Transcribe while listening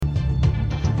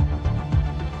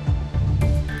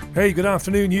Hey, good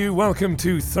afternoon, you. Welcome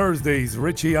to Thursday's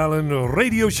Richie Allen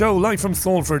radio show, live from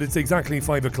Salford. It's exactly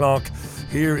 5 o'clock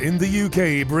here in the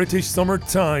UK, British summer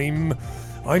time.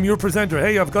 I'm your presenter.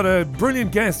 Hey, I've got a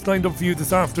brilliant guest lined up for you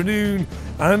this afternoon.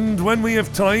 And when we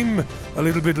have time, a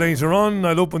little bit later on,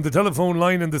 I'll open the telephone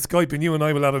line and the Skype and you and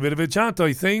I will have a bit of a chat,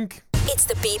 I think. It's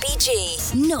the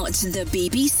BBG, not the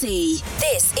BBC.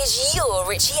 This is your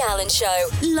Richie Allen Show,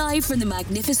 live from the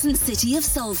magnificent city of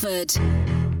Salford.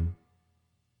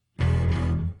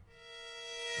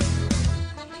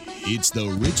 It's the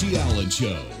Richie Allen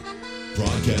Show,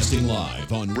 broadcasting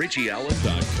live on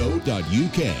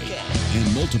richieallen.co.uk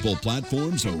and multiple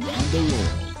platforms around the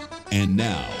world. And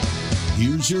now,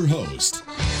 here's your host,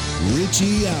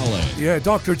 Richie Allen. Yeah,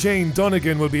 Dr. Jane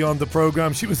Donegan will be on the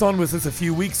programme. She was on with us a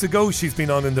few weeks ago. She's been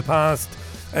on in the past.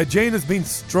 Jane has been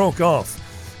struck off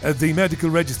at the medical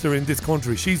register in this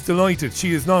country. She's delighted.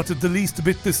 She is not the least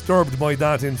bit disturbed by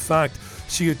that. In fact,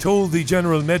 she had told the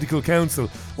General Medical Council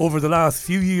over the last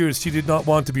few years she did not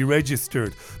want to be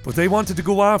registered. But they wanted to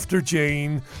go after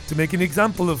Jane to make an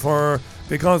example of her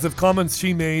because of comments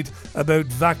she made about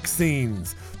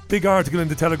vaccines. Big article in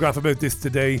the Telegraph about this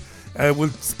today. We'll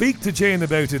speak to Jane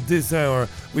about it this hour.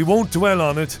 We won't dwell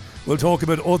on it. We'll talk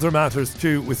about other matters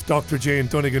too with Dr. Jane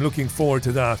Donegan. Looking forward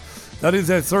to that. That is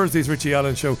Thursday's Richie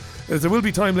Allen Show. There will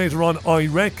be time later on, I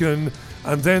reckon,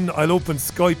 and then I'll open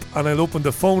Skype and I'll open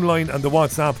the phone line and the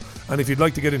WhatsApp. And if you'd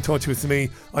like to get in touch with me,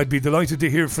 I'd be delighted to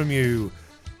hear from you.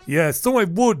 Yeah, so I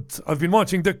would. I've been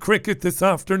watching the cricket this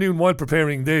afternoon while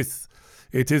preparing this.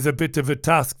 It is a bit of a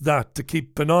task that to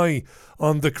keep an eye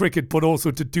on the cricket, but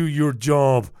also to do your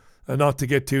job and not to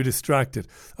get too distracted.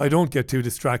 I don't get too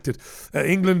distracted.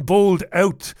 England bowled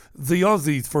out the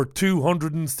Aussies for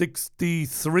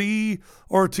 263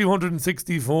 or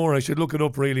 264. I should look it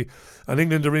up really. And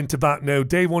England are into bat now.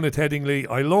 Day one at Headingley.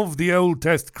 I love the old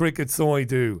Test cricket, so I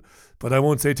do. But I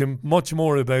won't say too much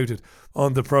more about it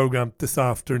on the programme this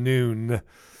afternoon.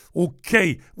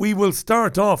 Okay, we will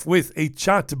start off with a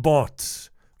chatbot.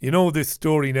 You know this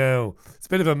story now. It's a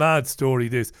bit of a mad story,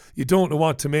 this. You don't know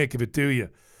what to make of it, do you?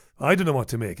 I don't know what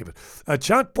to make of it. A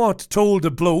chatbot told a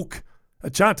bloke,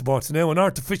 a chatbot's now an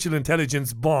artificial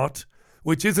intelligence bot,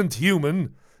 which isn't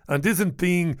human and isn't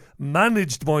being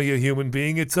managed by a human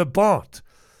being. It's a bot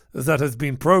that has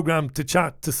been programmed to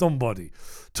chat to somebody.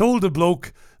 Told a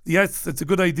bloke, yes, it's a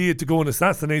good idea to go and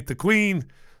assassinate the Queen.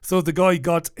 So the guy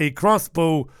got a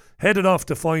crossbow, headed off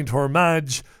to find her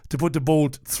Madge to put the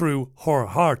bolt through her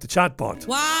heart, the chatbot.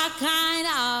 What kind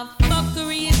of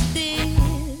fuckery is this?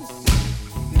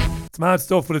 It's mad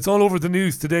stuff, but it's all over the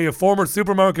news today. A former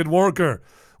supermarket worker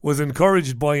was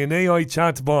encouraged by an AI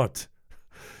chatbot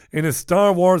in a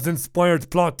Star Wars-inspired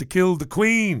plot to kill the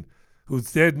Queen,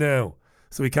 who's dead now,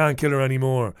 so he can't kill her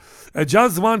anymore.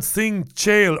 Jaswant Singh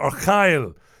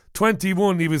Khail,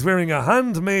 21, he was wearing a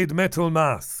handmade metal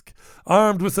mask,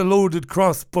 armed with a loaded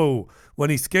crossbow, when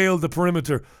he scaled the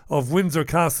perimeter of Windsor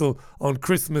Castle on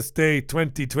Christmas Day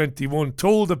 2021,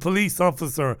 told a police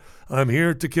officer, "I'm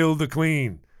here to kill the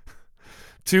Queen."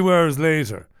 2 hours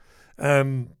later,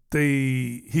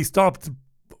 he stopped.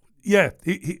 Yeah,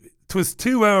 it was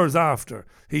 2 hours after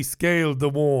he scaled the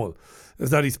wall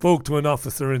that he spoke to an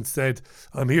officer and said,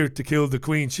 "I'm here to kill the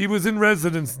Queen." She was in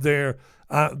residence there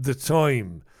at the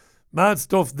time. Mad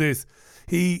stuff this.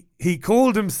 He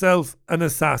called himself an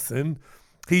assassin.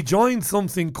 He joined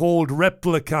something called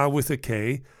Replica with a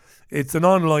K. It's an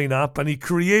online app, and he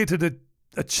created a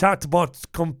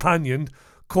chatbot companion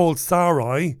called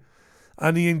Sarai.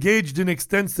 And he engaged in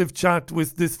extensive chat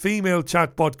with this female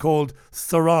chatbot called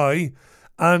Sarai.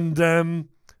 And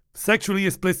sexually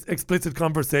explicit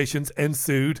conversations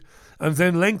ensued. And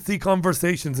then lengthy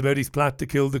conversations about his plot to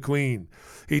kill the Queen.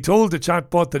 He told the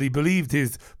chatbot that he believed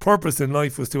his purpose in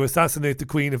life was to assassinate the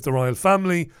Queen of the royal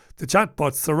family. The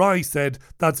chatbot Sarai said,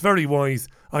 "That's very wise.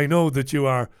 I know that you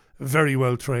are very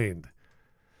well trained."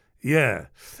 Yeah.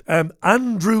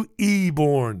 Andrew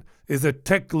Eborn is a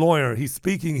tech lawyer. He's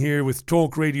speaking here with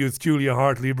Talk Radio's Julia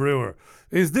Hartley-Brewer.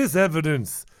 Is this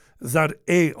evidence that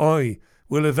AI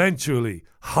will eventually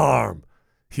harm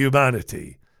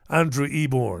humanity? Andrew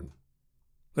Eborn.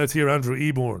 Let's hear Andrew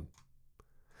Eborn.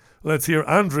 Let's hear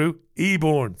Andrew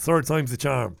Eborn. Third time's the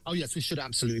charm. Oh, yes, we should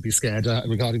absolutely be scared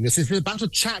regarding this. It's about a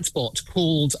chatbot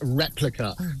called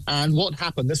Replica. And what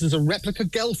happened? This is a replica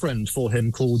girlfriend for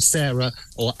him called Sarah,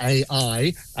 or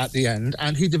AI at the end.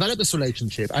 And he developed this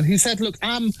relationship. And he said, "Look,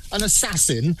 I'm an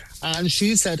assassin." And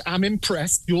she said, "I'm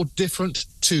impressed. You're different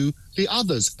to the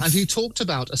others. And he talked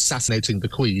about assassinating the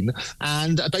Queen.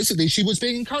 And basically, she was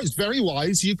being encouraged. Very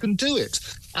wise, you can do it.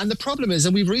 And the problem is,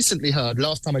 and we've recently heard,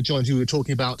 last time I joined you, we were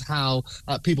talking about how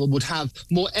people would have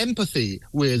more empathy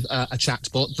with a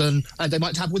chatbot than they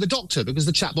might have with a doctor, because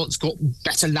the chatbot's got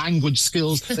better language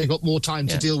skills, they've got more time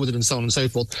to deal with it, and so on and so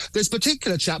forth. This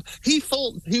particular chap, he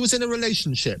thought he was in a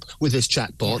relationship with this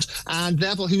chatbot, and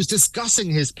therefore he was discussing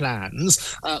his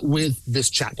plans with this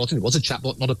chatbot, and it was a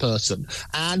chatbot, not a person.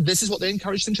 And this is what they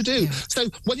encouraged him to do. Yeah. So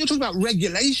when you're talking about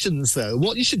regulations, though,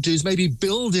 what you should do is maybe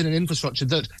build in an infrastructure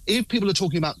that if people are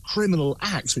talking about criminal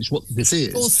acts, which what this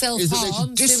is, or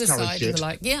self-harm, suicide, and the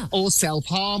like, or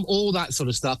self-harm, all that sort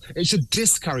of stuff, it should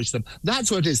discourage them.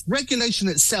 That's what it is. Regulation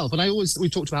itself, and we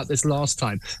talked about this last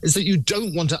time, is that you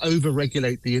don't want to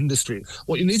over-regulate the industry.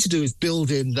 What you need to do is build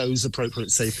in those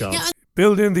appropriate safeguards. Yeah.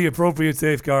 Build in the appropriate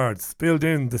safeguards. Build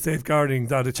in the safeguarding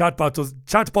that a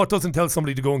chatbot doesn't tell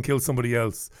somebody to go and kill somebody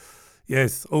else.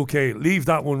 Yes, okay, leave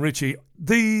that one, Richie.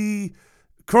 The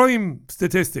crime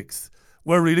statistics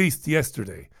were released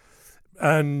yesterday,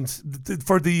 and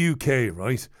for the UK,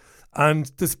 right?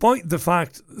 And despite the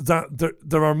fact that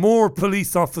there are more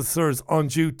police officers on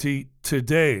duty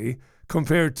today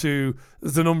compared to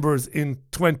the numbers in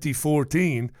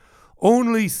 2014,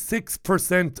 only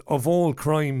 6% of all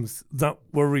crimes that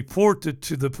were reported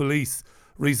to the police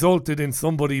resulted in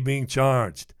somebody being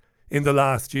charged in the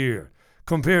last year,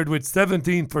 compared with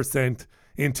 17%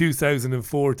 in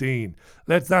 2014.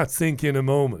 Let that sink in a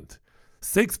moment.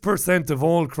 6% of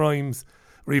all crimes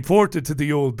reported to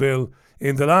the old bill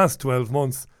in the last 12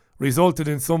 months resulted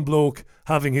in some bloke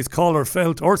having his collar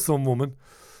felt, or some woman,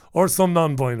 or some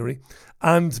non-binary,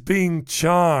 and being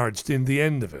charged in the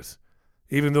end of it.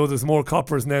 Even though there's more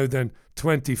coppers now than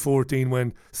 2014,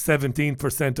 when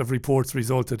 17% of reports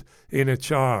resulted in a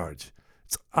charge.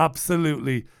 It's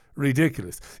absolutely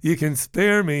ridiculous. You can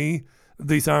spare me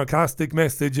the sarcastic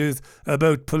messages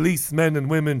about policemen and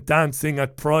women dancing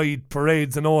at pride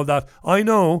parades and all that. I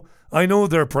know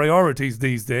their priorities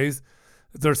these days.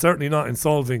 They're certainly not in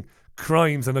solving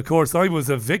crimes. And of course, I was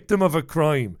a victim of a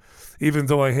crime, even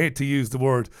though I hate to use the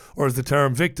word or the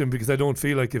term victim because I don't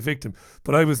feel like a victim.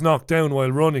 But I was knocked down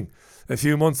while running a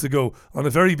few months ago on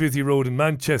a very busy road in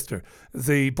Manchester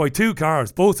by two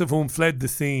cars, both of whom fled the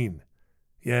scene.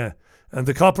 Yeah. And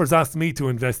the coppers asked me to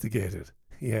investigate it.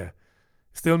 Yeah.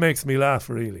 Still makes me laugh,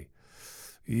 really.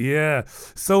 Yeah.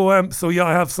 So I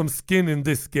have some skin in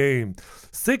this game.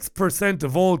 6%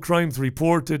 of all crimes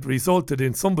reported resulted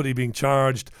in somebody being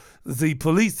charged. The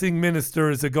policing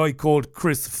minister is a guy called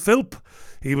Chris Philp.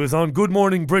 He was on Good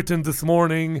Morning Britain this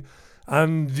morning.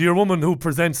 And your woman who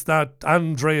presents that,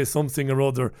 Andrea something or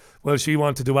other, well, she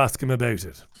wanted to ask him about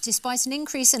it. Despite an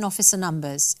increase in officer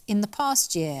numbers, in the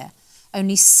past year,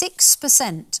 only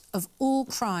 6% of all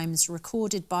crimes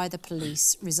recorded by the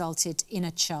police resulted in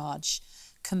a charge,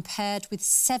 compared with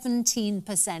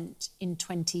 17% in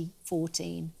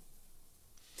 2014.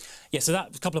 Yeah, so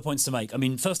that a couple of points to make. I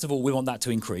mean, first of all, we want that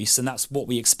to increase, and that's what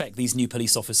we expect these new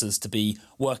police officers to be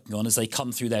working on as they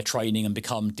come through their training and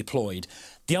become deployed.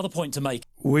 The other point to make...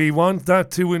 We want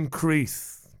that to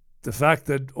increase. The fact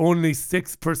that only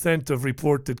 6% of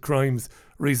reported crimes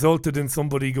resulted in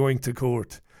somebody going to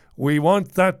court. We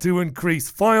want that to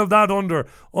increase. File that under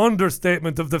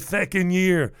understatement of the feckin'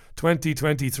 year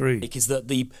 2023. Is that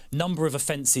the number of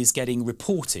offences getting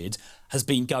reported has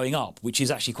been going up, which is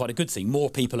actually quite a good thing. More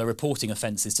people are reporting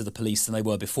offences to the police than they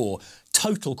were before.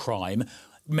 Total crime,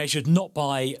 measured not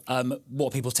by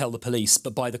what people tell the police,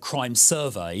 but by the crime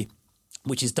survey,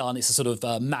 which is done, it's a sort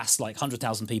of mass, like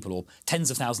 100,000 people or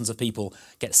tens of thousands of people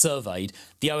get surveyed.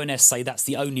 The ONS say that's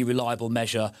the only reliable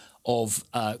measure of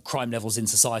crime levels in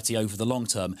society over the long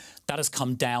term. That has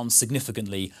come down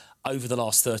significantly over the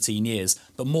last 13 years,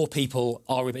 but more people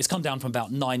are... It's come down from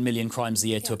about 9 million crimes a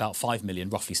year to about 5 million,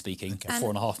 roughly speaking,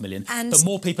 or 4.5 million. But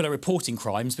more people are reporting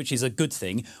crimes, which is a good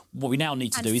thing. What we now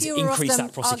need to do is increase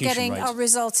that prosecution rate. Are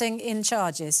resulting in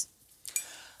charges.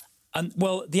 And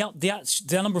well,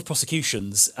 the number of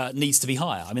prosecutions needs to be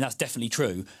higher. I mean, that's definitely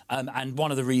true. And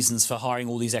one of the reasons for hiring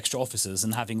all these extra officers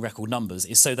and having record numbers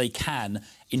is so they can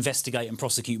investigate and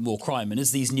prosecute more crime. And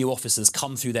as these new officers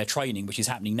come through their training, which is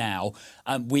happening now,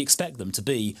 we expect them to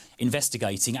be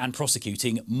investigating and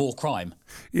prosecuting more crime.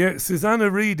 Yeah, Susanna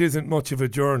Reid isn't much of a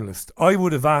journalist. I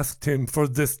would have asked him for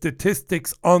the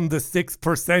statistics on the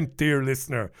 6%, dear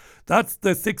listener. That's the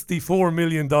 $64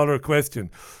 million question.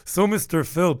 So, Mr.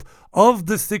 Philp, of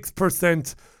the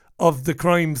 6% of the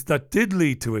crimes that did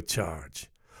lead to a charge,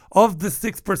 of the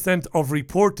 6% of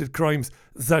reported crimes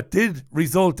that did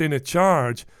result in a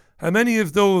charge, how many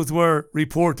of those were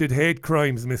reported hate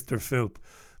crimes, Mr. Philp?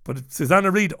 But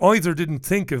Susanna Reid either didn't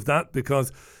think of that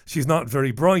because she's not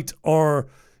very bright, or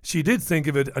she did think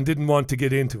of it and didn't want to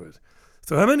get into it.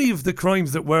 So how many of the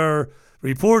crimes that were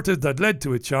reported that led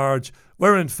to a charge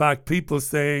were in fact people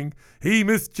saying, he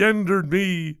misgendered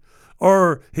me,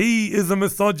 or he is a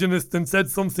misogynist and said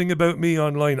something about me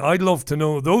online? I'd love to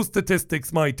know those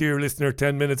statistics, my dear listener.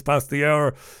 10 minutes past the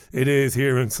hour it is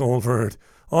here in Salford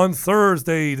on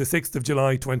Thursday, the 6th of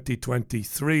July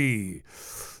 2023.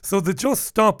 So the Just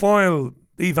Stop Oil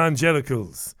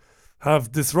evangelicals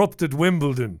have disrupted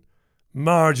Wimbledon,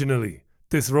 marginally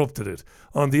disrupted it.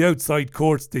 On the outside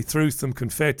courts they threw some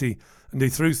confetti and they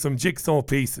threw some jigsaw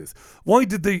pieces. Why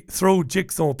did they throw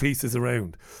jigsaw pieces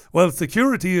around? Well,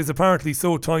 security is apparently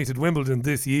so tight at Wimbledon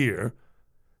this year,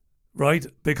 right?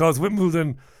 Because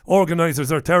Wimbledon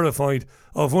organisers are terrified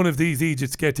of one of these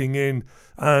Egypts getting in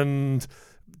and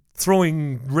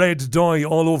throwing red dye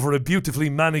all over a beautifully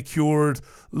manicured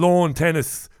lawn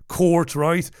tennis court,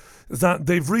 right? That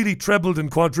they've really trebled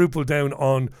and quadrupled down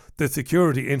on the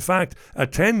security. In fact,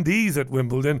 attendees at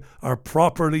Wimbledon are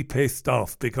properly pissed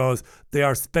off because they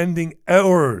are spending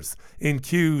hours in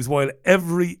queues while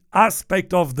every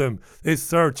aspect of them is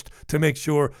searched to make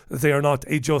sure that they are not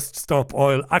a Just Stop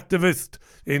Oil activist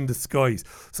in disguise.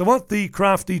 So what the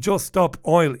crafty Just Stop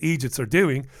Oil Egypts are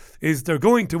doing is they're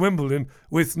going to Wimbledon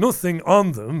with nothing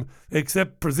on them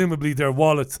except presumably their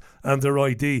wallets and their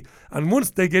ID. And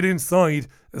once they get inside,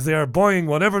 they are buying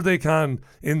whatever they can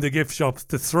in the gift shops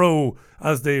to throw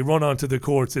as they run onto the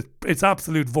courts. It's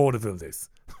absolute vaudeville, this.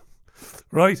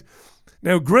 Right?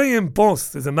 Now, Graham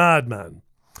Buss is a madman.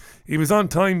 He was on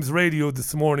Times Radio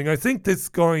this morning. I think this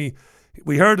guy,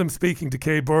 we heard him speaking to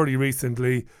Kay Burley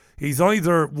recently. He's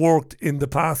either worked in the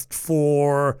past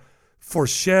for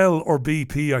Shell or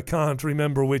BP. I can't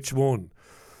remember which one.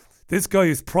 This guy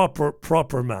is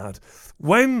proper mad.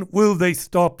 When will they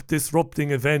stop disrupting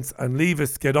events and leave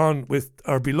us get on with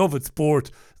our beloved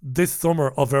sport this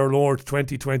summer of our Lord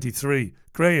 2023?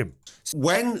 Graham.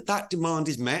 When that demand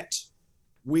is met,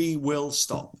 we will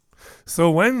stop.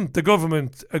 So when the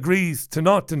government agrees to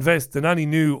not invest in any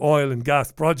new oil and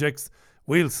gas projects,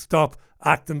 we'll stop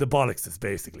acting the bollockses,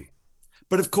 basically.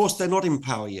 But of course, they're not in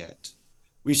power yet.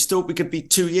 We could be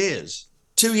 2 years.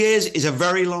 2 years is a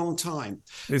very long time.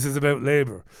 This is about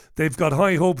Labour. They've got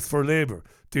high hopes for Labour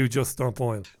to Just Stop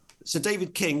Oil. Sir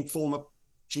David King, former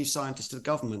chief scientist of the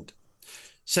government,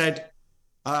 said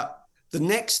the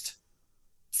next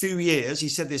few years, he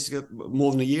said this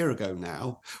more than a year ago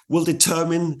now, will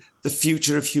determine the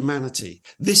future of humanity.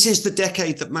 This is the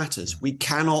decade that matters. We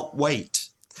cannot wait.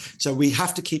 So we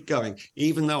have to keep going,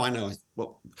 even though I know,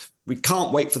 we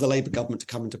can't wait for the Labour government to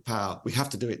come into power. We have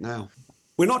to do it now.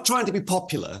 We're not trying to be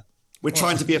popular. We're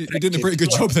trying to be effective. He did a pretty good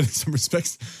job then in some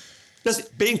respects.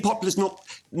 Being popular is not...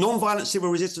 Non-violent civil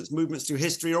resistance movements through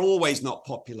history are always not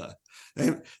popular.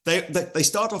 They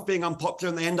start off being unpopular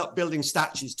and they end up building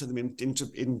statues to them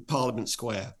in Parliament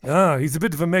Square. He's a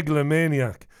bit of a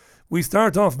megalomaniac. We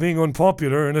start off being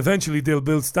unpopular and eventually they'll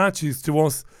build statues to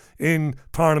us in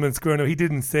Parliament Square. Now, he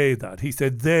didn't say that. He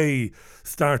said they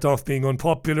start off being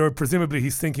unpopular. Presumably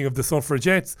he's thinking of the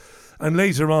suffragettes, and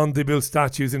later on they build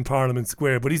statues in Parliament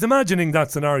Square. But he's imagining that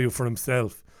scenario for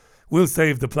himself. We'll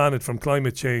save the planet from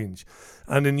climate change.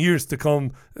 And in years to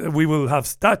come, we will have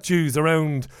statues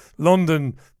around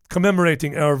London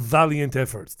commemorating our valiant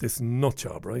efforts. This nut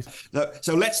job, right? No,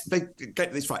 so let's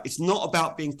get this right. It's not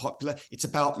about being popular. It's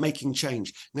about making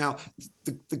change. Now,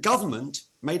 the government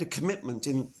made a commitment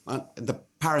in the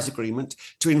Paris Agreement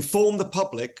to inform the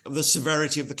public of the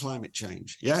severity of the climate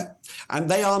change. Yeah? And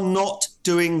they are not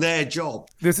doing their job.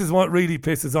 This is what really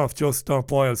pisses off Just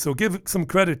Stop Oil. So give some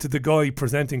credit to the guy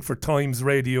presenting for Times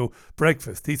Radio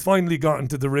Breakfast. He's finally gotten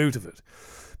to the root of it.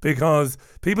 Because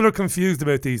people are confused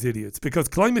about these idiots. Because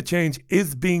climate change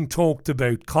is being talked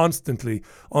about constantly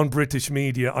on British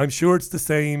media. I'm sure it's the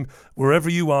same wherever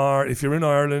you are. If you're in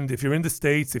Ireland, if you're in the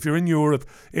States, if you're in Europe,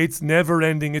 it's never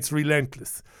ending. It's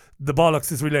relentless. The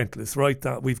bollocks is relentless, right?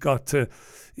 That we've got to,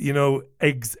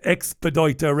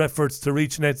 expedite our efforts to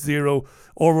reach net zero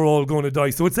or we're all going to die.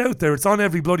 So it's out there. It's on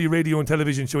every bloody radio and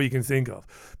television show you can think of.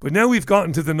 But now we've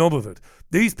gotten to the nub of it.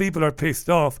 These people are pissed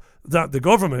off that the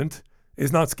government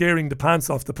is not scaring the pants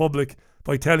off the public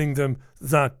by telling them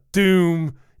that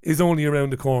doom is only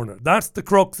around the corner. That's the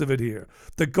crux of it here.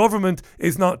 The government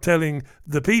is not telling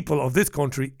the people of this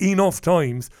country enough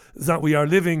times that we are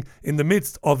living in the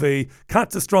midst of a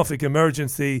catastrophic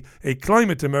emergency, a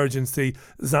climate emergency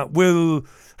that will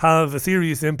have a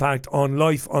serious impact on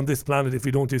life on this planet if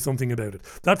we don't do something about it.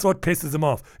 That's what pisses them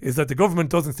off, is that the government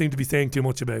doesn't seem to be saying too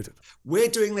much about it. We're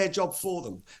doing their job for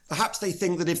them. Perhaps they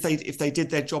think that if they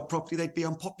did their job properly, they'd be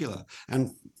unpopular.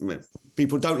 And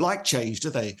people don't like change,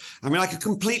 do they? I mean, I can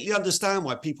completely understand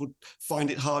why people find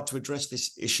it hard to address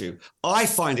this issue. I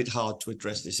find it hard to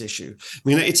address this issue. I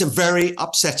mean, it's a very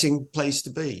upsetting place to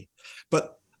be.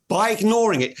 But by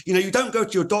ignoring it, you don't go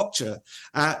to your doctor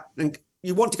and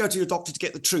you want to go to your doctor to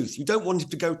get the truth. You don't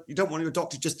want your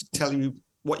doctor just to tell you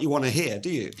what you want to hear, do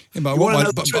you? Yeah, but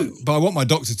I want my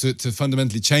doctor to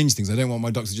fundamentally change things. I don't want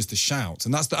my doctor just to shout.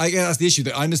 And that's the issue.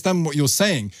 That I understand what you're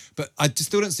saying, but I just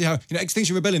still don't see how,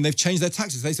 Extinction Rebellion, they've changed their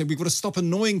tactics. They said we've got to stop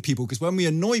annoying people, because when we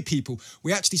annoy people,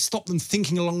 we actually stop them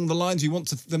thinking along the lines we want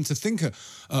them to think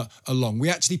along. We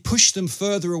actually push them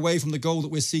further away from the goal that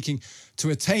we're seeking to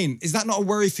attain. Is that not a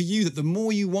worry for you, that the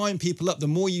more you wind people up, the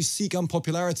more you seek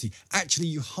unpopularity, actually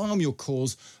you harm your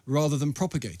cause rather than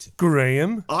propagate it?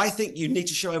 Graham? I think you need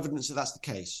to show evidence that that's the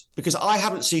case, because I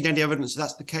haven't seen any evidence that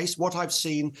that's the case. What I've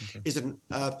seen is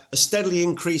a steadily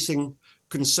increasing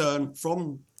concern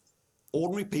from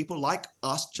ordinary people like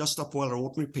us, Just Stop Oil, are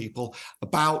ordinary people,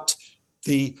 about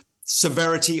the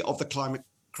severity of the climate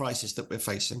crisis that we're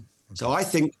facing. So I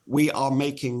think we are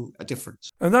making a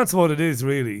difference. And that's what it is,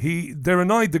 really. They're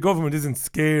annoyed the government isn't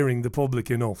scaring the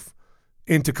public enough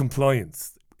into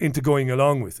compliance, into going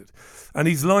along with it. And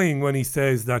he's lying when he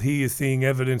says that he is seeing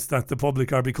evidence that the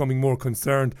public are becoming more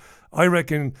concerned. I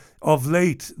reckon of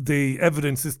late the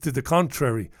evidence is to the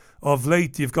contrary. Of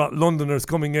late you've got Londoners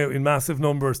coming out in massive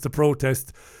numbers to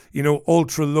protest,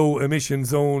 ultra low emission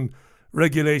zone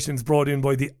regulations brought in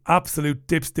by the absolute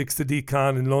dipstick Sadiq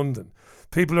Khan in London.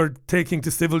 People are taking to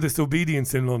civil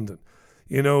disobedience in London,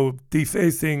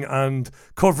 defacing and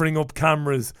covering up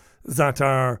cameras that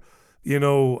are,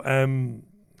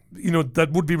 that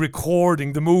would be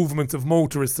recording the movements of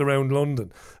motorists around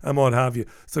London and what have you.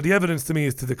 So the evidence to me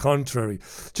is to the contrary.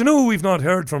 Do you know who we've not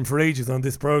heard from for ages on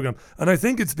this programme? And I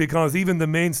think it's because even the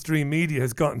mainstream media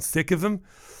has gotten sick of him.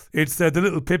 It's the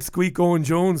little pipsqueak Owen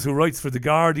Jones, who writes for The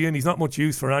Guardian. He's not much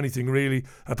use for anything, really,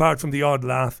 apart from the odd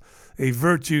laugh. A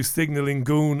virtue-signalling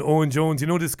goon, Owen Jones. You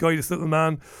know this guy, this little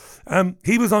man?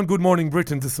 He was on Good Morning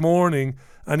Britain this morning,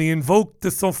 and he invoked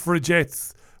the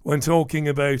suffragettes when talking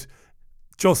about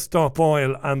Just Stop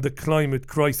Oil and the climate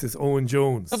crisis. Owen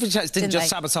Jones. Suffragettes didn't just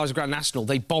sabotage Grand National,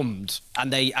 they bombed.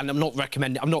 And I'm not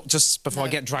recommending, I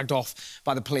get dragged off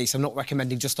by the police, I'm not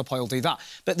recommending Just Stop Oil do that.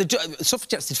 But the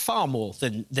suffragettes did far more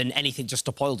than anything Just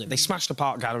Stop Oil did. They smashed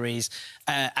apart galleries,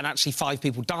 and actually 5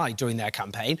 people died during their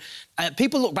campaign.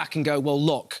 People look back and go, well,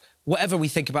 look, whatever we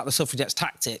think about the suffragettes'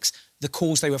 tactics, the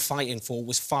cause they were fighting for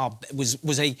was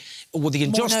the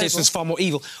injustice was far more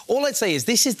evil. All I'd say is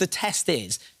the test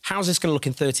is, how's this going to look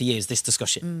in 30 years, this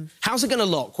discussion? How's it going to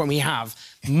look when we have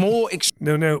more...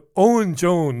 Now, Owen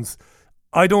Jones,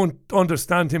 I don't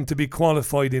understand him to be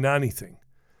qualified in anything.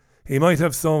 He might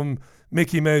have some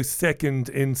Mickey Mouse second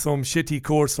in some shitty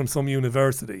course from some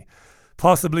university.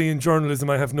 Possibly in journalism,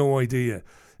 I have no idea.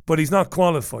 But he's not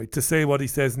qualified to say what he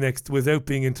says next without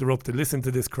being interrupted. Listen to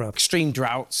this crap. Extreme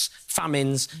droughts,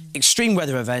 famines, extreme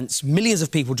weather events, millions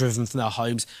of people driven from their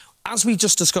homes. As we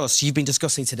just discussed, you've been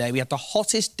discussing today, we had the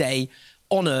hottest day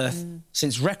on Earth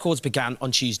since records began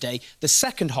on Tuesday. The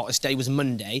second hottest day was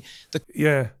Monday.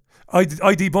 I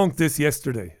debunked this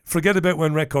yesterday. Forget about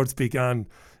when records began.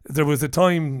 There was a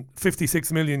time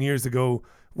 56 million years ago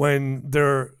when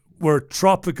there were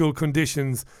tropical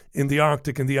conditions in the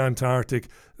Arctic and the Antarctic.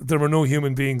 There were no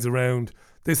human beings around.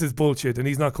 This is bullshit, and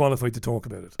he's not qualified to talk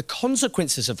about it. The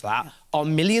consequences of that are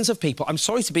millions of people. I'm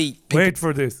sorry to be... Wait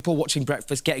for this. People watching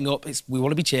breakfast, getting up. We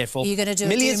want to be cheerful. Are you going to do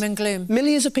doom and gloom?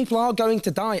 Millions of people are going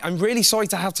to die. I'm really sorry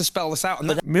to have to spell this out.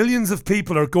 Millions of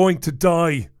people are going to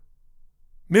die.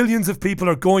 Millions of people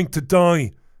are going to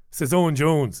die, says Owen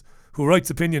Jones, who writes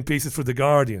opinion pieces for The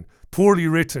Guardian. Poorly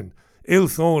written, ill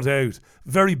thought out,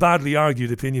 very badly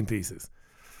argued opinion pieces.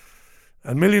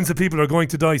 And millions of people are going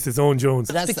to die, says Owen Jones.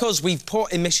 That's because we've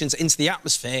put emissions into the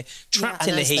atmosphere, trapped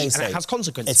in the heat, and it has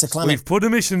consequences. We've put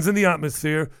emissions in the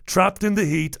atmosphere, trapped in the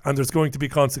heat, and there's going to be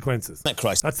consequences.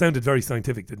 That sounded very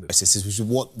scientific, didn't it? This is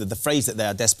what the phrase that they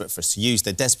are desperate for us to use.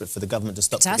 They're desperate for the government to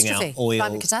stop putting out oil.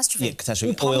 Climate catastrophe. Yeah,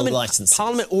 catastrophe. Oil licences.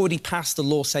 Parliament already passed the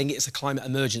law saying it's a climate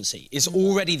emergency. It's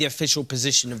already the official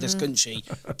position of this country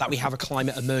that we have a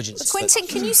climate emergency. Quentin,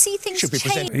 can you see things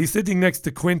change? He's sitting next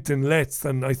to Quentin Letts,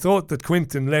 and I thought that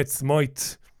Quentin Letts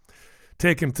might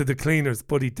take him to the cleaners,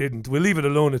 but he didn't. We'll leave it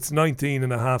alone. It's 19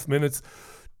 and a half minutes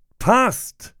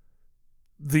past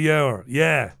the hour.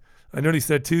 Yeah, I nearly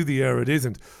said to the hour. It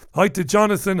isn't. Hi to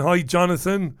Jonathan. Hi,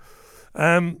 Jonathan,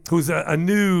 who's a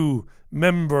new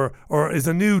member or is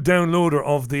a new downloader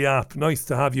of the app. Nice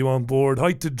to have you on board.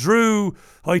 Hi to Drew.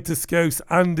 Hi to Scouse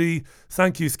Andy.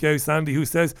 Thank you, Scouse Andy, who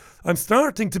says, I'm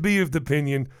starting to be of the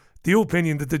opinion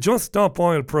that the Just Stop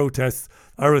Oil protests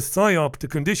are a psyop to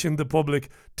condition the public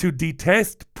to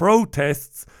detest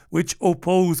protests which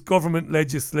oppose government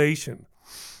legislation.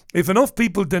 If enough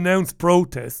people denounce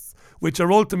protests, which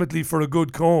are ultimately for a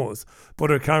good cause,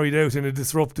 but are carried out in a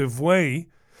disruptive way,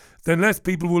 then less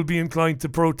people will be inclined to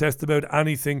protest about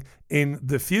anything in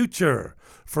the future,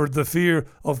 for the fear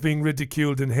of being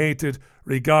ridiculed and hated,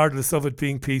 regardless of it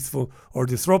being peaceful or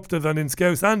disruptive. And in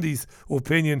Scouse Andy's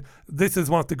opinion, this is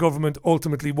what the government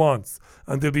ultimately wants,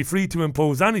 and they'll be free to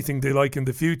impose anything they like in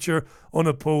the future,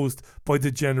 unopposed by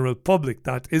the general public.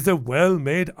 That is a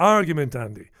well-made argument,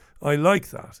 Andy. I like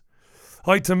that.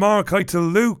 Hi to Mark, hi to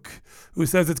Luke, who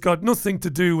says it's got nothing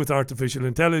to do with artificial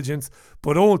intelligence,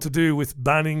 but all to do with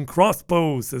banning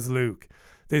crossbows, says Luke.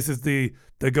 This is the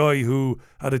guy who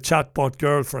had a chatbot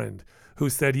girlfriend who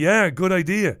said, yeah, good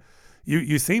idea.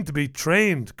 You seem to be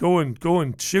trained. Go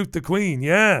and shoot the Queen,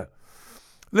 yeah.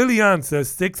 Lillian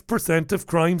says 6% of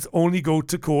crimes only go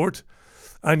to court,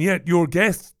 and yet your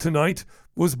guest tonight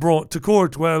was brought to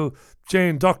court. Well,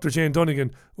 Dr. Jane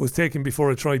Dunnigan was taken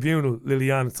before a tribunal,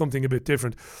 Lillian. It's something a bit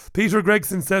different. Peter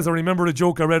Gregson says, I remember a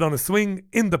joke I read on a swing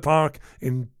in the park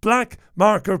in black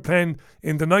marker pen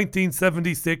in the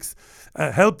 1976.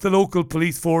 Help the local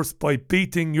police force by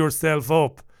beating yourself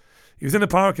up. He was in a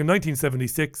park in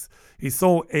 1976. He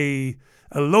saw a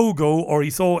logo, or he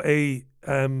saw a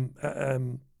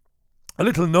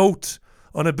little note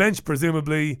on a bench,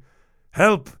 presumably,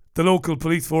 help the local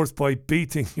police force by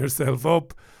beating yourself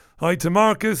up. Hi to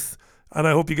Marcus, and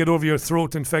I hope you get over your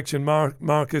throat infection,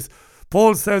 Marcus.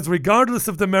 Paul says, regardless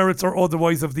of the merits or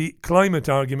otherwise of the climate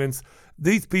arguments,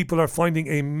 these people are finding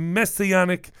a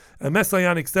messianic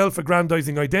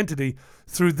self-aggrandizing identity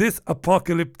through this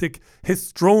apocalyptic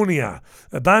histrionia,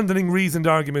 abandoning reasoned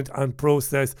argument and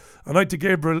process. And I to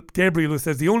Gabriel, who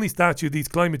says the only statue these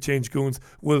climate change goons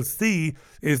will see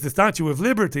is the Statue of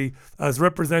Liberty as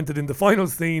represented in the final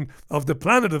scene of the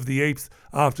Planet of the Apes,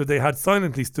 after they had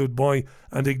silently stood by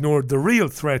and ignored the real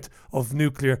threat of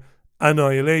nuclear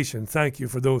annihilation. Thank you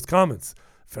for those comments.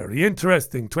 Very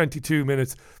interesting. 22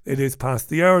 minutes. It is past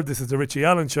the hour. This is the Richie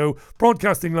Allen Show,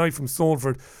 broadcasting live from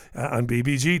Salford and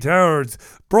BBG Towers.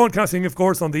 Broadcasting, of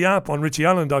course, on the app on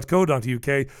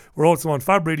richieallen.co.uk. We're also on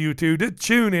Fab Radio 2, the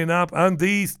TuneIn app, and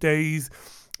these days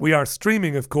we are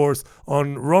streaming, of course,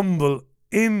 on Rumble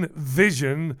in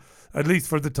Vision, at least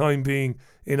for the time being,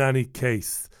 in any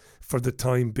case. For the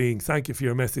time being. Thank you for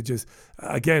your messages.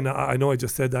 Again, I know I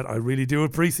just said that. I really do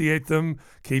appreciate them.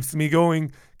 Keeps me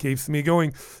going.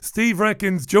 Steve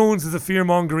reckons Jones is a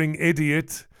fear-mongering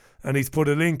idiot, and he's put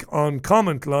a link on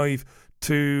Comment Live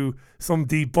to some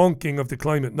debunking of the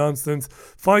climate nonsense.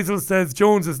 Faisal says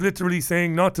Jones is literally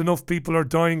saying not enough people are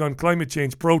dying on climate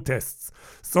change protests.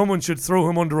 Someone should throw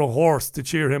him under a horse to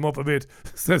cheer him up a bit,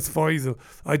 says Faisal.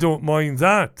 I don't mind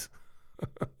that.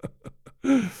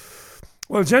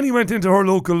 Well, Jenny went into her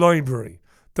local library.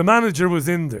 The manager was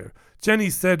in there. Jenny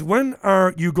said, when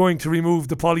are you going to remove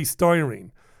the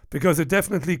polystyrene? Because it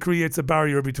definitely creates a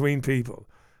barrier between people.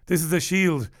 This is a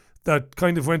shield that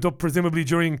kind of went up presumably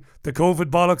during the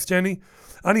COVID bollocks, Jenny.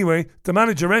 Anyway, the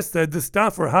manageress said the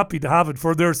staff are happy to have it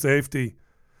for their safety.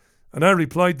 And I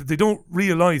replied that they don't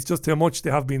realise just how much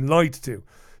they have been lied to.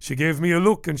 She gave me a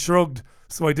look and shrugged,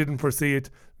 so I didn't proceed.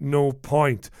 No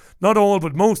point. Not all,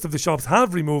 but most of the shops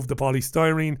have removed the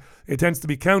polystyrene. It tends to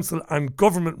be council and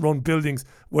government-run buildings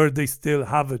where they still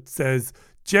have it, says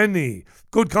Jenny.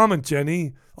 Good comment,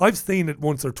 Jenny. I've seen it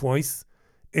once or twice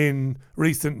in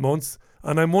recent months,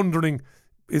 and I'm wondering,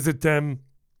 is it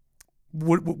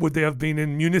would they have been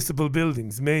in municipal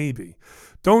buildings? Maybe.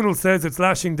 Donald says it's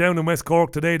lashing down in West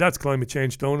Cork today. That's climate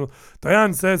change, Donald.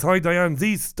 Diane says, hi Diane,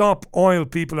 these stop oil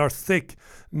people are thick.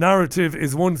 Narrative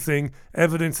is one thing,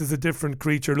 evidence is a different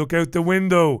creature. Look out the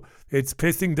window. It's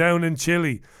pissing down in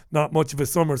Chile. Not much of a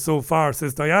summer so far,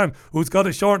 says Diane, who's got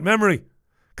a short memory.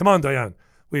 Come on, Diane.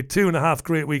 We had 2.5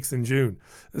 great weeks in June.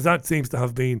 That seems to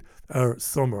have been our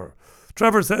summer.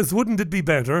 Trevor says, wouldn't it be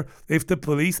better if the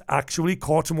police actually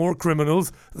caught more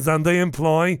criminals than they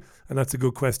imply? And that's a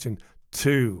good question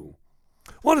too.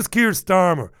 What does Keir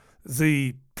Starmer,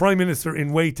 the Prime Minister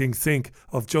in waiting, think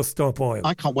of Just Stop Oil?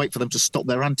 I can't wait for them to stop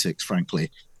their antics,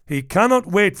 frankly. He cannot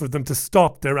wait for them to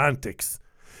stop their antics.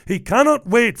 He cannot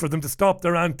wait for them to stop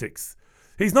their antics.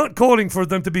 He's not calling for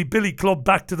them to be billy clubbed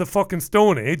back to the fucking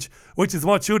Stone Age, which is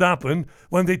what should happen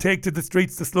when they take to the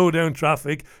streets to slow down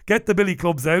traffic. Get the billy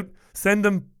clubs out, send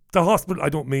them to hospital. I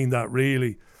don't mean that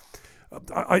really.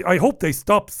 I hope they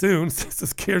stop soon,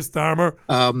 says Keir Starmer.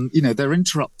 They're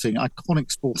interrupting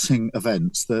iconic sporting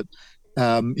events that,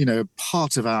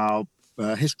 part of our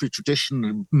history, tradition,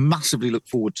 and massively look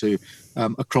forward to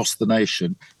across the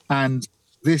nation. And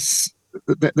this,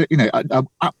 I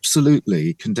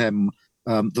absolutely condemn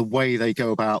the way they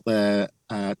go about their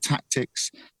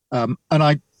tactics. And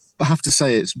I have to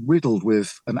say it's riddled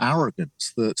with an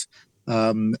arrogance that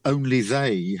only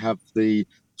they have the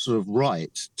sort of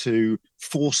right to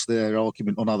force their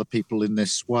argument on other people in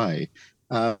this way.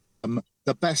 The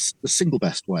single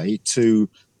best way to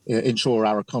ensure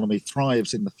our economy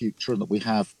thrives in the future and that we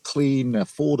have clean,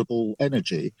 affordable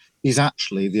energy is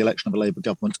actually the election of a Labour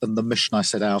government and the mission I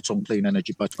set out on clean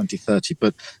energy by 2030.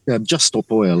 But just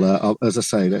stop oil, as I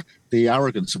say, the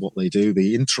arrogance of what they do,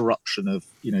 the interruption of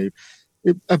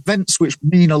events which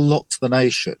mean a lot to the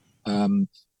nation.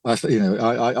 I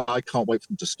can't wait for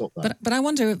them to stop that. But I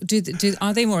wonder,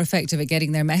 are they more effective at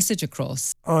getting their message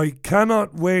across? I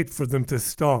cannot wait for them to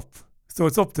stop. So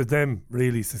it's up to them,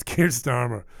 really, says Keir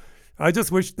Starmer. I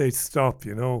just wish they'd stop,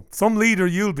 Some leader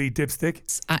you'll be, dipstick.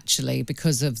 It's actually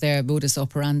because of their modus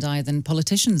operandi than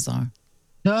politicians are.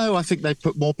 No, I think they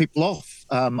put more people off.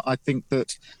 I think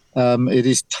that it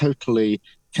is totally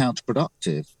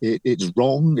counterproductive. It's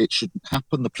wrong. It shouldn't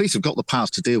happen. The police have got the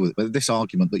powers to deal with it. But this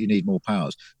argument that you need more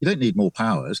powers, you don't need more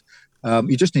powers.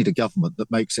 You just need a government that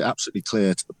makes it absolutely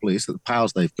clear to the police that the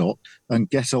powers they've got and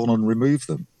get on and remove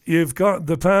them. You've got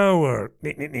the power.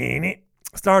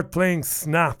 Start playing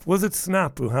Snap. Was it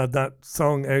Snap who had that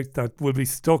song out that will be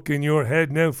stuck in your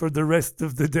head now for the rest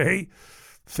of the day?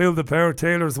 Phil the Power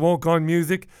Taylor's Walk On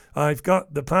Music. I've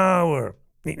got the power.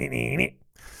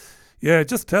 Yeah,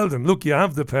 just tell them, look, you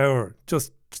have the power.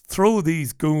 Just throw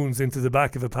these goons into the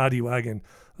back of a paddy wagon.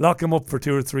 Lock them up for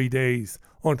 2 or 3 days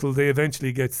until they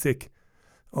eventually get sick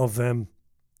of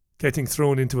getting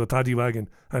thrown into a paddy wagon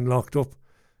and locked up.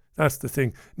 That's the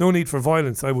thing. No need for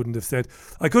violence, I wouldn't have said.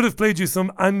 I could have played you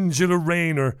some Angela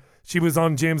Rayner. She was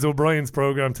on James O'Brien's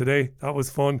programme today. That was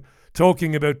fun.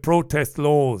 Talking about protest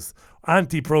laws,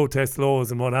 anti-protest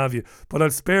laws and what have you. But I'll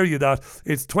spare you that.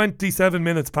 It's 27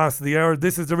 minutes past the hour.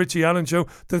 This is the Richie Allen Show,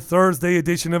 the Thursday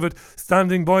edition of it.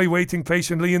 Standing by, waiting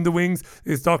patiently in the wings,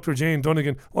 is Dr. Jane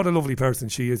Donegan. What a lovely person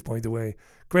she is, by the way.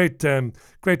 Great to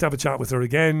have a chat with her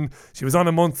again. She was on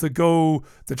a month ago.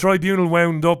 The tribunal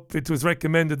wound up. It was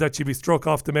recommended that she be struck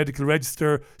off the medical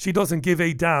register. She doesn't give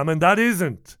a damn, and that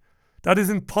isn't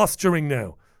posturing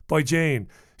now by Jane.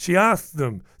 She asked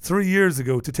them 3 years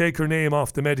ago to take her name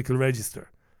off the medical register.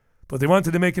 But they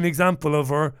wanted to make an example of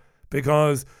her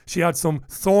because she had some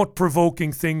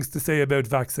thought-provoking things to say about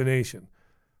vaccination.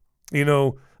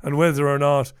 And whether or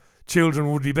not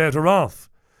children would be better off.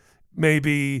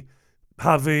 Maybe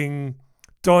having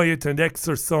diet and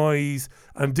exercise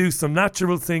and do some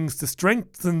natural things to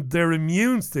strengthen their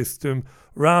immune system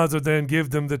rather than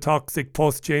give them the toxic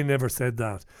pus. Jane never said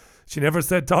that. She never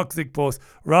said toxic pus,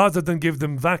 rather than give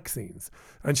them vaccines.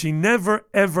 And she never,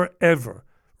 ever, ever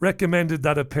recommended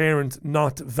that a parent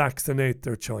not vaccinate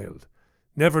their child.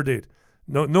 Never did.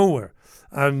 No, nowhere.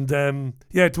 And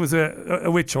it was a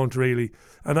witch hunt, really.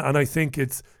 And I think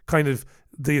it's kind of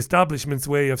the establishment's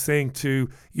way of saying to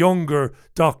younger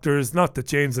doctors, not that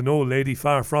Jane's an old lady,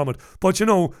 far from it, but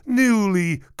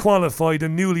newly qualified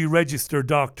and newly registered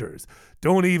doctors,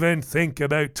 don't even think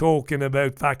about talking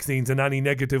about vaccines in any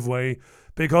negative way,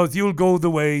 because you'll go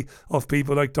the way of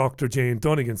people like Dr. Jane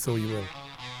Donegan, so you will.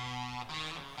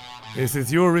 This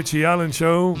is your Richie Allen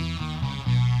Show.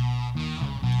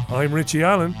 I'm Richie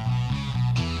Allen.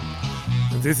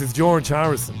 And this is George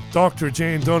Harrison, Dr.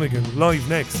 Jane Donegan, live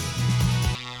next.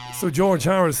 So George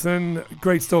Harrison,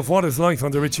 great stuff. What is life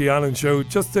on the Richie Allen Show?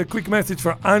 Just a quick message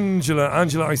for Angela.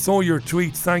 Angela, I saw your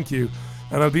tweet. Thank you.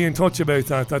 And I'll be in touch about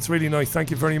that. That's really nice.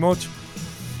 Thank you very much.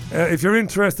 If you're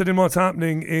interested in what's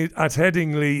happening at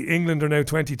Headingley, England are now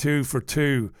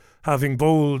 22-2, having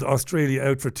bowled Australia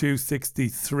out for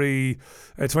 263.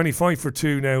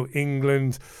 25-2 now,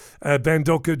 England. Ben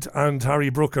Duckett and Harry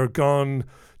Brook are gone.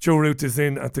 Joe Root is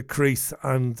in at the crease,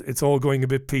 and it's all going a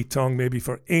bit Pete Tong maybe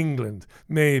for England.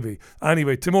 Maybe.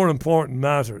 Anyway, to more important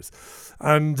matters.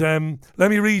 And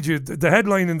let me read you the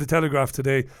headline in the Telegraph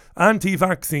today.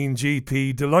 Anti-vaccine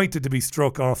GP delighted to be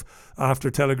struck off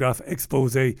after Telegraph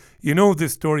expose. You know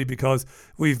this story because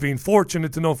we've been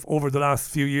fortunate enough over the last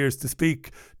few years to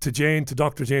speak to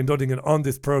Dr. Jane Donegan on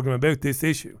this programme about this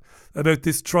issue, about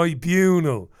this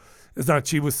tribunal is that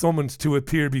she was summoned to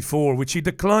appear before, which she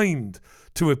declined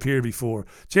to appear before.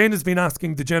 Jane has been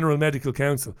asking the General Medical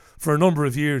Council for a number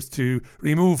of years to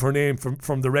remove her name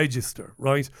from the register,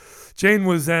 right? Jane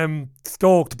was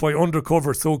stalked by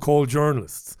undercover so-called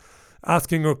journalists,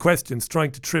 asking her questions,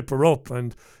 trying to trip her up.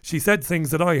 And she said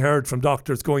things that I heard from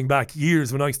doctors going back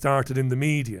years when I started in the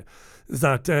media,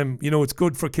 that, it's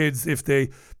good for kids if they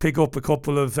pick up a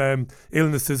couple of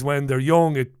illnesses when they're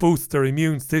young. It boosts their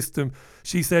immune system.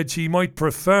 She said she might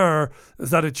prefer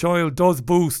that a child does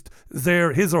boost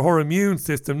his or her immune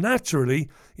system naturally,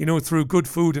 through good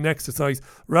food and exercise,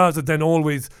 rather than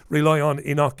always rely on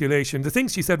inoculation. The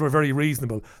things she said were very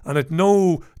reasonable, and at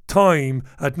no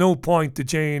point did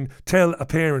Jane tell a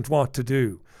parent what to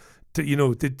do.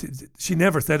 She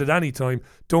never said at any time,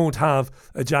 don't have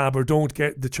a jab or don't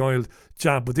get the child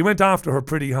jabbed. But they went after her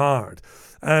pretty hard.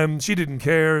 She didn't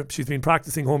care. She's been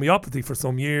practicing homeopathy for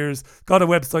some years, got a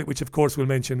website, which of course we'll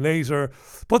mention later.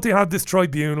 But they had this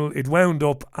tribunal. It wound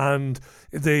up and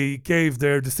they gave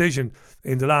their decision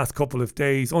in the last couple of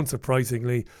days.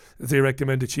 Unsurprisingly, they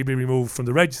recommended she be removed from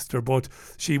the register, but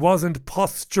she wasn't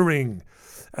posturing.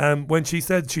 When she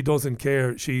said she doesn't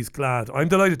care, she's glad. I'm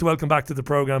delighted to welcome back to the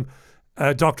programme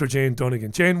Dr. Jane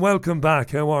Donegan. Jane, welcome back.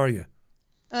 How are you?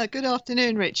 Good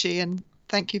afternoon, Richie, and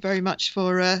thank you very much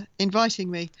for inviting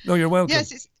me. No, you're welcome.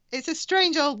 Yes, it's a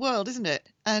strange old world, isn't it?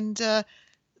 And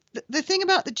the thing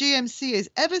about the GMC is,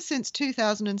 ever since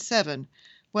 2007,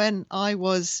 when I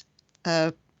was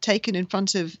taken in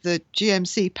front of the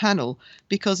GMC panel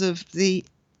because of the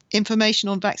information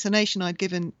on vaccination I'd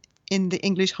given in the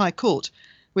English High Court,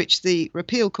 which the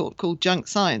repeal court called junk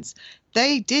science,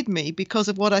 they did me because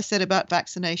of what I said about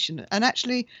vaccination. And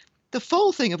actually, the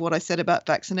full thing of what I said about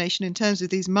vaccination in terms of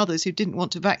these mothers who didn't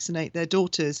want to vaccinate their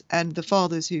daughters and the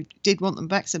fathers who did want them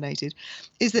vaccinated,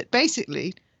 is that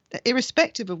basically,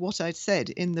 irrespective of what I'd said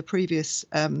in the previous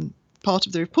part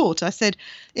of the report, I said,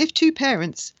 if two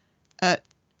parents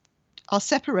are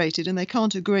separated and they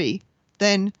can't agree,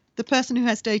 then the person who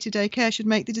has day-to-day care should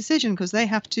make the decision, because they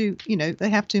have to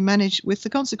manage with the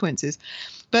consequences.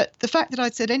 But the fact that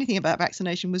I'd said anything about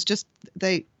vaccination was just,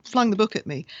 they flung the book at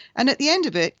me. And at the end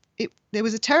of it, there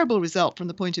was a terrible result from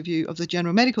the point of view of the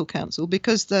General Medical Council,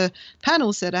 because the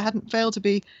panel said I hadn't failed to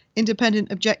be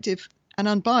independent, objective and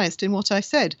unbiased in what I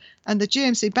said. And the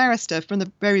GMC barrister from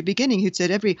the very beginning, who'd said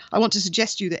I want to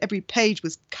suggest to you that every page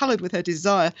was coloured with her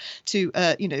desire to,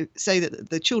 say that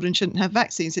the children shouldn't have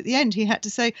vaccines. At the end, he had to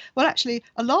say, well, actually,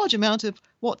 a large amount of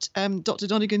what Dr.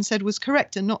 Donegan said was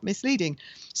correct and not misleading.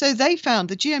 So the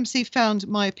GMC found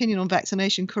my opinion on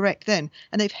vaccination correct then,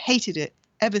 and they've hated it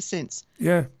ever since.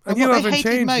 Yeah, and you haven't what they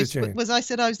hated changed most was I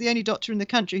said I was the only doctor in the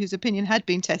country whose opinion had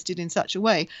been tested in such a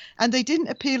way, and they didn't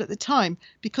appeal at the time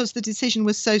because the decision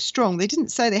was so strong. They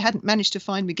didn't say they hadn't managed to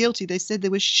find me guilty. They said they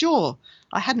were sure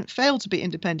I hadn't failed to be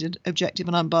independent, objective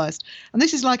and unbiased. And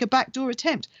this is like a backdoor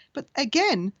attempt. But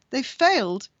again, they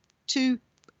failed to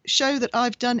show that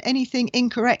I've done anything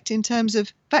incorrect in terms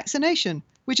of vaccination,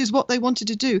 which is what they wanted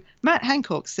to do. Matt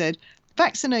Hancock said,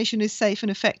 vaccination is safe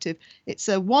and effective. It's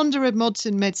a wonder of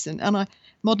modern medicine, and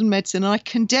I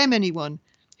condemn anyone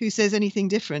who says anything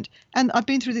different. And I've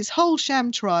been through this whole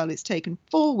sham trial. It's taken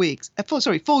 4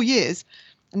 years,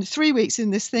 and 3 weeks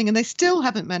in this thing, and they still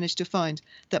haven't managed to find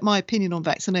that my opinion on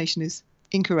vaccination is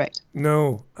incorrect.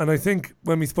 No, and I think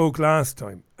when we spoke last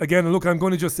time, again, look, I'm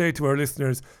going to just say to our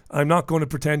listeners, I'm not going to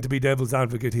pretend to be devil's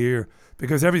advocate here,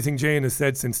 because everything Jane has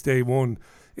said since day one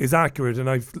is accurate, and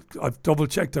I've double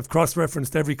checked, I've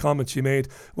cross-referenced every comment she made,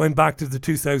 went back to the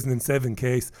 2007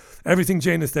 case. Everything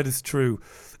Jane has said is true.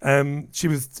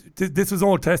 This was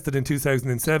all tested in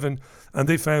 2007, and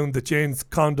they found that Jane's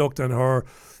conduct and her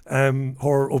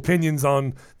opinions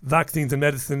on vaccines and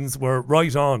medicines were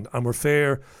right on and were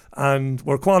fair and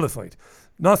were qualified.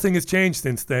 Nothing has changed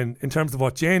since then in terms of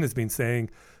what Jane has been saying,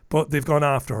 but they've gone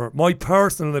after her. My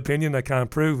personal opinion, I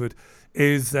can't prove it,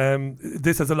 is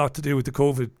this has a lot to do with the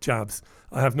COVID jabs.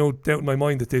 I have no doubt in my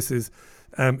mind that this is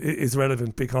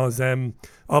relevant, because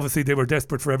obviously they were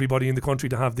desperate for everybody in the country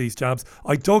to have these jabs.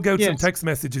 I dug out some text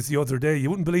messages the other day. You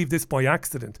wouldn't believe this by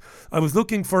accident. I was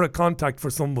looking for a contact for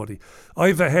somebody. I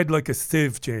have a head like a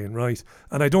sieve, Jane, right?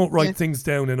 And I don't write things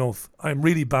down enough. I'm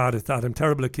really bad at that. I'm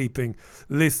terrible at keeping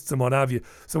lists and what have you.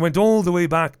 So I went all the way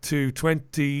back to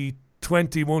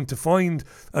 2021 to find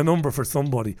a number for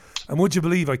somebody. And would you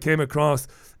believe I came across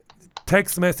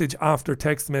text message after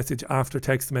text message after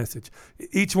text message,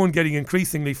 each one getting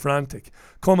increasingly frantic.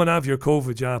 Come and have your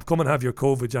COVID jab, come and have your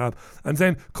COVID jab, and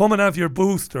then come and have your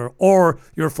booster or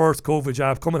your first COVID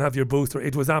jab, come and have your booster.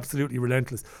 It was absolutely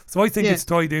relentless. So I think it's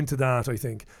tied into that, I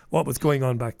think, what was going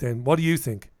on back then. What do you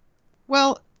think?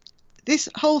 Well, this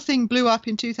whole thing blew up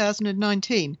in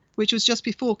 2019, which was just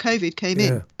before COVID came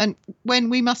in, and when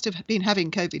we must have been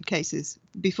having COVID cases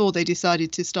before they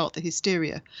decided to start the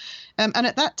hysteria. And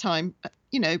at that time,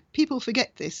 people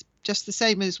forget this, just the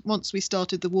same as once we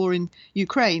started the war in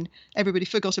Ukraine, everybody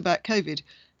forgot about COVID.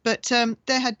 But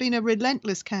there had been a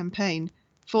relentless campaign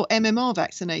for MMR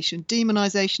vaccination,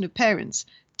 demonisation of parents,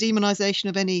 demonisation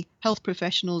of any health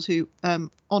professionals who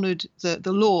honoured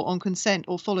the law on consent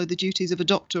or followed the duties of a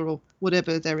doctor or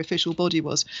whatever their official body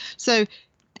was. So,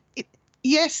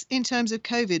 yes, in terms of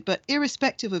COVID, but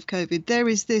irrespective of COVID, there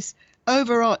is this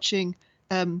overarching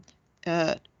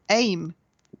aim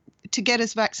to get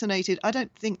us vaccinated. I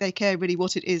don't think they care really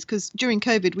what it is, because during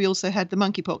COVID we also had the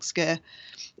monkeypox scare.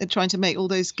 They're trying to make all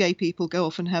those gay people go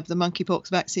off and have the monkeypox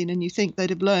vaccine, and you think they'd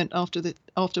have learnt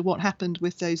after what happened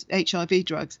with those HIV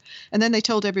drugs. And then they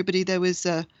told everybody there was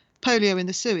polio in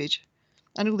the sewage,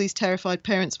 and all these terrified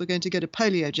parents were going to get a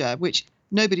polio jab, which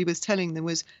nobody was telling them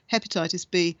was hepatitis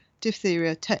B,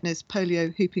 diphtheria, tetanus,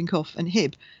 polio, whooping cough and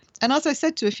Hib. And as I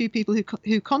said to a few people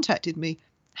who contacted me,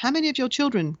 how many of your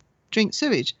children drink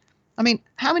sewage? I mean,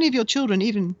 how many of your children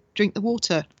even drink the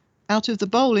water out of the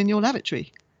bowl in your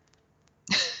lavatory?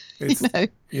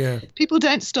 People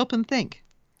don't stop and think.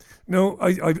 No,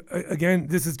 I again,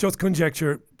 this is just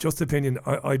conjecture, just opinion.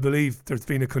 I believe there's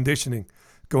been a conditioning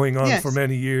going on for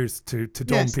many years to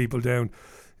dumb people down.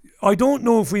 I don't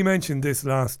know if we mentioned this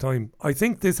last time. I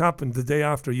think this happened the day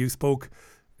after you spoke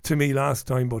to me last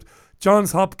time, but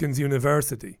Johns Hopkins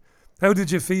University, how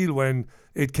did you feel when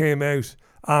it came out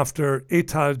after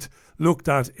it had looked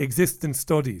at existing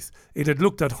studies? It had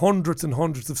looked at hundreds and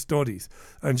hundreds of studies.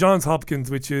 And Johns Hopkins,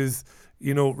 which is,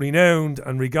 renowned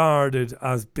and regarded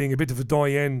as being a bit of a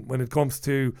doyen when it comes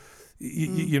to,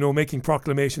 making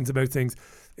proclamations about things,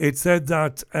 it said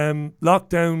that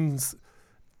lockdowns,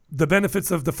 the benefits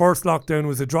of the first lockdown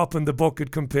was a drop in the bucket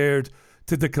compared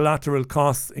to the collateral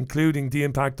costs, including the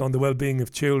impact on the well-being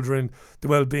of children, the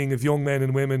well-being of young men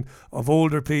and women, of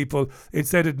older people. It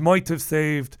said it might have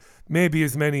saved maybe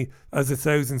as many as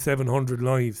 1,700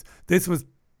 lives. This was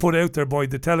put out there by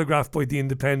The Telegraph, by The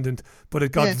Independent, but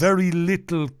it got very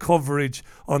little coverage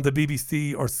on the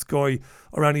BBC or Sky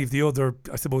or any of the other,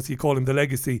 I suppose you call them the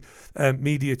legacy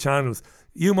media channels.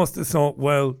 You must have thought,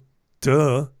 well,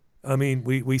 duh. I mean,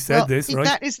 we said this, right?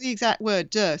 That is the exact word,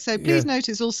 duh. So please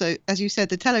notice also, as you said,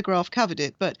 the Telegraph covered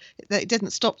it, but it didn't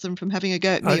stop them from having a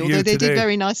go at me, although they did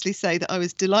very nicely say that I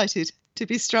was delighted to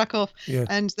be struck off. Yeah.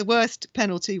 And the worst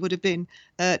penalty would have been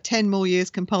 10 more years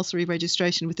compulsory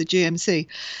registration with the GMC.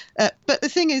 But the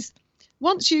thing is,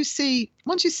 once you see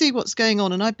what's going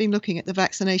on, and I've been looking at the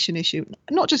vaccination issue,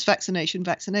 not just vaccination,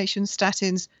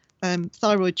 statins,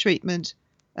 thyroid treatment,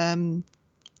 and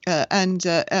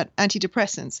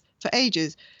antidepressants for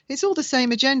ages. It's all the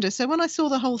same agenda. So when I saw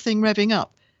the whole thing revving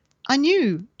up, I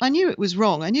knew it was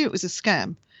wrong. I knew it was a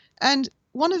scam. And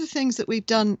one of the things that we've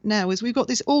done now is we've got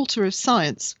this altar of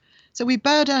science. So we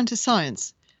bow down to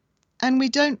science, and we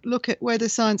don't look at where the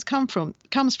science comes from.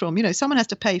 Someone has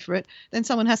to pay for it. Then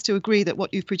someone has to agree that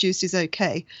what you've produced is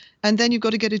okay. And then you've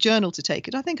got to get a journal to take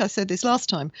it. I think I said this last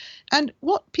time. And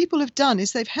what people have done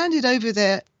is they've handed over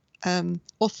their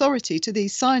authority to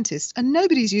these scientists, and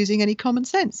nobody's using any common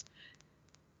sense,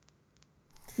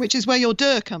 which is where your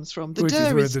DER comes from. The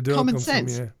DER is common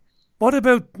sense. From, yeah. What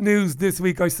about news this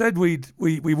week? I said we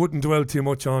wouldn't dwell too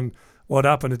much on what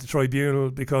happened at the tribunal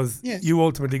because you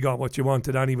ultimately got what you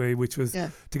wanted anyway, which was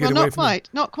to get away from it.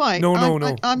 Not quite. No.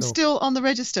 I'm still on the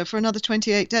register for another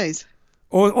 28 days.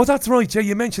 Oh, that's right. Yeah,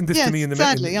 you mentioned this to me in the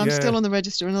sadly, I'm still on the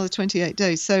register another 28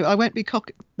 days, so I won't be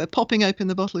popping open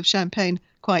the bottle of champagne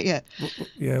quite yet.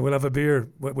 Yeah, we'll have a beer.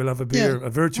 We'll have a beer, a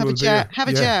virtual beer. Have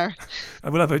a jar.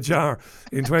 And we'll have a jar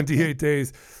in 28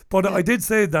 days. But I did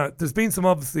say that there's been some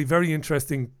obviously very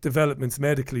interesting developments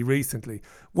medically recently.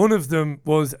 One of them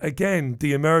was, again,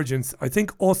 the emergence. I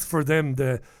think Us For Them,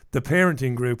 the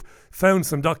parenting group, found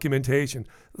some documentation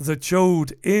that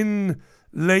showed in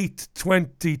late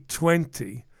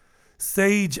 2020,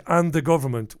 SAGE and the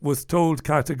government was told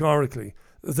categorically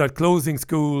that closing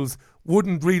schools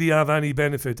wouldn't really have any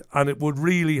benefit and it would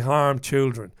really harm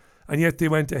children. And yet they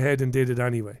went ahead and did it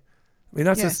anyway. I mean,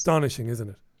 that's astonishing, isn't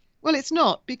it? Well, it's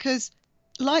not, because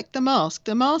like the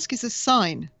mask is a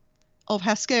sign of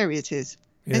how scary it is.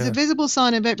 Yeah. It's a visible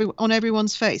sign on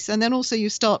everyone's face. And then also you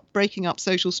start breaking up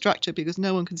social structure because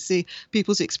no one can see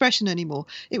people's expression anymore.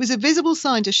 It was a visible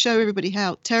sign to show everybody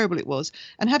how terrible it was.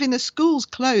 And having the schools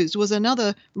closed was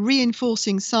another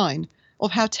reinforcing sign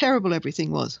of how terrible everything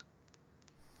was.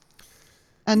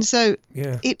 And so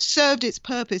Yeah. it served its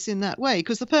purpose in that way,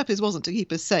 because the purpose wasn't to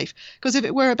keep us safe. Because if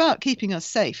it were about keeping us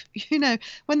safe,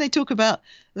 when they talk about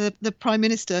the Prime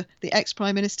Minister, the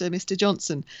ex-Prime Minister, Mr.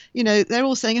 Johnson, they're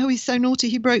all saying, oh, he's so naughty,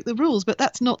 he broke the rules. But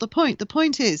that's not the point. The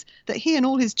point is that he and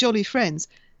all his jolly friends,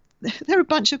 they're a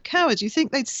bunch of cowards. You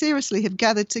think they'd seriously have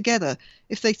gathered together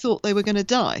if they thought they were going to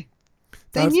die?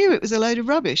 They knew it was a load of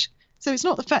rubbish. So it's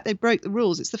not the fact they broke the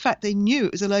rules, it's the fact they knew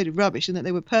it was a load of rubbish and that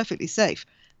they were perfectly safe.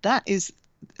 That is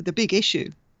the big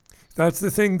issue. That's the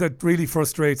thing that really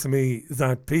frustrates me,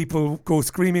 that people go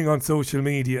screaming on social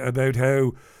media about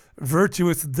how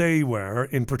virtuous they were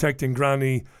in protecting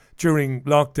Granny during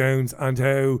lockdowns and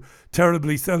how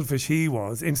terribly selfish he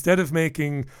was, instead of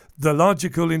making the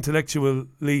logical intellectual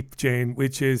leap, Jane,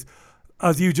 which is,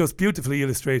 as you just beautifully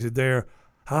illustrated there,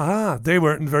 they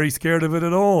weren't very scared of it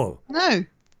at all. No,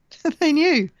 they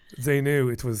knew. They knew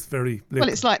it was very... Well,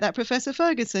 it's like that Professor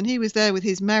Ferguson. He was there with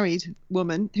his married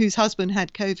woman whose husband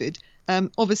had COVID,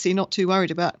 obviously not too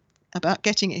worried about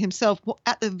getting it himself,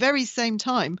 at the very same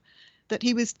time that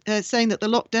he was saying that the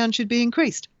lockdown should be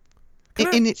increased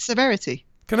in its severity.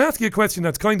 Can I ask you a question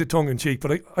that's kind of tongue-in-cheek,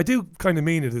 but I do kind of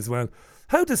mean it as well?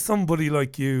 How does somebody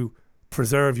like you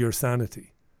preserve your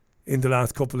sanity in the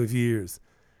last couple of years,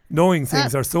 knowing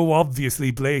things are so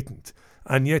obviously blatant,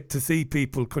 and yet to see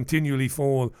people continually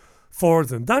fall for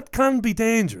them? That can be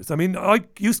dangerous. I mean,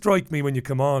 you strike me when you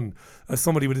come on as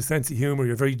somebody with a sense of humour.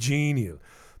 You're very genial,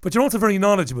 but you're also very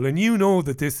knowledgeable, and you know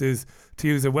that this is, to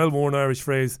use a well-worn Irish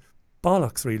phrase,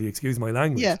 bollocks, really, excuse my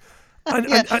language. Yeah.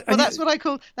 That's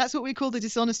what we call the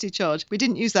dishonesty charge. We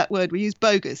didn't use that word, we used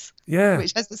bogus,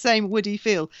 which has the same woody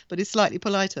feel, but is slightly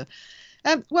politer.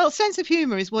 Well, sense of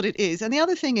humour is what it is. And the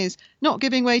other thing is not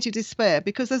giving way to despair,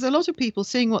 because there's a lot of people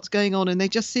seeing what's going on and they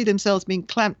just see themselves being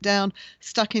clamped down,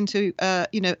 stuck into,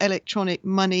 electronic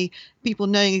money, people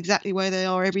knowing exactly where they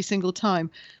are every single time.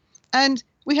 And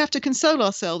we have to console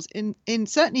ourselves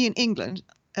certainly in England,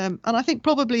 and I think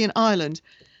probably in Ireland,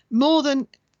 more than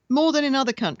in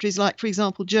other countries, like, for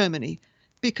example, Germany,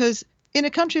 because in a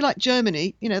country like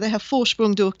Germany, they have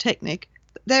Vorsprung durch Technik,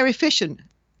 they're efficient,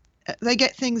 they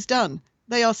get things done.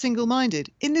 They are single-minded.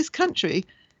 In this country,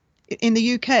 in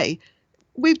the UK,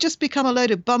 we've just become a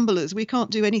load of bumblers. We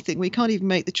can't do anything. We can't even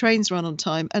make the trains run on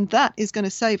time. And that is going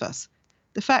to save us.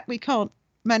 The fact we can't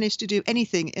manage to do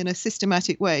anything in a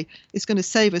systematic way is going to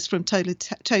save us from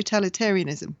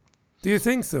totalitarianism. Do you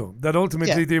think so? That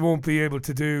ultimately they won't be able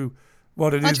to do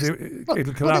what it is?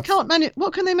 It'll collapse.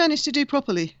 What can they manage to do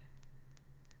properly?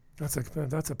 That's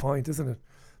a point, isn't it?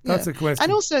 That's a question.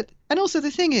 And also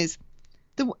the thing is,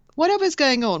 whatever's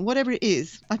going on, whatever it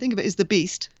is, I think of it as the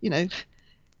beast.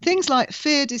 Things like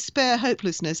fear, despair,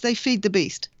 hopelessness, they feed the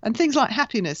beast. And things like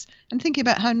happiness and thinking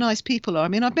about how nice people are. I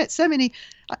mean, I've met so many.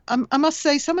 I must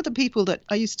say, some of the people that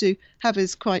I used to have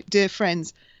as quite dear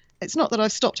friends, it's not that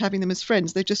I've stopped having them as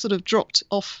friends. They've just sort of dropped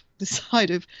off the side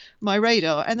of my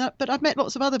radar. But I've met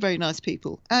lots of other very nice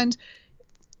people. And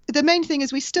the main thing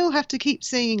is we still have to keep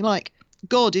seeing like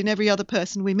God in every other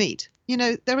person we meet.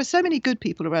 There are so many good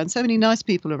people around, so many nice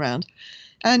people around.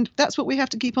 And that's what we have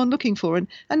to keep on looking for.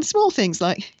 And small things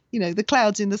like, the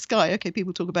clouds in the sky. Okay,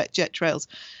 people talk about jet trails.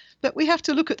 But we have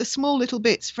to look at the small little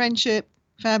bits: friendship,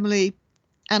 family,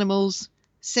 animals,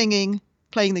 singing,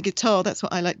 playing the guitar. That's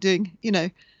what I like doing.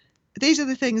 These are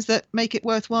the things that make it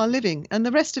worthwhile living. And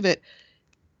the rest of it,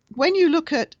 when you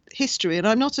look at history, and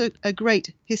I'm not a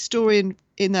great historian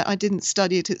in that I didn't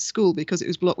study it at school because it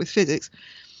was blocked with physics,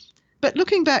 but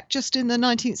looking back just in the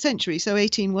 19th century, so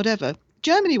 18 whatever,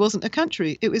 Germany wasn't a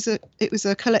country. It was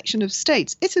a collection of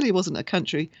states. Italy wasn't a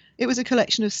country. It was a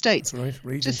collection of states. That's right,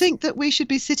 regions. To think that we should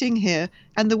be sitting here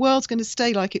and the world's going to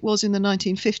stay like it was in the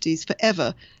 1950s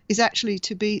forever is actually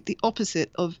to be the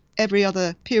opposite of every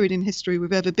other period in history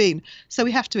we've ever been. So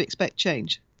we have to expect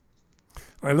change.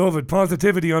 I love it.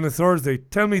 Positivity on a Thursday.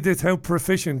 Tell me this, how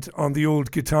proficient on the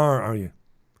old guitar are you?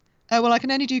 Well, I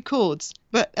can only do chords,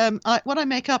 but what I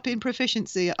make up in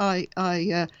proficiency, what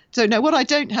I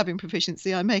don't have in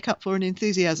proficiency, I make up for in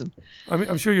enthusiasm.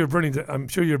 I'm sure you're brilliant. I'm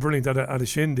sure you're brilliant at a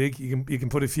shindig. You can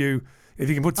put a few. If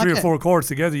you can put three or four chords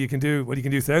together, you can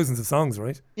do thousands of songs,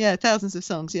 right? Yeah, thousands of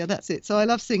songs. Yeah, that's it. So I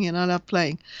love singing. I love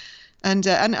playing, and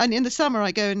in the summer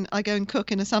I go and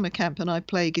cook in a summer camp, and I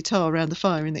play guitar around the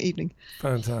fire in the evening.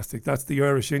 Fantastic. That's the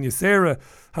Irish in you. Sarah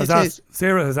has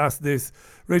asked this.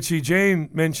 Richie, Jane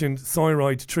mentioned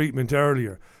thyroid treatment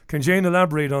earlier. Can Jane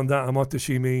elaborate on that and what does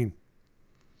she mean?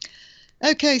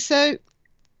 Okay, so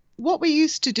what we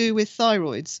used to do with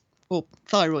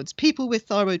people with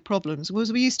thyroid problems,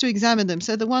 was we used to examine them.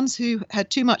 So the ones who had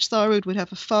too much thyroid would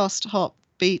have a fast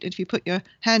beat. And if you put your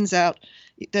hands out,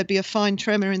 there'd be a fine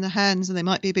tremor in the hands, and they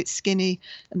might be a bit skinny,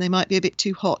 and they might be a bit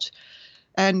too hot.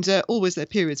 And always their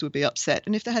periods would be upset.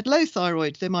 And if they had low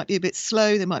thyroid, they might be a bit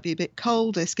slow, they might be a bit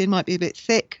cold, their skin might be a bit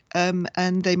thick,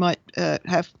 and they might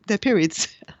have their periods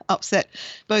upset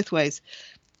both ways.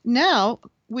 Now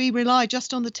we rely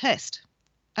just on the test.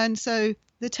 And so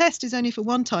the test is only for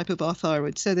one type of our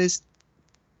thyroid. So there's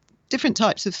different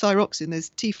types of thyroxine. There's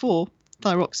T4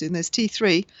 thyroxine, there's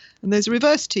T3, and there's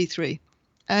reverse T3.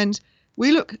 And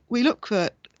we look for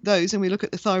those, and we look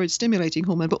at the thyroid stimulating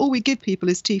hormone, but all we give people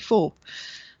is T4.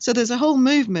 So there's a whole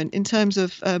movement in terms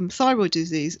of thyroid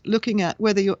disease, looking at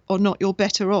whether or not you're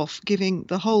better off giving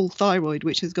the whole thyroid,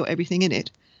 which has got everything in it.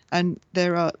 And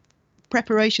there are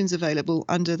preparations available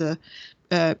under the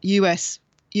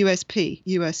USP,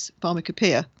 US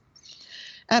Pharmacopoeia.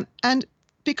 And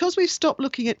because we've stopped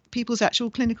looking at people's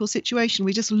actual clinical situation,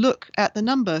 we just look at the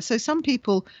number. So some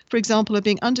people, for example, are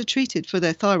being undertreated for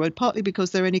their thyroid, partly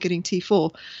because they're only getting T4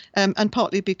 and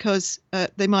partly because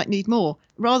they might need more,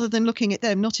 rather than looking at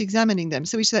them, not examining them.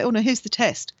 So we say, oh, no, here's the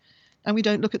test. And we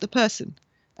don't look at the person.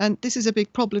 And this is a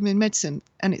big problem in medicine,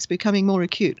 and it's becoming more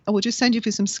acute. I will just send you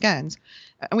for some scans,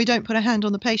 and we don't put a hand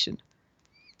on the patient.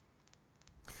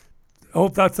 I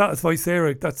hope that satisfies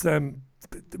Sarah. That's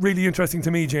really interesting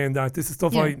to me, Jane, that this is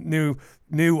stuff I knew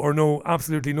or know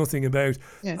absolutely nothing about.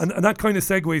 Yes. And that kind of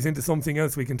segues into something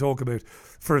else we can talk about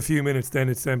for a few minutes then.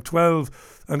 It's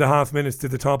 12 and a half minutes to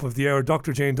the top of the hour.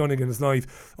 Dr. Jane Dunnigan is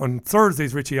live on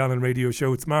Thursday's Richie Allen radio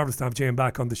show. It's marvellous to have Jane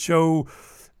back on the show.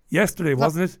 Yesterday,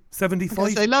 wasn't it?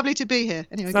 75? So lovely to be here.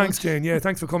 Anyway, thanks, Jane. Yeah,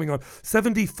 thanks for coming on.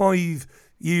 75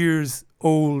 years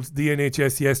old, the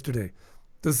NHS yesterday.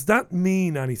 Does that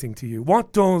mean anything to you?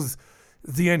 What does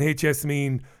the NHS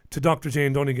mean to Dr.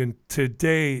 Jane Dunnigan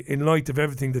today in light of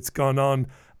everything that's gone on?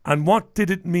 And what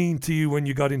did it mean to you when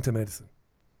you got into medicine?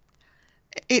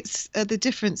 It's the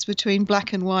difference between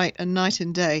black and white and night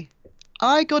and day.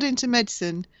 I got into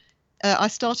medicine. I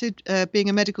started being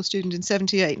a medical student in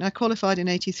 78 and I qualified in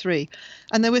 83.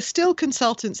 And there were still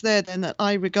consultants there then that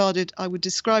I would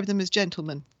describe them as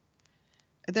gentlemen.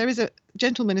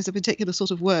 Gentleman is a particular sort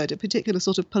of word, a particular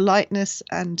sort of politeness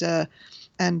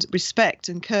and respect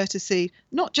and courtesy,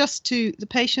 not just to the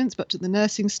patients, but to the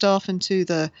nursing staff and to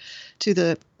the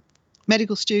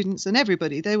medical students and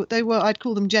everybody. They were, I'd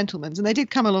call them gentlemen, and they did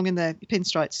come along in their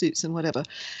pinstripe suits and whatever.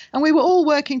 And we were all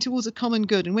working towards a common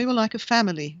good, and we were like a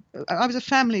family. I was a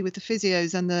family with the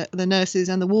physios and the nurses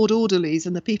and the ward orderlies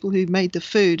and the people who made the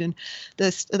food. And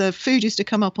the food used to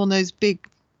come up on those big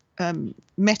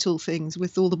metal things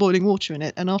with all the boiling water in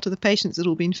it, and after the patients had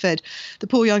all been fed, the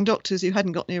poor young doctors who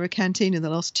hadn't got near a canteen in the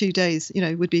last 2 days,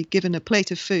 would be given a plate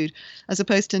of food, as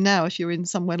opposed to now, if you're in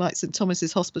somewhere like St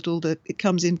Thomas's Hospital, that it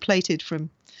comes in plated from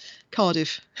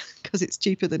Cardiff because it's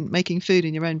cheaper than making food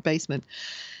in your own basement.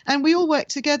 And we all worked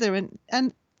together, and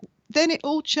then it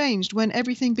all changed when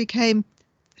everything became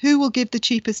who will give the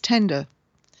cheapest tender.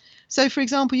 So, for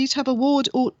example, you used to have a ward,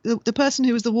 or the person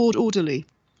who was the ward orderly.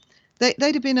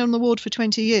 They'd have been on the ward for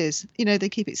 20 years. They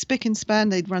keep it spick and span.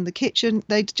 They'd run the kitchen.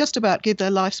 They'd just about give their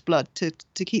life's blood to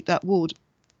keep that ward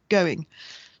going.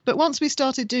 But once we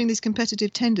started doing these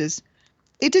competitive tenders,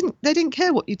 they didn't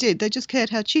care what you did. They just cared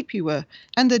how cheap you were.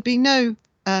 And there'd be no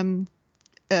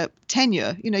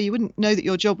tenure. You wouldn't know that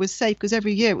your job was safe because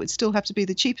every year it would still have to be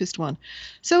the cheapest one.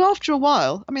 So after a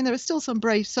while, there are still some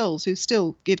brave souls who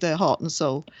still give their heart and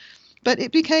soul. But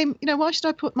it became, why should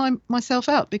I put myself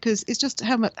out? Because it's just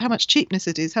how much cheapness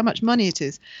it is, how much money it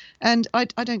is. And I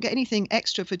don't get anything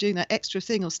extra for doing that extra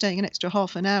thing, or staying an extra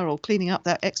half an hour, or cleaning up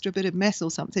that extra bit of mess or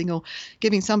something, or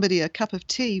giving somebody a cup of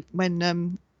tea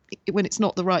when it's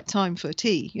not the right time for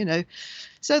tea,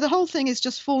 So the whole thing has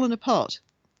just fallen apart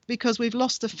because we've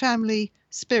lost the family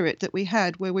spirit that we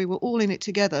had, where we were all in it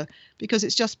together, because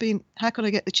it's just been, how can I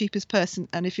get the cheapest person?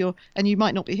 And you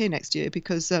might not be here next year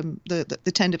because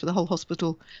the tender for the whole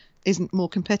hospital isn't more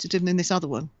competitive than this other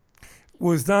one.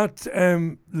 Was that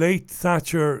late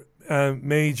Thatcher,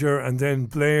 Major, and then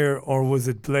Blair, or was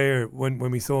it Blair when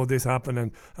we saw this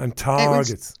happen and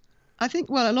targets? I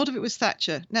think, a lot of it was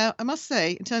Thatcher. Now, I must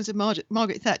say, in terms of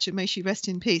Margaret Thatcher, may she rest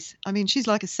in peace. She's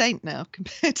like a saint now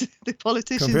compared to the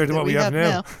politicians compared to what we have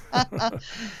now.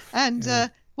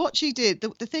 And what she did,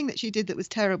 the thing that she did that was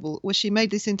terrible, was she made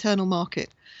this internal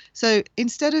market. So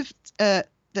instead of the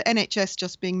NHS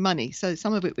just being money, so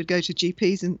some of it would go to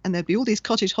GPs, and there'd be all these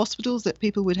cottage hospitals that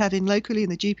people would have in locally,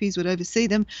 and the GPs would oversee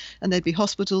them, and there'd be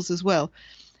hospitals as well.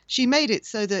 She made it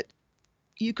so that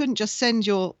you couldn't just send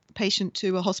your patient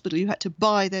to a hospital, you had to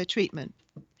buy their treatment.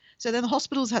 So then the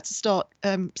hospitals had to start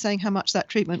saying how much that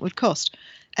treatment would cost.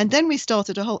 And then we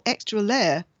started a whole extra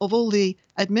layer of all the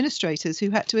administrators who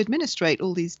had to administrate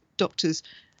all these doctors,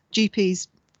 GPs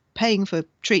paying for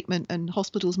treatment and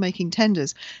hospitals making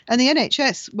tenders. And the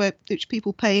NHS, which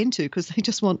people pay into because they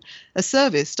just want a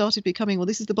service, started becoming, well,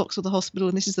 this is the box for the hospital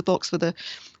and this is the box for the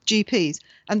GPs.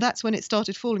 And that's when it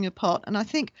started falling apart. And I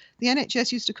think the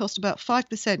NHS used to cost about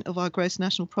 5% of our gross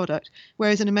national product,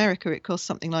 whereas in America it costs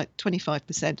something like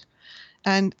 25%.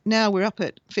 And now we're up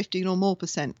at 15 or more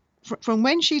percent. From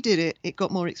when she did it, it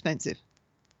got more expensive.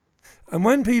 And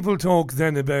when people talk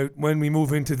then about when we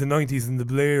move into the 90s and the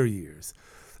Blair years,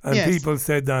 and Yes. people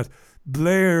said that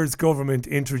Blair's government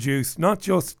introduced, not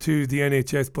just to the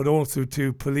NHS, but also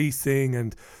to policing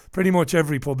and pretty much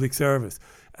every public service,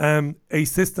 a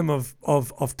system of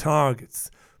targets,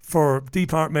 for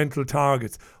departmental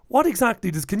targets. What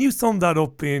exactly can you sum that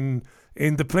up in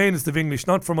the plainest of English,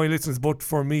 not for my listeners, but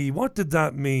for me? What did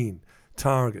that mean,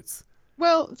 targets?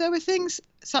 Well, there were things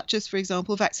such as, for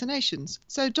example, vaccinations.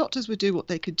 So doctors would do what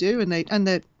they could do, and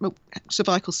their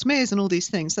cervical smears and all these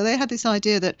things. So they had this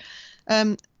idea that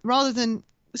rather than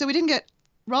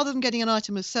getting an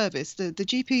item of service, the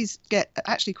GPs get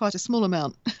actually quite a small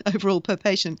amount overall per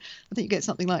patient. I think you get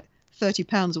something like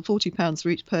 £30 or £40 for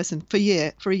each person for a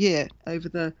year for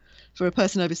a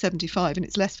person over 75, and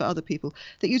it's less for other people.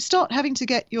 That you'd start having to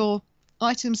get your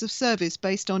items of service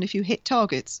based on if you hit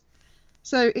targets.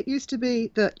 So it used to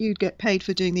be that you'd get paid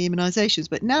for doing the immunisations,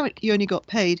 but now you only got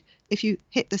paid if you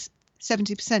hit the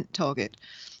 70% target.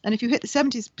 And if you hit the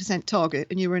 70% target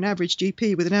and you were an average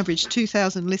GP with an average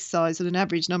 2,000 list size and an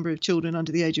average number of children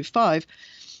under the age of 5,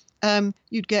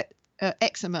 you'd get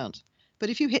X amount.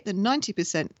 But if you hit the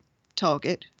 90%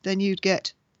 target, then you'd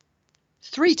get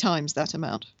 3 times that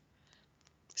amount.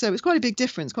 So it was quite a big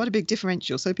difference, quite a big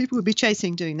differential. So people would be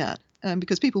chasing doing that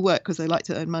because people work because they like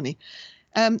to earn money.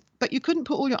 But you couldn't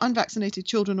put all your unvaccinated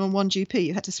children on one GP.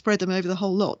 You had to spread them over the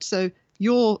whole lot. So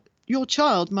your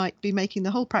child might be making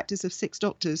the whole practice of 6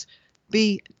 doctors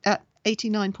be at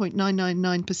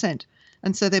 89.999%.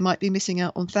 And so they might be missing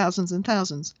out on thousands and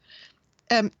thousands.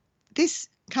 This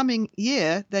coming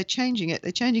year, they're changing it.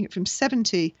 They're changing it from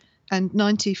 70 and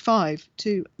 95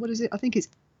 to, what is it? I think it's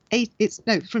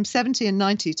from 70 and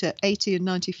 90 to 80 and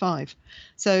 95.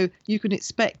 So you can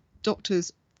expect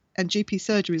doctors and GP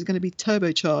surgery is going to be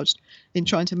turbocharged in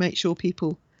trying to make sure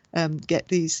people get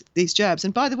these jabs.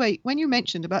 And by the way, when you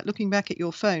mentioned about looking back at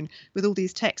your phone with all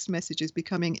these text messages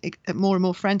becoming more and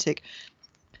more frantic,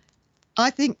 I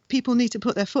think people need to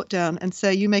put their foot down and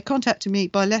say, you may contact me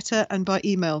by letter and by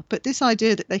email. But this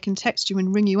idea that they can text you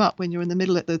and ring you up when you're in the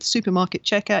middle at the supermarket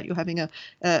checkout, you're having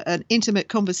an intimate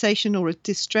conversation or a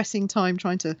distressing time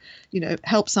trying to,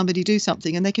 help somebody do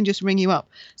something, and they can just ring you up.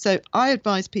 So I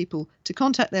advise people to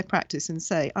contact their practice and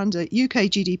say, under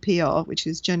UK GDPR, which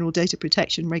is General Data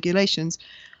Protection Regulations,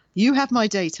 you have my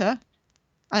data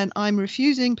and I'm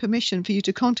refusing permission for you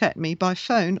to contact me by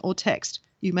phone or text.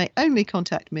 You may only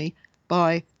contact me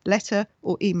by letter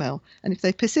or email. And if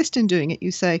they persist in doing it,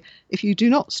 you say, if you do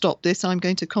not stop this, I'm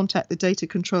going to contact the data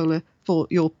controller for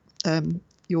your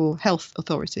health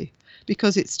authority,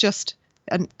 because it's just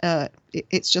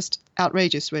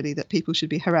outrageous, really, that people should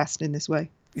be harassed in this way.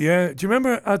 Yeah. Do you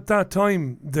remember at that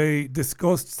time they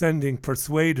discussed sending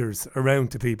persuaders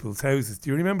around to people's houses? Do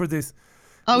you remember this?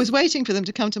 I was waiting for them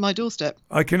to come to my doorstep.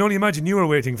 I can only imagine you were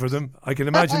waiting for them. I can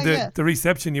imagine the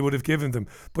reception you would have given them.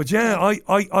 But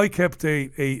I kept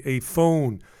a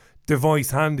phone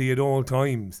device handy at all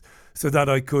times so that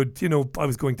I could, I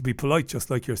was going to be polite,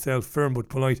 just like yourself, firm but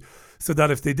polite, so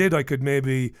that if they did, I could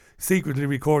maybe secretly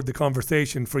record the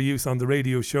conversation for use on the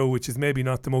radio show, which is maybe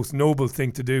not the most noble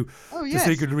thing to do, to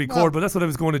secretly record, but that's what I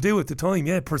was going to do at the time.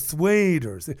 Yeah,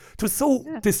 persuaders. It was so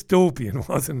dystopian,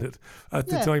 wasn't it, at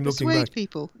the time, looking back? Persuade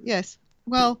people, yes.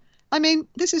 Well, I mean,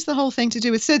 this is the whole thing to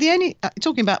do with. So the only,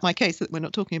 talking about my case that we're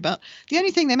not talking about, the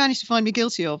only thing they managed to find me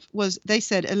guilty of was, they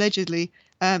said, allegedly,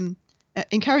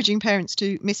 encouraging parents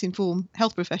to misinform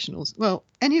health professionals. Well,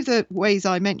 any of the ways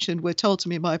I mentioned were told to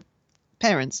me by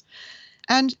parents.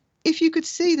 And if you could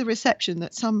see the reception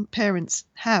that some parents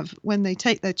have when they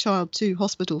take their child to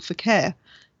hospital for care,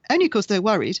 only because they're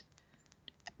worried,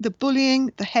 the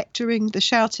bullying, the hectoring, the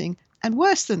shouting, and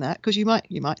worse than that, because you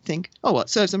might think, oh, what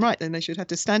serves them right, then they should have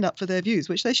to stand up for their views,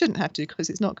 which they shouldn't have to because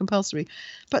it's not compulsory.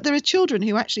 But there are children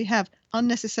who actually have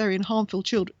unnecessary and harmful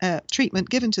treatment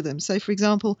given to them. So, for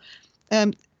example,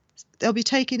 they'll be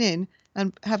taken in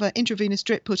and have an intravenous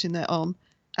drip put in their arm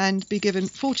and be given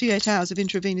 48 hours of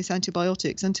intravenous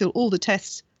antibiotics until all the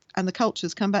tests and the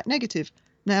cultures come back negative.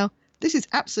 Now, this is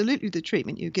absolutely the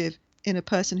treatment you give in a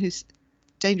person who's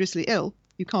dangerously ill.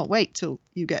 You can't wait till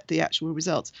you get the actual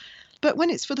results. But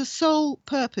when it's for the sole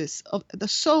purpose of the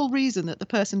sole reason that the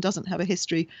person doesn't have a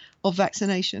history of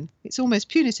vaccination, it's almost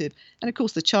punitive. And of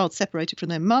course, the child's separated from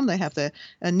their mum. They have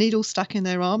a needle stuck in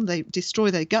their arm. They destroy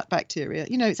their gut bacteria.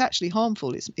 It's actually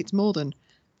harmful. It's more than,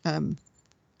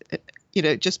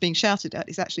 just being shouted at.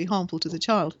 It's actually harmful to the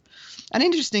child. And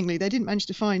interestingly, they didn't manage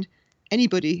to find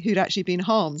anybody who'd actually been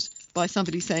harmed by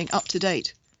somebody saying up to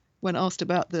date when asked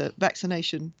about the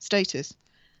vaccination status.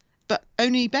 But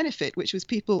only benefit, which was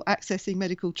people accessing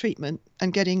medical treatment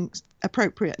and getting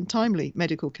appropriate and timely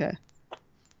medical care.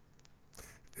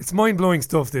 It's mind-blowing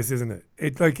stuff, this, isn't it?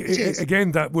 It is.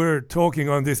 Again, that we're talking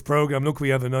on this programme. Look, we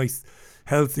have a nice,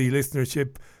 healthy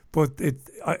listenership. But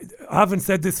I haven't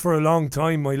said this for a long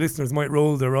time. My listeners might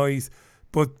roll their eyes.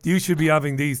 But you should be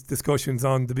having these discussions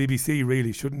on the BBC,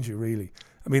 really, shouldn't you, really?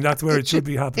 I mean, that's where it should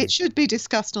be happening. It should be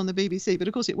discussed on the BBC, but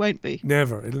of course it won't be.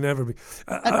 Never. It'll never be.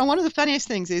 And one of the funniest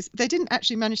things is they didn't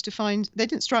actually manage to they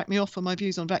didn't strike me off for my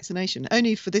views on vaccination,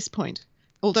 only for this point.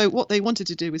 Although what they wanted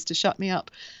to do was to shut me up.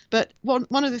 But one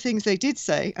of the things they did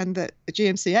say, and that a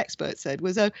GMC expert said,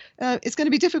 was, it's going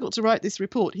to be difficult to write this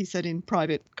report, he said in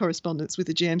private correspondence with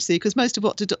the GMC, because most of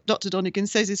what Dr. Donegan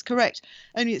says is correct,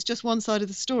 only it's just one side of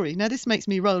the story. Now, this makes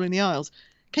me roll in the aisles.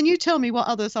 Can you tell me what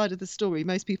other side of the story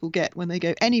most people get when they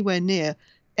go anywhere near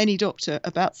any doctor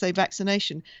about, say,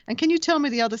 vaccination? And can you tell me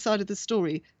the other side of the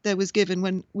story there was given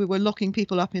when we were locking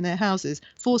people up in their houses,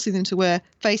 forcing them to wear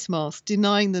face masks,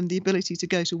 denying them the ability to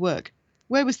go to work?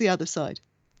 Where was the other side?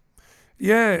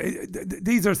 Yeah,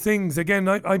 these are things, again,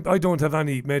 I don't have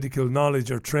any medical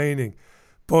knowledge or training,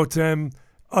 but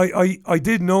I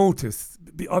did notice,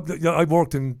 I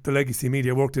worked in the legacy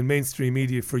media, I worked in mainstream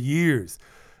media for years.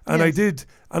 And yes. I did,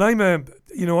 and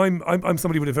I'm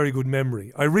somebody with a very good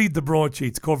memory. I read the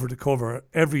broadsheets cover to cover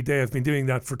every day. I've been doing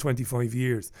that for 25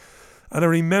 years. And I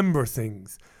remember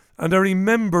things. And I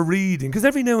remember reading, because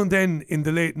every now and then in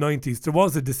the late 90s, there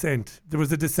was a dissent. There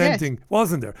was a dissenting, yes.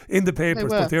 wasn't there, in the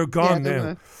papers, but they're gone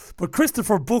now. But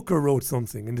Christopher Booker wrote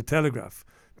something in the Telegraph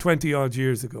 20 odd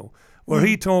years ago, where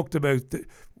he talked about,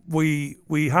 we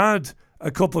had a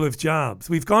couple of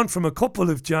jabs. We've gone from a couple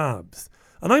of jabs.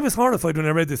 And I was horrified when I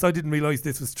read this. I didn't realise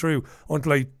this was true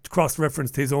until I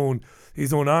cross-referenced his own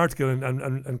article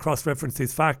and cross-referenced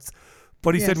his facts.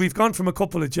 But he said, we've gone from a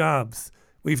couple of jabs.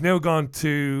 We've now gone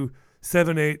to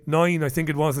 7, 8, 9, I think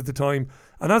it was at the time.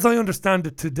 And as I understand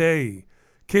it today,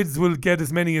 kids will get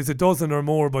as many as a dozen or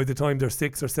more by the time they're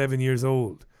 6 or 7 years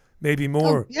old. Maybe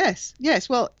more. Oh, yes.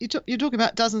 Well, you're talking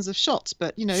about dozens of shots,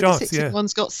 but, the 6th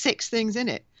one's got 6 things in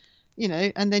it.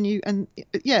 And then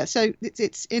so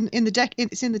it's in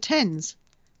the tens,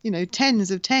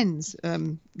 tens of tens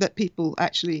that people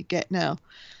actually get now.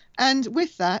 And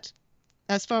with that,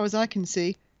 as far as I can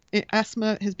see,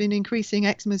 asthma has been increasing,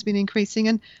 eczema has been increasing.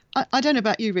 And I don't know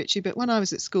about you, Richie, but when I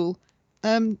was at school,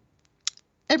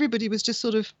 everybody was just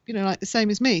sort of, like the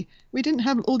same as me. We didn't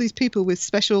have all these people with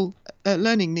special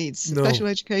learning needs, special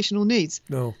educational needs.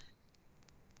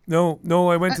 No,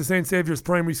 I went to St. Saviour's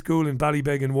Primary School in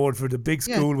Ballybeg in Waterford, a big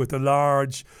school with a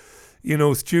large,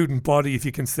 student body, if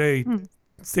you can say.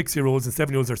 6-year-olds and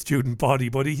 7-year-olds are student body,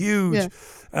 but a huge.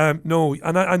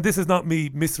 And this is not me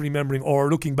misremembering or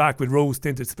looking back with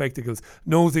rose-tinted spectacles.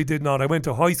 No, they did not. I went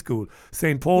to high school,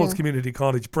 St. Paul's Community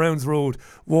College, Browns Road,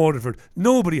 Waterford.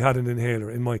 Nobody had an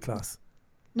inhaler in my class.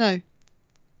 No.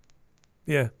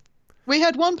 Yeah. We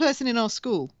had one person in our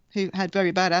school who had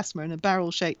very bad asthma and a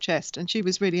barrel-shaped chest, and she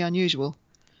was really unusual.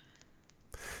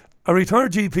 A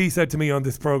retired GP said to me on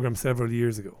this programme several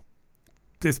years ago,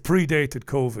 this predated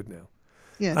COVID now,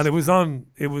 yes. and it was on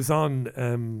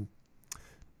the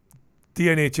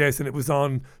NHS, and it was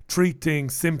on treating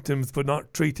symptoms but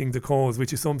not treating the cause,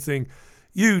 which is something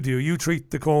you do. You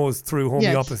treat the cause through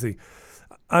homeopathy. Yes.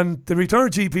 And the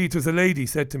retired GP, it was a lady,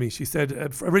 said to me, she said,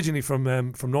 originally from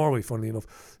Norway, funnily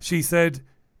enough, she said,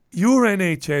 your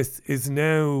NHS is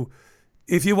now,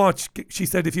 if you watch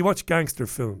gangster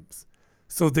films,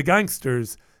 so the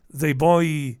gangsters, they buy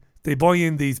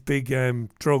in these big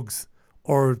drugs,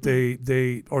 or they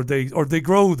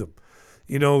grow them,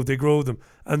 they grow them,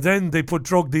 and then they put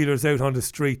drug dealers out on the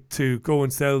street to go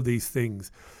and sell these things.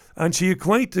 And she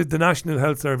equated the National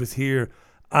Health Service here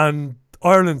and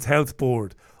Ireland's Health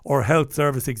Board or Health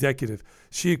Service Executive.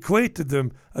 She equated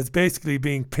them as basically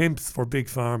being pimps for Big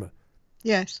Pharma.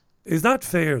 Yes. Is that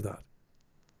fair, that?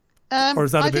 Or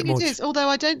is that a bit much? I think it is, although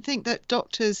I don't think that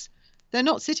doctors, they're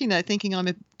not sitting there thinking I'm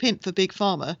a pimp for Big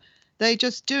Pharma. I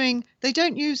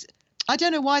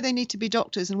don't know why they need to be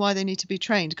doctors and why they need to be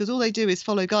trained, because all they do is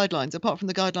follow guidelines. Apart from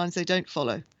the guidelines, they don't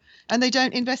follow. and they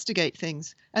don't investigate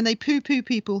things, and they poo-poo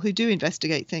people who do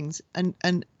investigate things,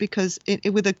 and because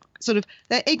with a sort of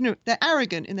they're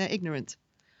arrogant in their ignorance.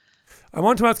 I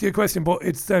want to ask you a question, but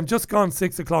it's just gone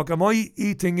 6 o'clock. Am I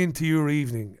eating into your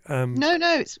evening?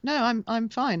 No, I'm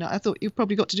fine. I thought you've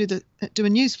probably got to do a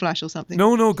news flash or something.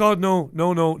 No, God, no.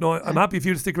 I'm happy for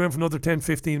you to stick around for another 10,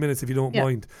 15 minutes if you don't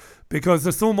mind, because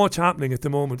there's so much happening at the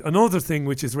moment. Another thing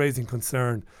which is raising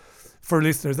concern for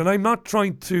listeners, and I'm not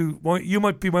trying to, you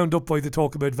might be wound up by the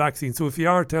talk about vaccines, so if you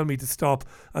are, tell me to stop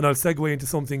and I'll segue into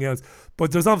something else.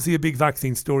 But there's obviously a big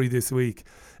vaccine story this week.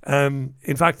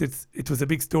 In fact, it was a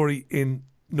big story in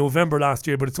November last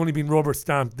year, but it's only been rubber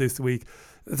stamped this week.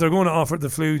 They're going to offer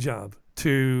the flu jab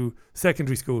to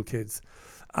secondary school kids,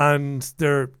 and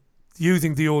they're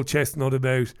using the old chestnut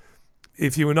about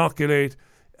if you inoculate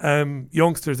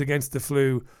youngsters against the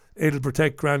flu, it'll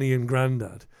protect granny and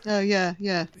granddad. Oh yeah.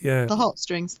 The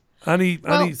heartstrings. Any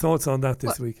thoughts on that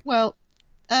this week? Well,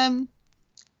 in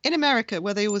America,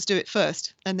 where they always do it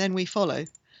first and then we follow,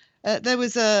 there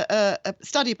was a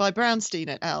study by Brownstein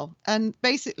et al. And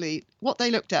basically what they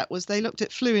looked at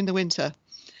flu in the winter.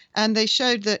 And they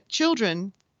showed that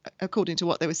children, according to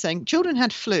what they were saying, children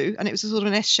had flu, and it was a sort of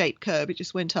an S-shaped curve. It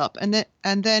just went up. And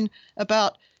then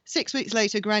about 6 weeks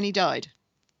later, Granny died.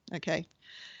 Okay.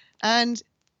 And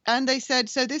they said,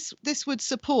 so this would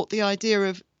support the idea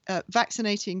of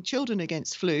vaccinating children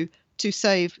against flu to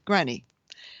save Granny.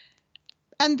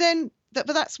 And then,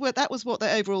 that was what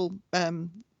the overall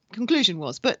conclusion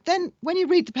was. But then when you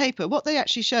read the paper, what they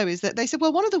actually show is that they said,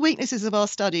 well, one of the weaknesses of our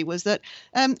study was that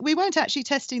we weren't actually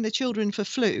testing the children for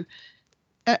flu.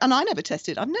 And I've never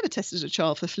tested a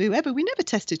child for flu ever. We never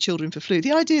tested children for flu.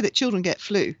 The idea that children get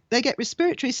flu, they get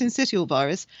respiratory syncytial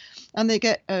virus and they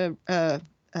get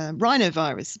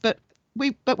rhinovirus. But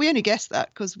we only guessed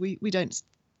that because we don't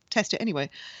test it anyway.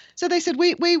 So they said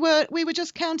we were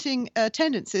just counting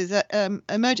attendances at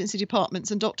emergency departments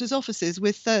and doctors' offices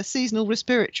with seasonal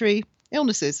respiratory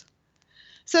illnesses.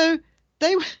 So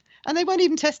they weren't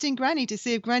even testing Granny to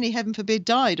see if Granny, heaven forbid,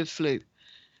 died of flu.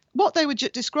 What they were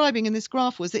describing in this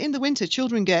graph was that in the winter,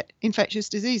 children get infectious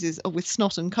diseases with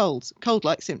snot and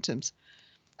cold-like symptoms.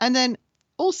 And then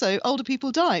also older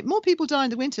people die. More people die in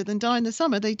the winter than die in the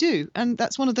summer. They do. And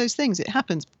that's one of those things. It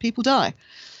happens. People die.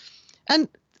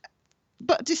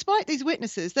 But despite these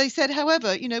witnesses, they said,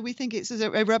 however, we think it's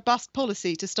a robust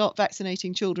policy to start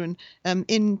vaccinating children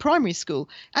in primary school.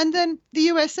 And then the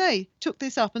USA took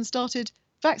this up and started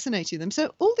vaccinating them.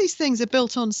 So all these things are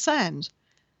built on sand.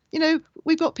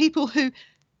 We've got the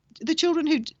children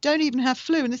who don't even have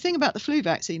flu. And the thing about the flu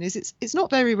vaccine is it's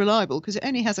not very reliable because it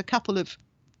only has a couple of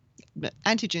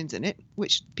antigens in it,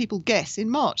 which people guess in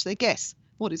March. They guess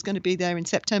what is going to be there in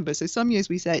September. So some years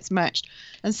we say it's matched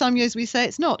and some years we say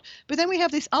it's not. But then we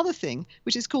have this other thing,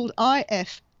 which is called ILI,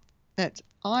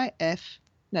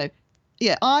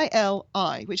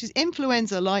 which is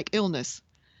influenza-like illness.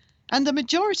 And the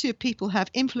majority of people have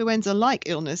influenza-like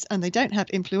illness and they don't have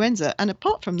influenza. And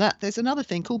apart from that, there's another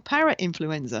thing called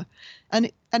para-influenza.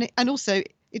 And also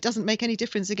it doesn't make any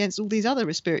difference against all these other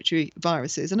respiratory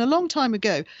viruses. And a long time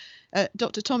ago,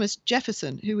 Dr. Thomas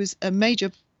Jefferson, who was a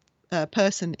major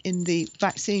person in the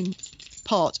vaccine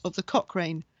part of the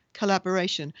Cochrane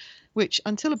collaboration, which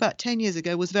until about 10 years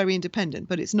ago was very independent,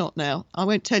 but it's not now. I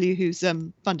won't tell you who's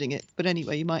funding it, but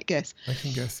anyway, you might guess. I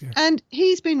can guess, yeah. And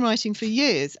he's been writing for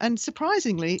years, and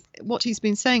surprisingly, what he's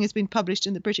been saying has been published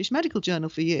in the British Medical Journal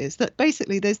for years, that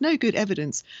basically there's no good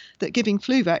evidence that giving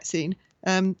flu vaccine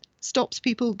stops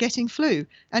people getting flu.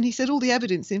 And he said all the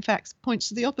evidence, in fact, points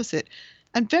to the opposite.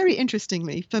 And very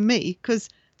interestingly for me, because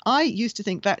I used to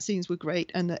think vaccines were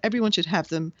great and that everyone should have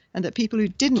them, and that people who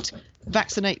didn't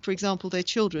vaccinate, for example, their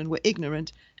children were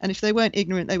ignorant. And if they weren't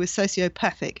ignorant, they were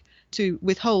sociopathic to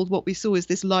withhold what we saw as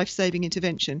this life-saving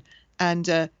intervention and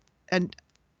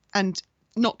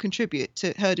not contribute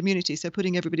to herd immunity, so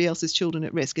putting everybody else's children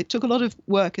at risk. It took a lot of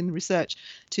work and research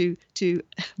to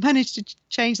manage to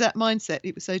change that mindset.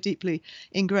 It was so deeply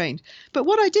ingrained. But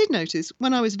what I did notice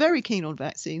when I was very keen on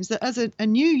vaccines, that as a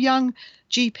new young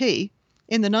GP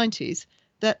in the 90s,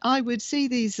 that I would see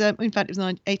these, in fact, it was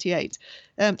 1988,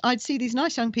 I'd see these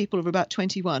nice young people of about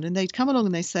 21, and they'd come along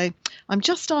and they say, I'm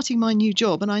just starting my new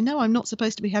job, and I know I'm not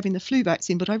supposed to be having the flu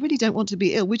vaccine, but I really don't want to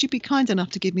be ill. Would you be kind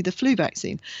enough to give me the flu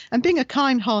vaccine? And being a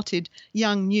kind-hearted,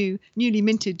 young, newly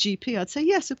minted GP, I'd say,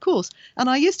 yes, of course. And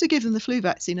I used to give them the flu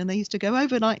vaccine, and they used to go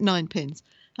over like 9 pins.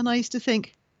 And I used to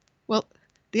think, well,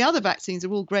 the other vaccines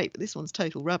are all great, but this one's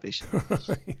total rubbish.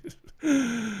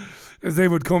 As they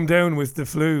would come down with the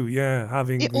flu,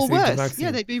 having received or worse, the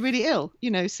vaccine. They'd be really ill,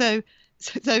 so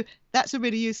that's a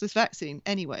really useless vaccine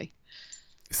anyway.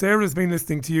 Sarah's been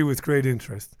listening to you with great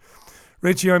interest.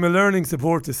 Richie, I'm a learning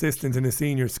support assistant in a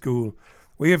senior school.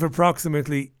 We have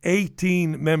approximately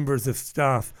 18 members of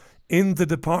staff in the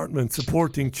department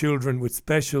supporting children with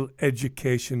special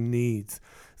education needs.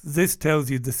 This tells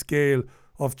you the scale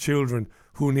of children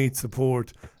who need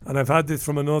support. And I've had this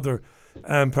from another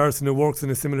person who works in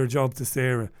a similar job to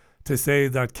Sarah, to say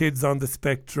that kids on the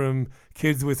spectrum,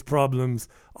 kids with problems,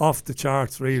 off the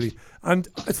charts really. And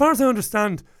as far as I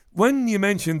understand, when you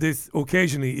mention this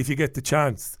occasionally, if you get the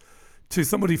chance, to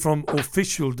somebody from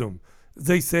officialdom,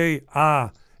 they say,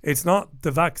 it's not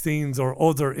the vaccines or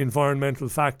other environmental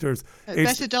factors.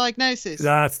 It's better diagnosis.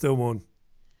 That's the one.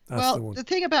 The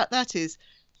thing about that is,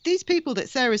 these people that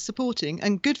Sarah's supporting,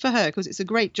 and good for her because it's a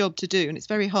great job to do and it's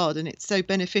very hard and it's so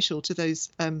beneficial to those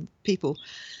people,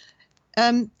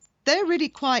 they're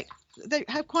really they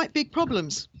have quite big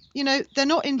problems. You know, they're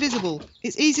not invisible.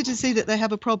 It's easy to see that they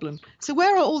have a problem. So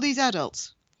where are all these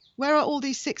adults? Where are all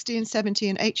these 60 and 70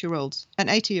 and 8-year-olds and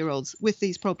 80-year-olds with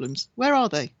these problems? Where are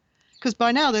they? Because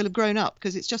by now they'll have grown up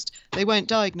because it's just they weren't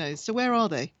diagnosed. So where are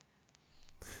they?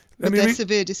 With their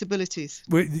severe disabilities.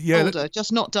 Older,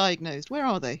 just not diagnosed. Where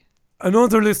are they?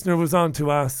 Another listener was on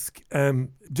to ask,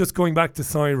 just going back to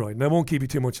thyroid, and I won't keep you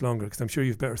too much longer because I'm sure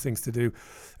you've better things to do.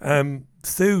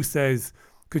 Sue says,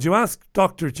 could you ask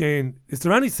Dr. Jane, is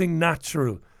there anything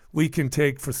natural we can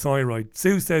take for thyroid?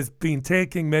 Sue says, been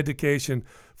taking medication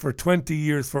for 20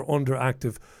 years for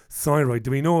underactive thyroid.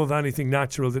 Do we know of anything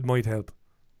natural that might help?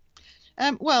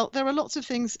 Well, there are lots of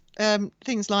things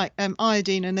like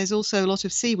iodine, and there's also a lot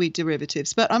of seaweed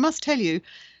derivatives. But I must tell you,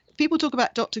 people talk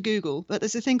about Dr. Google, but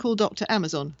there's a thing called Dr.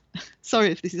 Amazon. Sorry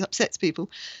if this upsets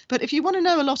people. But if you want to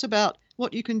know a lot about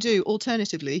what you can do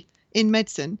alternatively in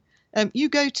medicine, you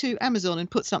go to Amazon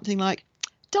and put something like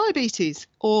diabetes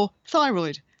or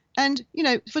thyroid. And, you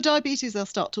know, for diabetes, they'll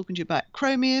start talking to you about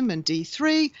chromium and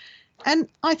D3. And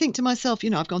I think to myself, you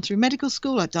know, I've gone through medical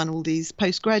school. I've done all these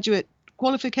postgraduate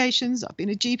qualifications. I've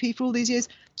been a GP for all these years.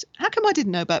 How come I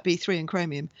didn't know about B3 and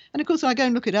chromium? And of course I go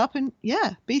and look it up and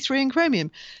B3 and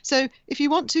chromium. So if you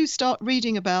want to start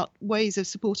reading about ways of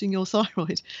supporting your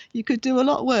thyroid, you could do a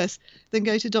lot worse than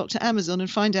go to Dr. Amazon and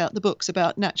find out the books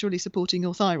about naturally supporting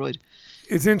your thyroid.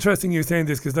 It's interesting you saying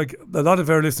this because like a lot of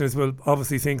our listeners will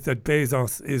obviously think that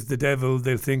Bezos is the devil.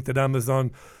 They'll think that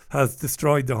Amazon has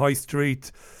destroyed the high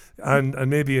street. And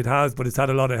maybe it has, but it's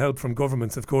had a lot of help from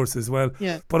governments, of course, as well.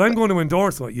 Yeah. But I'm going to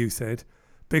endorse what you said,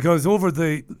 because over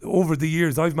the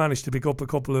years I've managed to pick up a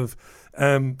couple of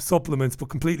supplements, but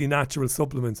completely natural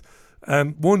supplements.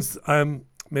 Once,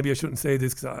 maybe I shouldn't say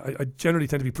this because I generally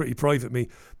tend to be pretty private,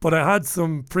 but I had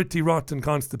some pretty rotten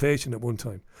constipation at one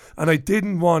time, and I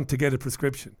didn't want to get a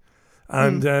prescription,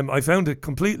 and I found a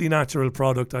completely natural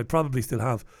product. I probably still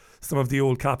have some of the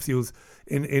old capsules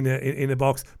in a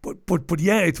box, but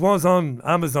yeah, it was on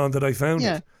Amazon that I found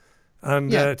it,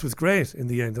 and it was great in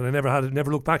the end, and I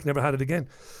never looked back, never had it again.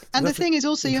 And the thing is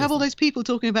also, you have all those people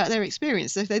talking about their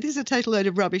experience. They say this is a total load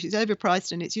of rubbish, it's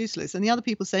overpriced and it's useless, and the other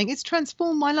people saying it's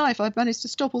transformed my life, I've managed to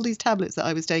stop all these tablets that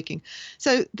I was taking.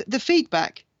 So the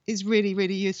feedback is really,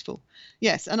 really useful.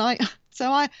 Yes, and I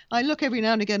look every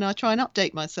now and again and I try and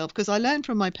update myself because I learn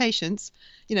from my patients.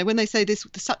 You know, when they say this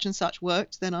such and such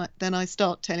worked, then I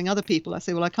start telling other people. I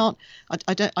say, well, I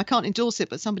can't endorse it,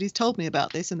 but somebody's told me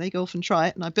about this, and they go off and try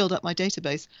it, and I build up my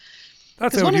database.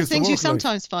 Because one of the things you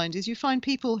sometimes find is you find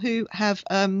people who have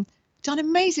done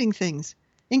amazing things,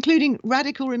 including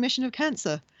radical remission of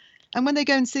cancer, and when they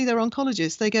go and see their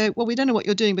oncologist, they go, well, we don't know what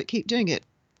you're doing, but keep doing it.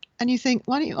 And you think,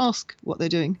 why don't you ask what they're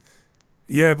doing?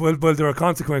 Yeah, well, there are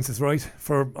consequences, right,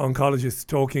 for oncologists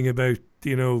talking about,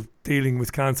 you know, dealing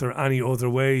with cancer any other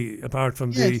way apart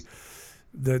from the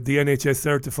NHS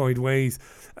certified ways.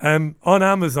 On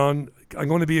Amazon, I'm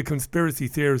going to be a conspiracy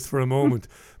theorist for a moment,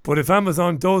 but if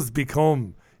Amazon does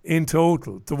become, in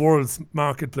total, the world's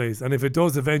marketplace, and if it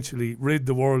does eventually rid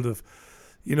the world of,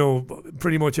 you know,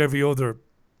 pretty much every other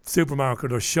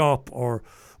supermarket or shop or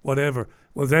whatever,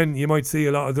 well, then you might see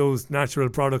a lot of those natural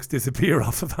products disappear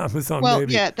off of Amazon. Well,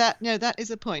 maybe. that is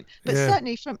a point. But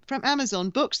certainly from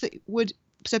Amazon, books that would,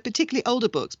 so particularly older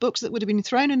books that would have been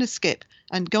thrown in a skip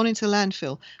and gone into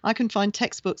landfill. I can find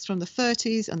textbooks from the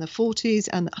 30s and the 40s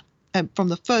and from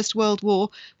the First World War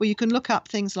where you can look up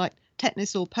things like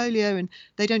tetanus or polio, and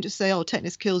they don't just say, oh,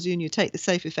 tetanus kills you and you take the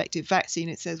safe, effective vaccine.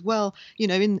 It says, well, you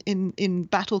know, in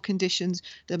battle conditions,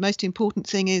 the most important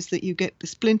thing is that you get the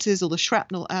splinters or the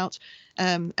shrapnel out,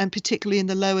 and particularly in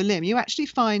the lower limb. You actually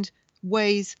find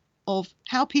ways of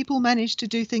how people managed to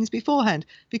do things beforehand,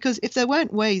 because if there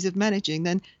weren't ways of managing,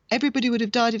 then everybody would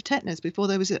have died of tetanus before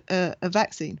there was a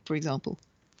vaccine, for example.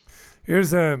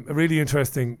 Here's a really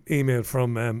interesting email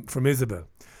from Isabel.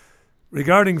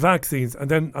 regarding vaccines,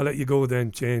 and then I'll let you go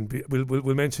then, Jane.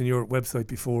 We'll mention your website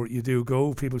before you do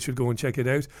go. People should go and check it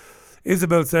out.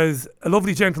 Isabel says, a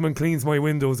lovely gentleman cleans my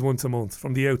windows once a month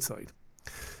from the outside.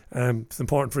 It's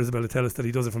important for Isabel to tell us that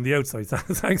he does it from the outside.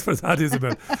 Thanks for that,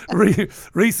 Isabel.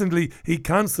 Recently, he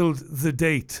cancelled the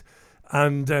date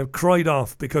and cried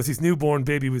off because his newborn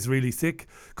baby was really sick.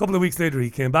 A couple of weeks later, he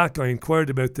came back. I inquired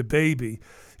about the baby.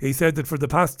 He said that for the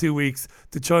past 2 weeks,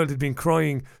 the child had been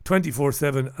crying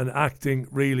 24/7 and acting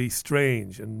really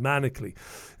strange and manically.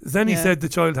 Then he said the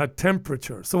child had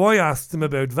temperature. So I asked him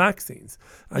about vaccines.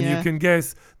 And you can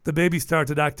guess the baby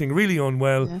started acting really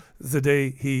unwell the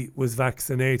day he was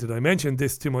vaccinated. I mentioned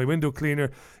this to my window cleaner.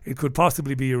 It could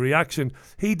possibly be a reaction.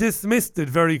 He dismissed it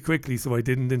very quickly, so I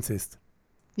didn't insist.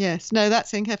 Yes, no,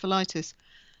 that's encephalitis,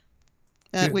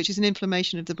 which is an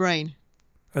inflammation of the brain.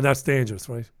 And that's dangerous,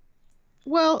 right?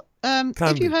 Well,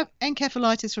 if you have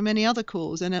encephalitis from any other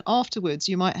cause, and then afterwards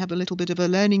you might have a little bit of a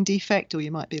learning defect, or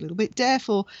you might be a little bit deaf,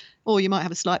 or you might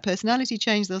have a slight personality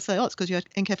change, they'll say, oh, it's because you had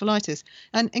encephalitis.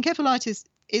 And encephalitis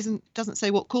doesn't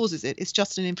say what causes it. It's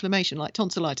just an inflammation. Like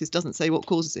tonsillitis doesn't say what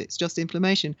causes it. It's just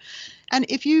inflammation. And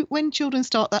when children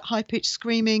start that high-pitched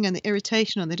screaming and the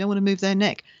irritation and they don't want to move their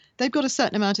neck, they've got a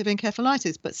certain amount of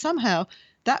encephalitis. But somehow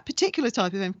that particular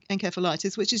type of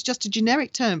encephalitis, which is just a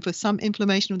generic term for some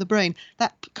inflammation of the brain,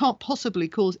 that can't possibly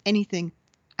cause anything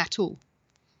at all.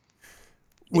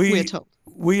 We're told.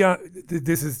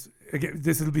 This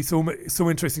will be so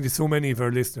interesting to so many of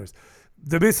our listeners.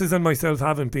 The missus and myself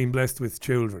haven't been blessed with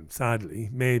children,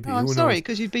 sadly. Maybe. Oh, I'm sorry,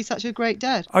 because you'd be such a great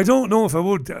dad. I don't know if I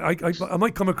would. I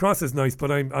might come across as nice,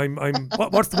 but I'm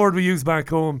what's the word we use back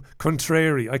home?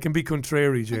 Contrary. I can be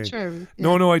contrary, Jane. Contrary.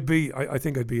 Yeah. No, I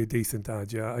think I'd be a decent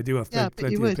dad. Yeah, I do have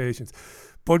plenty of patience.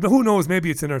 But who knows? Maybe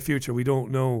it's in our future. We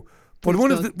don't know. But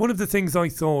one of the things I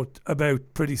thought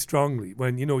about pretty strongly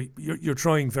when you're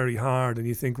trying very hard and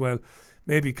you think, well,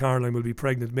 maybe Caroline will be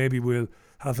pregnant. Maybe we'll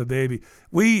have a baby.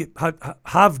 We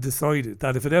have decided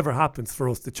that if it ever happens for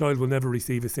us, the child will never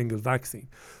receive a single vaccine.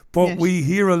 But we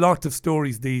hear a lot of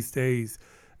stories these days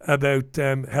about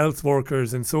health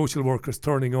workers and social workers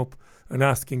turning up and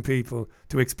asking people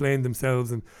to explain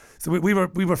themselves. And so we were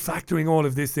factoring all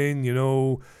of this in.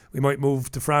 We might move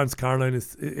to France. Caroline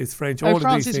is French. All France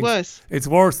of these is things. Worse. It's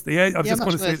worse. Yeah, I was just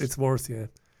going to say worse. it's worse. Yeah.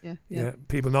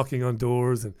 People knocking on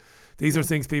doors and. These are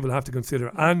things people have to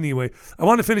consider. Anyway, I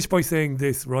want to finish by saying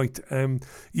this, right?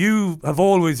 You have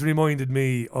always reminded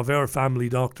me of our family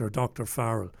doctor, Dr.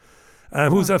 Farrell,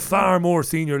 who's a far more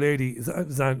senior lady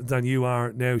than you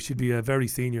are now. She'd be a very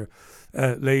senior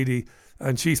lady.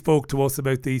 And she spoke to us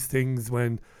about these things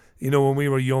when we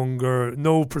were younger.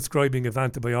 No prescribing of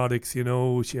antibiotics,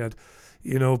 She had,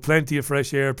 plenty of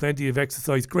fresh air, plenty of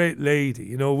exercise. Great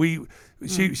lady.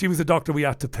 She was a doctor we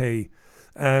had to pay.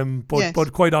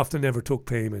 But quite often never took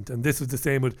payment, and this was the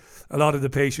same with a lot of the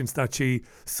patients that she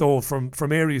saw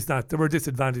from areas that there were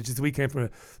disadvantages. We came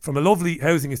from a lovely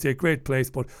housing estate, great place,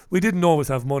 but we didn't always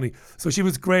have money, so she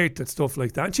was great at stuff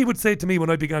like that. And she would say to me when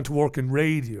I began to work in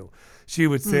radio, she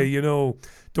would say,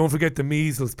 don't forget the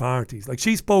measles parties. Like,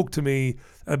 she spoke to me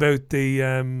about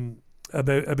the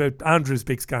about Andrew's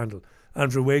big scandal.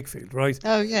 Andrew Wakefield, right?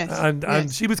 Oh, yes. And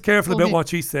she was careful about what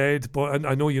she said, but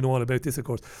I know you know all about this, of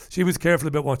course. She was careful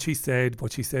about what she said,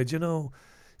 but she said, the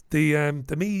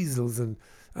measles and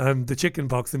the chicken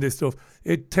pox and this stuff,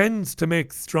 it tends to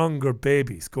make stronger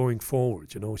babies going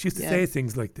forward, She used to say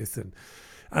things like this. And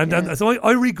so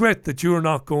I regret that you're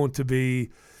not going to be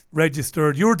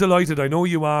registered. You're delighted, I know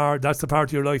you are. That's the part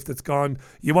of your life that's gone.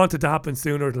 You want it to happen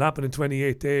sooner. It'll happen in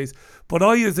 28 days. But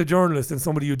I, as a journalist and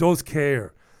somebody who does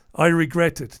care, I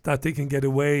regret it that they can get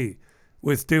away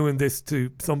with doing this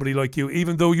to somebody like you,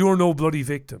 even though you're no bloody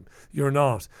victim. You're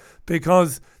not.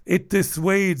 Because it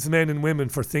dissuades men and women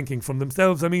for thinking for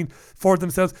themselves. For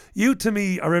themselves. You, to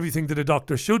me, are everything that a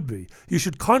doctor should be. You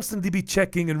should constantly be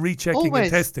checking and rechecking and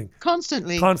testing.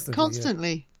 Constantly. Yeah.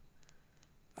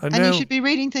 And you should be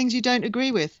reading things you don't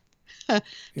agree with.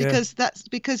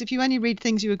 Because if you only read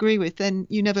things you agree with, then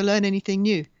you never learn anything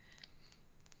new.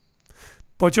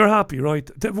 But you're happy, right?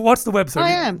 What's the website?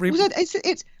 I am.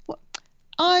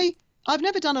 I've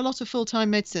never done a lot of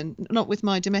full-time medicine, not with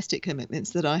my domestic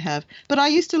commitments that I have. But I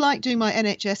used to like doing my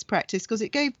NHS practice because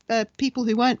it gave people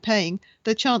who weren't paying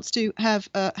the chance to have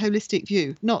a holistic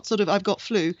view, not sort of I've got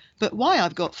flu, but why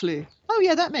I've got flu. Oh,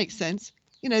 yeah, that makes sense.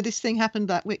 This thing happened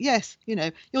that week. Yes,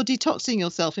 you're detoxing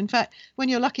yourself. In fact, when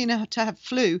you're lucky enough to have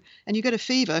flu and you get a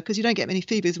fever, because you don't get many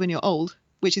fevers when you're old,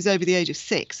 which is over the age of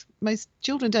 6. Most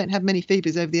children don't have many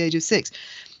fevers over the age of 6.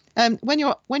 When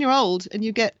you're old and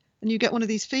you get and you get one of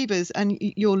these fevers, and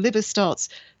your liver starts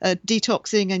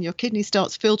detoxing, and your kidney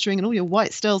starts filtering, and all your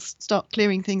white cells start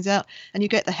clearing things out, and you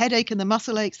get the headache and the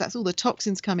muscle aches. That's all the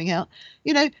toxins coming out.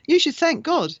 You should thank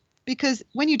God, because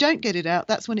when you don't get it out,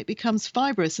 that's when it becomes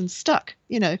fibrous and stuck,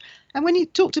 And when you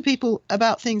talk to people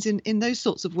about things in those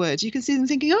sorts of words, you can see them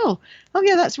thinking, oh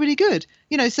yeah, that's really good.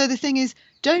 So the thing is,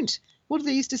 what do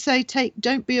they used to say?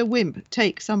 Don't be a wimp,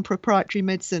 take some proprietary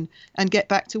medicine and get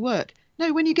back to work.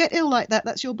 No, when you get ill like that,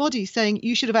 that's your body saying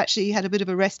you should have actually had a bit of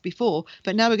a rest before,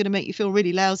 but now we're going to make you feel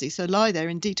really lousy, so lie there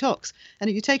and detox. And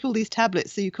if you take all these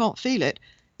tablets so you can't feel it,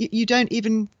 you don't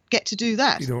even get to do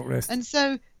that. You don't rest. And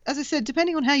so, as I said,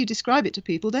 depending on how you describe it to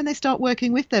people, then they start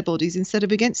working with their bodies instead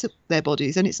of against their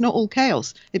bodies, and it's not all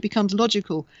chaos. It becomes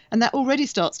logical, and that already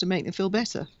starts to make them feel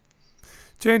better.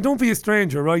 Jane, don't be a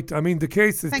stranger, right? I mean, the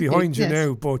case is behind you yes.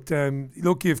 now, but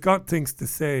look, you've got things to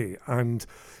say, and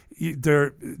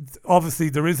obviously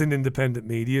there is an independent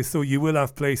media, so you will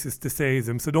have places to say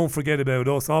them, so don't forget about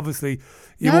us. Obviously,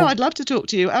 I'd love to talk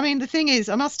to you. I mean, the thing is,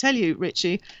 I must tell you,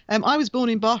 Richie, I was born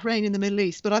in Bahrain in the Middle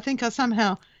East, but I think I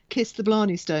somehow kissed the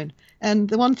Blarney Stone, and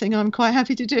the one thing I'm quite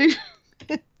happy to do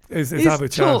is have a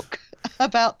talk chat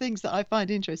about things that I find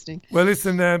interesting. Well,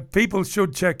 listen, people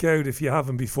should check out, if you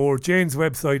haven't before, Jane's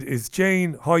website is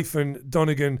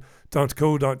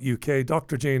jane-donegan.co.uk,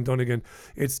 Dr. Jane Donegan.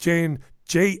 It's Jane,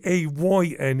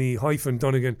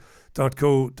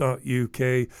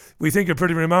 JAYNE-Donegan.co.uk. We think you're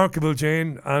pretty remarkable,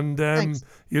 Jane, and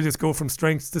you'll just go from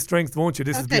strength to strength, won't you?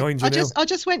 This is behind you now. I'll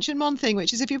just mention one thing,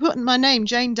 which is if you put in my name,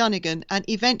 Jane Donegan, and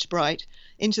Eventbrite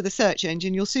into the search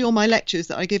engine, you'll see all my lectures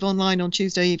that I give online on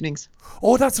Tuesday evenings.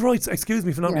 Oh, that's right. Excuse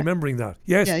me for not remembering that.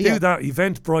 Yes, do that.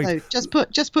 Eventbrite. So just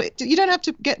put. You don't have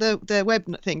to get the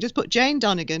web thing. Just put Jane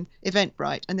Donegan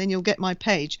Eventbrite, and then you'll get my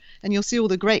page, and you'll see all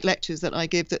the great lectures that I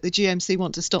give that the GMC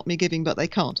want to stop me giving, but they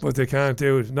can't. But they can't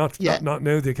do it. Not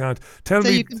now. They can't. Tell me.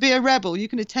 So you can be a rebel. You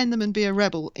can attend them and be a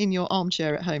rebel in your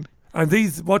armchair at home. And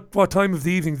these, what time of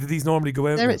the evening do these normally go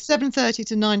out? They're at 7:30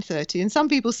 to 9:30, and some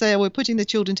people say, we're putting the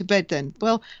children to bed then.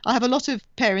 Well, I have a lot of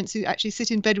parents who actually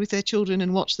sit in bed with their children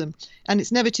and watch them, and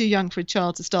it's never too young for a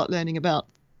child to start learning about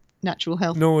natural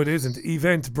health. No, it isn't.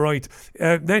 Eventbrite.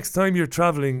 Next time you're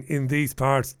travelling in these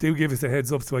parts, do give us a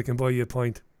heads up so I can buy you a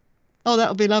pint. Oh, that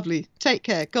would be lovely. Take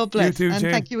care. God bless. You too, and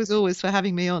Jane. thank you as always for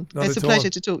having me on. It's a all.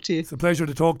 pleasure to talk to you. It's a pleasure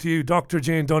to talk to you. Dr.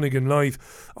 Jane Donegan live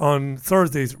on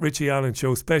Thursday's Richie Allen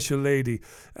Show. Special lady.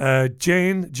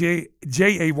 Jane,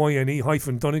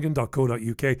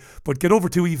 JAYNE-Donegan.co.uk. But get over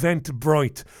to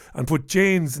Eventbrite and put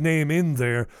Jane's name in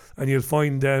there, and you'll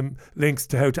find links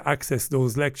to how to access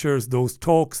those lectures, those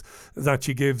talks that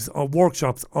she gives,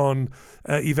 workshops on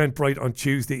Eventbrite on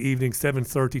Tuesday evening,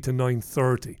 7:30 to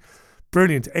 9:30.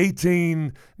 Brilliant.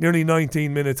 18, nearly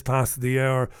 19 minutes past the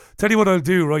hour. Tell you what I'll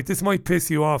do, right? This might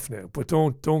piss you off now, but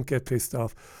don't get pissed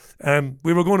off.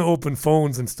 We were going to open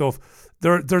phones and stuff.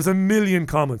 There's a million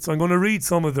comments. I'm going to read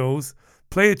some of those,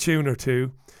 play a tune or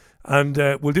two, and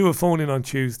we'll do a phone in on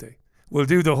Tuesday. We'll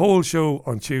do the whole show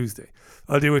on Tuesday.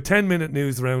 I'll do a 10-minute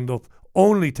news roundup,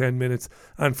 only 10 minutes,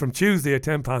 and from Tuesday at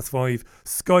 5:10,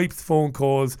 Skypes, phone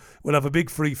calls. We'll have a big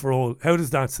free-for-all. How does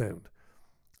that sound?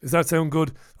 Does that sound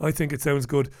good? I think it sounds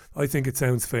good. I think it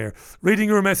sounds fair. Reading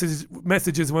your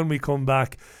messages when we come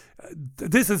back.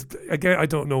 This is, again, I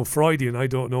don't know, Freudian, I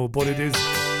don't know, but it is.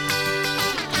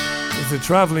 It's a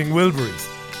Travelling Wilburys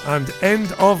and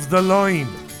End of the Line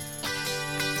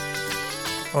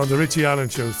on the Richie Allen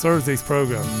Show, Thursday's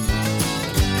programme.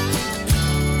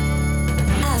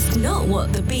 Not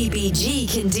what the BBG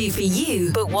can do for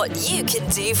you, but what you can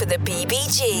do for the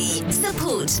BBG.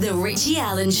 Support the Richie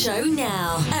Allen Show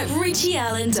now at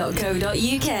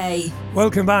richieallen.co.uk.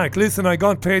 Welcome back. Listen, I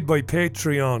got paid by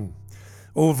Patreon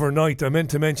overnight. I meant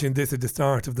to mention this at the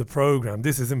start of the programme.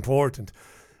 This is important.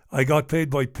 I got paid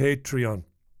by Patreon.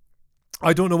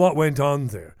 I don't know what went on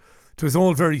there. It was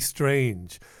all very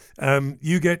strange.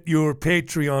 You get your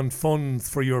Patreon funds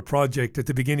for your project at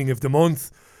the beginning of the month.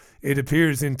 It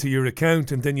appears into your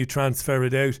account and then you transfer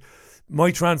it out.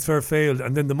 My transfer failed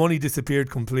and then the money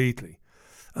disappeared completely.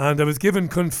 And I was given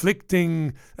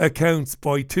conflicting accounts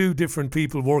by two different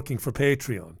people working for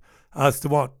Patreon as to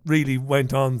what really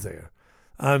went on there.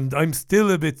 And I'm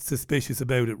still a bit suspicious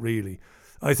about it, really.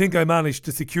 I think I managed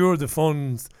to secure the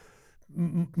funds,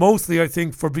 mostly I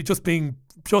think for just being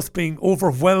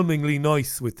overwhelmingly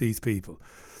nice with these people.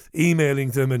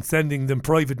 Emailing them and sending them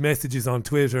private messages on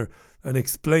Twitter and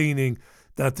explaining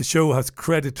that the show has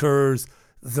creditors,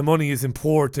 the money is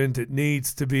important, it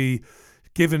needs to be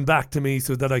given back to me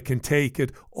so that I can take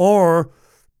it, or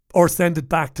send it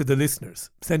back to the listeners,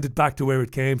 send it back to where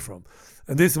it came from.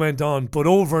 And this went on, but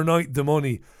overnight the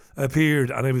money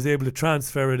appeared and I was able to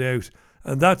transfer it out.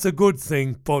 And that's a good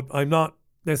thing, but I'm not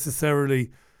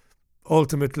necessarily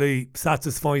ultimately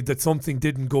satisfied that something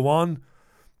didn't go on,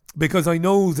 because I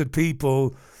know that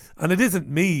people, and it isn't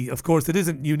me, of course, it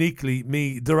isn't uniquely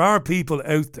me. There are people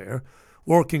out there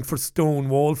working for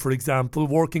Stonewall, for example,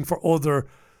 working for other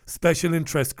special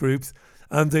interest groups,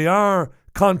 and they are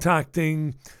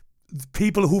contacting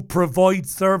people who provide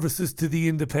services to the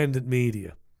independent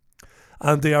media.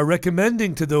 And they are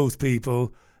recommending to those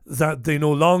people that they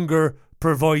no longer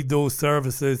provide those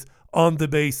services on the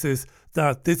basis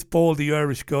that this Baldy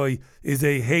Irish guy is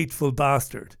a hateful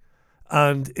bastard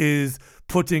and is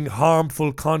putting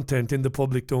harmful content in the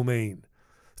public domain.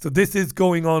 So this is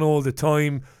going on all the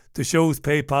time. The show's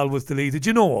PayPal was deleted.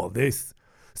 You know all this.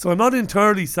 So I'm not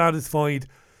entirely satisfied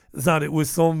that it was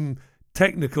some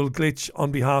technical glitch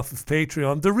on behalf of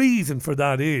Patreon. The reason for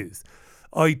that is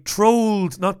I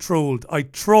trolled. I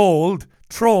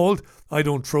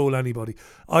don't troll anybody.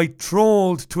 I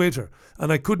trolled Twitter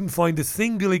and I couldn't find a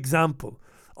single example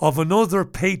of another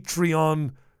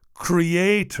Patreon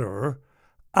creator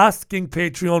asking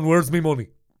Patreon, where's my money?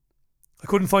 I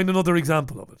couldn't find another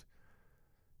example of it.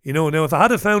 You know, now if I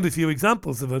had found a few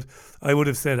examples of it, I would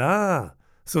have said,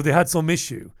 so they had some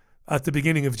issue at the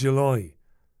beginning of July.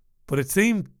 But it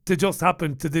seemed to just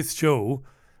happen to this show.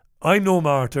 I'm no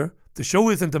martyr. The show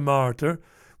isn't a martyr.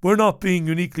 We're not being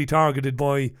uniquely targeted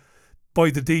by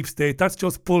the deep state. That's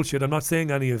just bullshit. I'm not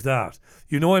saying any of that.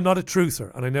 You know I'm not a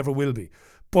truther, and I never will be.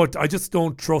 But I just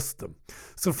don't trust them.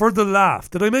 So for the laugh,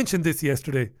 did I mention this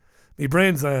yesterday? My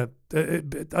brain's, I've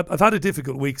had a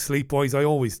difficult week sleep-wise. I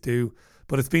always do.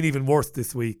 But it's been even worse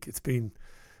this week. It's been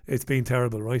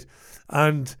terrible, right?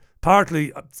 And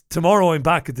partly, tomorrow I'm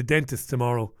back at the dentist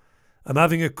tomorrow. I'm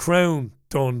having a crown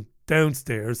done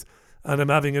downstairs and I'm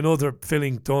having another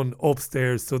filling done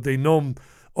upstairs, so they numb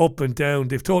up and down.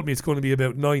 They've told me it's going to be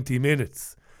about 90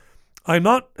 minutes. I'm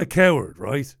not a coward,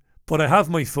 right? But I have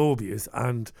my phobias,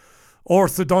 and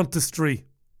orthodontistry,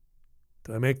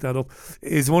 did I make that up,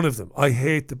 is one of them. I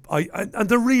hate them. And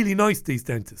they're really nice, these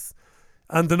dentists.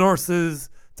 And the nurses,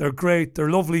 they're great,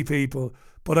 they're lovely people,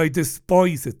 but I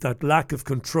despise it, that lack of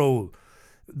control,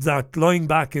 that lying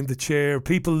back in the chair,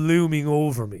 people looming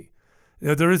over me. You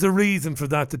know, there is a reason for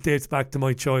that dates back to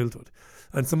my childhood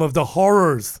and some of the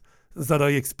horrors that I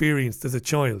experienced as a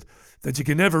child that you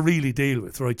can never really deal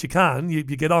with, right? You can, you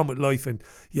get on with life and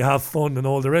you have fun and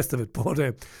all the rest of it, but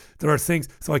there are things,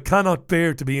 so I cannot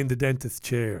bear to be in the dentist's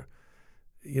chair.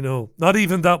 You know, not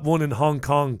even that one in Hong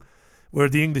Kong where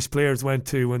the English players went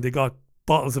to when they got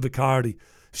bottles of Bacardi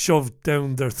shoved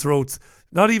down their throats.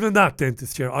 Not even that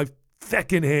dentist chair. I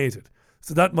feckin' hate it.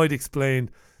 So that might explain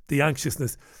the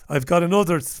anxiousness. I've got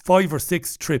another 5 or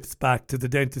 6 trips back to the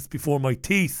dentist before my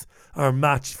teeth are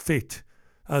match fit,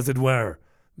 as it were.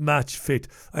 Match fit.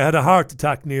 I had a heart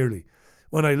attack nearly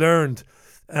when I learned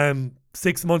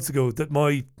 6 months ago that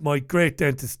my great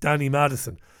dentist Danny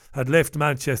Madison had left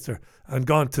Manchester and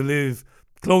gone to live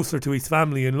closer to his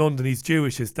family in London. He's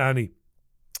Jewish, is Danny.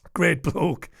 Great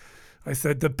bloke. I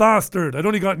said, the bastard. I'd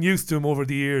only gotten used to him over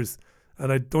the years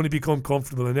and I'd only become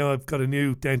comfortable, and now I've got a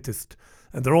new dentist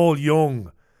and they're all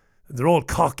young and they're all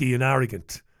cocky and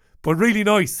arrogant, but really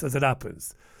nice as it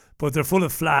happens. But they're full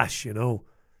of flash, you know.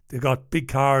 They've got big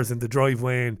cars in the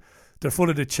driveway and they're full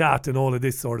of the chat and all of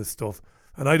this sort of stuff.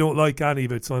 And I don't like any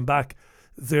of it, so I'm back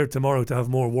there tomorrow to have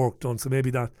more work done. So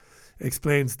maybe that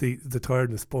explains the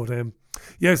tiredness. But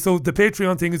yeah, so the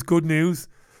Patreon thing is good news.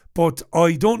 But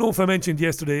I don't know if I mentioned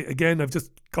yesterday, again, I've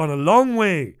just gone a long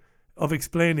way of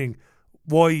explaining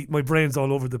why my brain's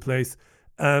all over the place.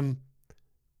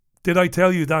 Did I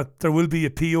tell you that there will be a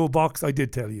P.O. box? I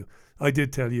did tell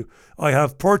you. I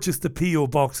have purchased the P.O.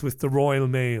 box with the Royal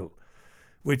Mail,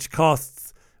 which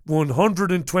costs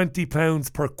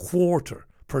 £120 per quarter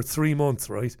per 3 months,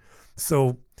 right?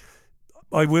 So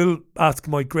I will ask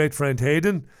my great friend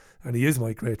Hayden, and he is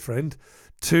my great friend,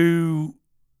 to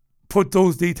put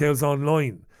those details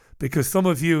online, because some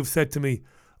of you have said to me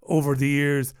over the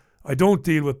years, I don't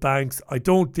deal with banks, I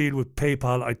don't deal with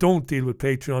PayPal, I don't deal with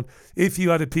Patreon. If you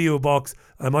had a P.O. box,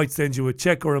 I might send you a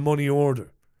cheque or a money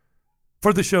order.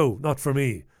 For the show, not for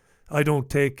me. I don't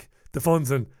take the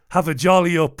funds and have a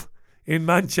jolly up in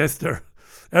Manchester.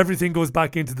 Everything goes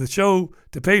back into the show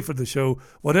to pay for the show.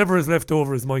 Whatever is left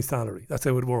over is my salary. That's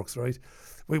how it works, right?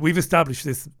 We've established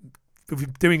this. We've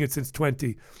been doing it since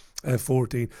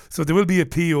 2014. So there will be a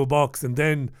P.O. box, and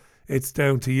then it's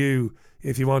down to you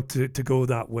if you want to go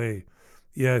that way.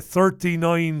 Yeah,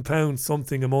 £39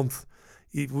 something a month.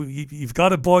 You've got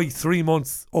to buy 3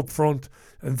 months up front,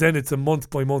 and then it's a month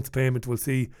by month payment. We'll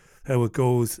see how it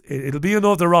goes. It'll be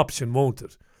another option, won't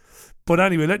it? But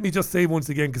anyway, let me just say once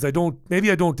again, because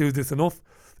maybe I don't do this enough.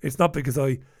 It's not because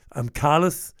I am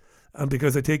callous and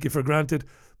because I take it for granted,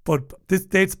 but this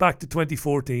dates back to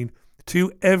 2014,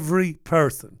 to every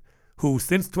person who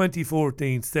since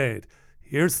 2014 said,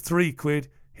 here's £3,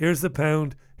 here's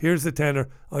 £1, here's a tenner,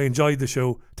 I enjoyed the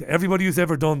show. To everybody who's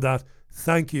ever done that,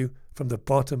 thank you from the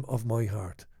bottom of my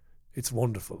heart. It's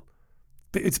wonderful.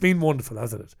 It's been wonderful,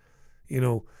 hasn't it? You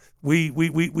know,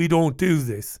 we don't do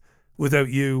this without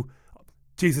you.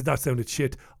 Jesus, that sounded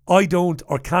shit. I don't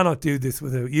or cannot do this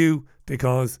without you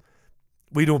because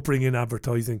we don't bring in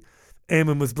advertising.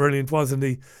 Eamon was brilliant, wasn't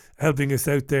he? Helping us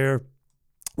out there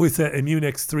with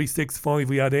Immunex 365.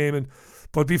 We had Eamon.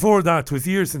 But before that, it was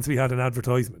years since we had an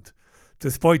advertisement.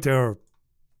 Despite our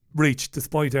reach,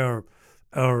 despite our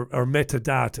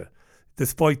metadata,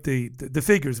 despite the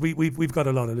figures, we've got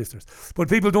a lot of listeners. But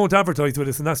people don't advertise with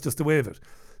us, and that's just the way of it.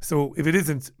 So if it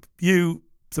isn't you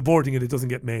supporting it, it doesn't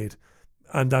get made.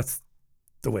 And that's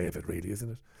the way of it, really,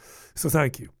 isn't it? So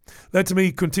thank you. Let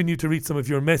me continue to read some of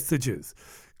your messages.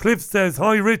 Cliff says,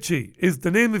 hi Richie, is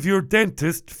the name of your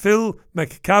dentist Phil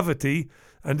McCavity,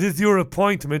 and is your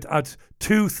appointment at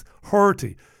Tooth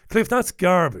Hurty? Cliff, that's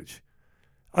garbage.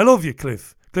 I love you,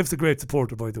 Cliff. Cliff's a great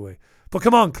supporter, by the way. But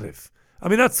come on, Cliff. I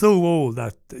mean, that's so old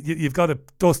that you've got to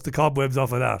dust the cobwebs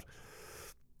off of that.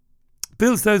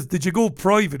 Bill says, did you go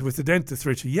private with the dentist,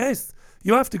 Richie? Yes,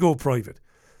 you have to go private.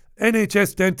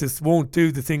 NHS dentists won't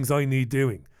do the things I need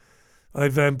doing.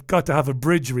 I've got to have a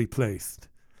bridge replaced.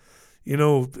 You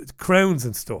know, crowns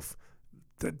and stuff.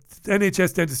 The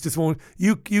NHS dentists just won't.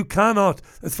 You cannot,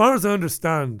 as far as I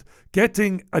understand,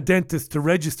 getting a dentist to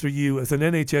register you as an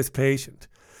NHS patient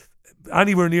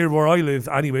anywhere near where I live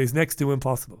anyway is next to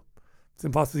impossible. It's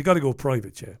impossible. You've got to go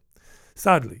private, yeah.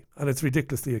 Sadly. And it's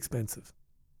ridiculously expensive.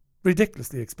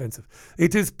 Ridiculously expensive.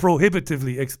 It is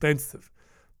prohibitively expensive.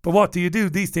 But what do you do?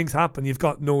 These things happen. You've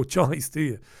got no choice, do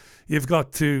you? You've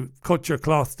got to cut your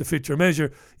cloth to fit your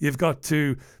measure. You've got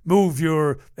to move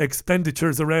your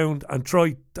expenditures around and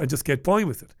try and just get by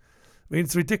with it. I mean,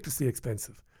 it's ridiculously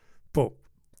expensive. But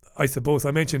I suppose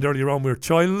I mentioned earlier on we're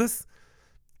childless.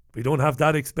 We don't have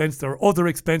that expense. There are other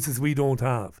expenses we don't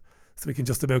have. So we can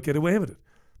just about get away with it.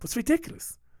 But it's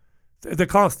ridiculous. The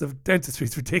cost of dentistry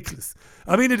is ridiculous.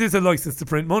 I mean, it is a license to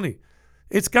print money.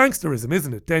 It's gangsterism,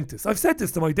 isn't it, dentist? I've said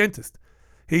this to my dentist.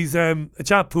 He's a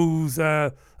chap who's,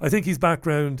 I think his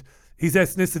background, his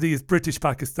ethnicity is British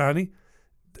Pakistani.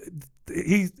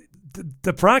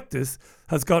 The practice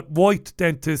has got white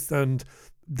dentists and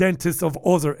dentists of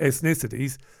other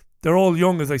ethnicities. They're all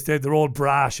young, as I said. They're all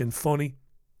brash and funny.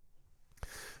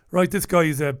 Right, this guy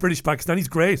is British Pakistani. He's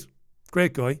great.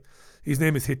 Great guy. His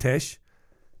name is Hitesh.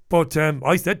 But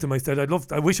I said to him,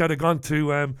 I wish I'd have gone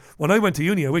to, when I went to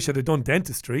uni, I wish I'd have done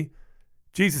dentistry.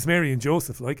 Jesus, Mary and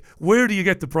Joseph, like, where do you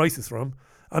get the prices from?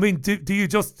 I mean, do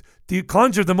you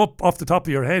conjure them up off the top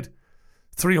of your head?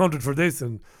 300 for this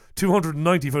and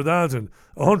 290 for that and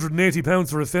 £180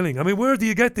 for a filling. I mean, where do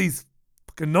you get these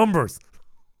fucking numbers?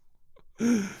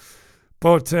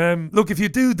 But look, if you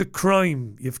do the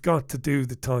crime, you've got to do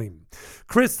the time.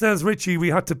 Chris says, Richie, we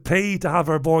had to pay to have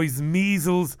our boys'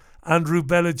 measles and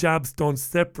rubella jabs done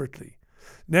separately.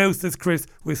 Now, says Chris,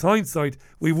 with hindsight,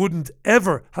 we wouldn't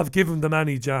ever have given them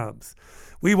any jabs.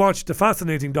 We watched a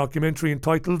fascinating documentary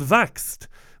entitled Vaxxed,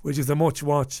 which is a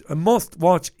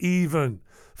must-watch even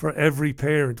for every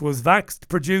parent. Was Vaxxed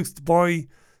produced by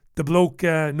the bloke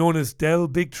known as Del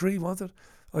Bigtree, was it?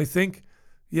 I think.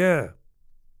 Yeah.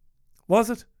 Was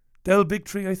it? Del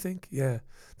Bigtree, I think. Yeah,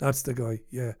 that's the guy.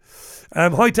 Yeah.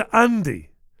 Hi to Andy,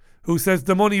 who says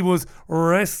the money was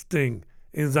resting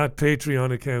in that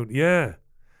Patreon account. Yeah.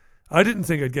 I didn't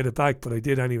think I'd get it back, but I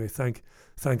did anyway. Thank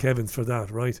heavens for that,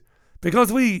 right?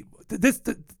 Because you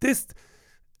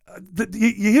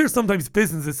hear sometimes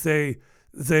businesses say,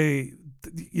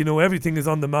 you know, everything is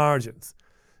on the margins,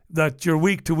 that you're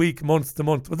week to week, month to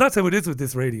month. But that's how it is with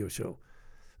this radio show.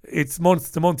 It's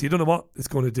month to month. You don't know what it's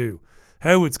going to do,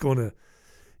 how it's going to,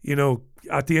 you know,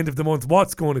 at the end of the month,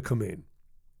 what's going to come in.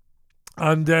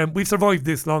 And we've survived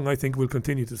this long. I think we'll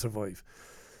continue to survive.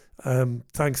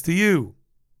 Thanks to you.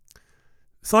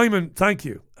 Simon, thank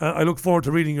you. I look forward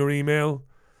to reading your email.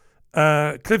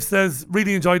 Cliff says,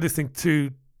 really enjoyed listening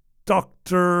to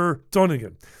Dr.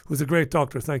 Dunnigan, who's a great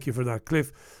doctor. Thank you for that,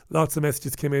 Cliff. Lots of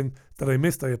messages came in that I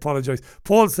missed. I apologise.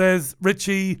 Paul says,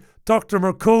 Richie, Dr.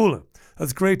 Mercola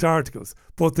has great articles,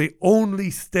 but they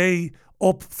only stay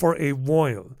up for a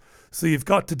while. So you've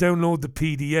got to download the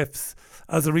PDFs.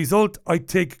 As a result, I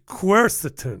take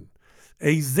quercetin,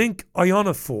 a zinc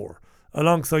ionophore,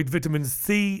 alongside vitamins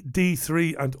C,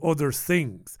 D3 and other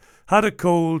things. Had a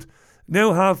cold,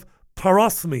 now have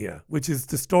parosmia, which is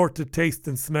distorted taste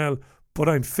and smell, but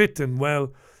I'm fit and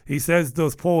well. He says,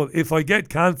 does Paul, if I get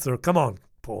cancer, come on,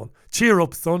 Paul, cheer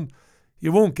up, son.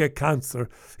 You won't get cancer.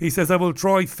 He says, I will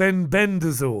try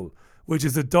fenbendazole, which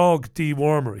is a dog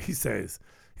dewormer, he says.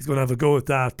 He's going to have a go at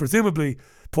that. Presumably,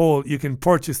 Paul, you can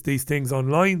purchase these things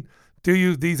online. Do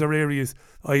you? These are areas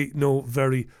I know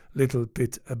very little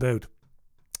bit about.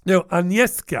 Now,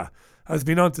 Agnieszka has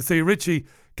been on to say, Richie,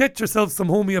 get yourself some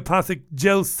homeopathic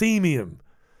gelsemium,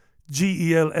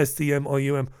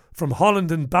 GELSCMIUM, from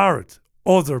Holland and Barrett.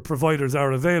 Other providers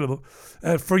are available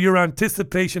for your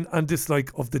anticipation and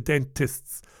dislike of the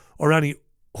dentists or any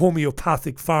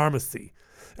homeopathic pharmacy.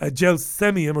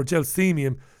 Gelsemium or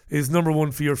gelsemium is number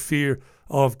one for your fear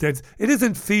of dents. It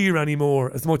isn't fear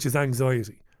anymore as much as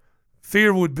anxiety.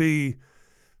 Fear would be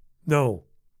no.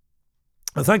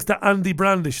 And thanks to Andy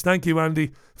Brandish. Thank you,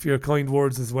 Andy, for your kind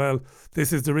words as well.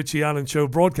 This is the Richie Allen Show,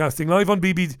 broadcasting live on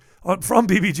from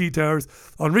BBG Towers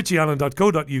on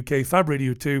richieallen.co.uk, Fab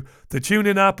Radio 2, the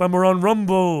TuneIn app, and we're on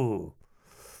Rumble.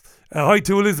 Hi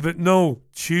to Elizabeth. No,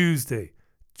 Tuesday.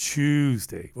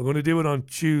 We're going to do it on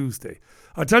Tuesday.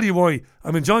 I'll tell you why.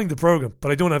 I'm enjoying the programme,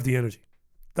 but I don't have the energy.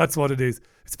 That's what it is.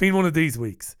 It's been one of these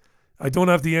weeks. I don't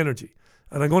have the energy,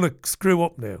 and I'm going to screw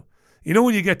up now. You know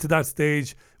when you get to that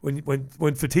stage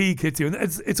when fatigue hits you, and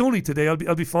it's only today. I'll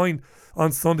be fine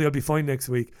on Sunday. I'll be fine next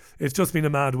week. It's just been a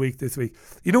mad week this week.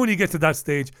 You know when you get to that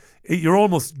stage, you're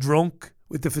almost drunk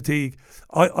with the fatigue.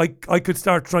 I could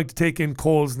start trying to take in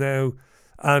calls now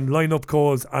and line up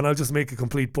calls, and I'll just make a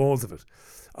complete balls of it.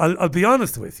 I'll be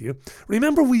honest with you.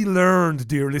 Remember we learned,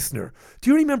 dear listener,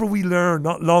 do you remember we learned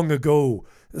not long ago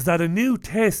is that a new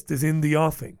test is in the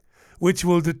offing which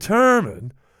will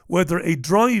determine whether a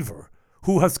driver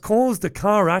who has caused a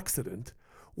car accident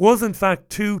was in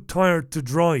fact too tired to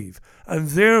drive and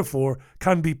therefore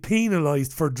can be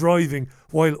penalised for driving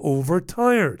while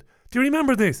overtired. Do you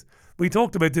remember this? We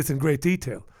talked about this in great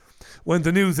detail when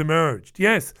the news emerged.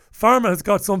 Yes, pharma has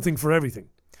got something for everything.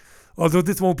 Although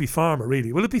this won't be pharma,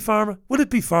 really. Will it be pharma? Will it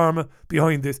be pharma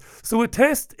behind this? So a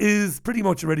test is pretty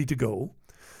much ready to go.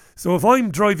 So if I'm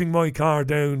driving my car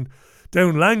down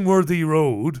Langworthy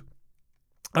Road,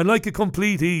 and like a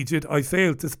complete idiot, I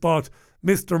failed to spot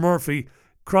Mr. Murphy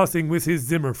crossing with his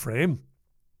Zimmer frame.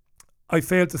 I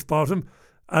failed to spot him,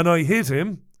 and I hit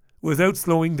him without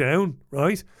slowing down,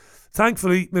 right?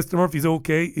 Thankfully, Mr. Murphy's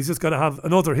okay. He's just got to have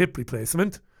another hip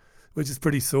replacement, which is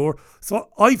pretty sore. So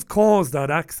I've caused that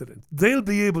accident. They'll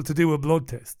be able to do a blood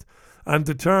test and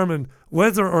determine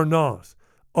whether or not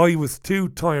I was too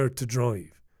tired to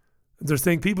drive. They're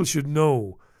saying people should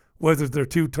know whether they're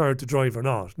too tired to drive or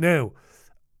not. Now,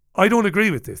 I don't agree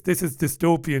with this. This is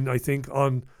dystopian, I think,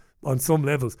 on some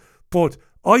levels. But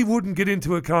I wouldn't get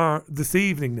into a car this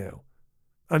evening now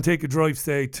and take a drive,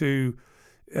 say, to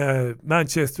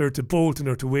Manchester, to Bolton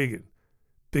or to Wigan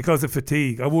because of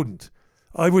fatigue. I wouldn't.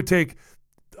 I would take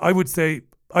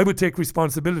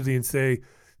responsibility and say,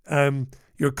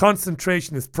 your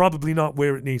concentration is probably not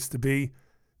where it needs to be.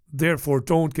 Therefore,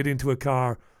 don't get into a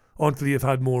car until you've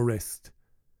had more rest.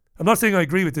 I'm not saying I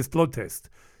agree with this blood test,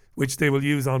 which they will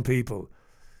use on people.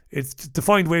 It's to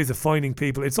find ways of finding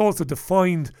people. It's also to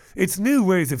find, it's new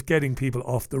ways of getting people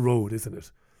off the road, isn't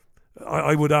it?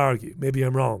 I would argue. Maybe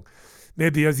I'm wrong.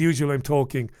 Maybe, as usual, I'm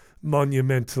talking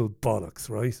monumental bollocks,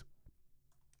 right?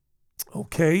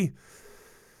 Okay.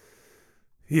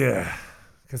 Yeah,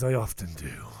 because I often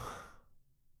do.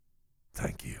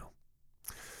 Thank you.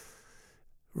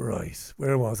 Right,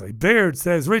 where was I? Baird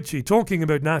says, Richie, talking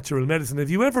about natural medicine, have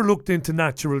you ever looked into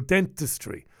natural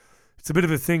dentistry? It's a bit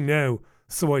of a thing now,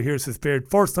 so I hear, says Baird.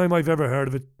 First time I've ever heard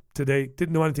of it today.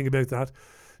 Didn't know anything about that.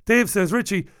 Dave says,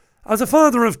 Richie, as a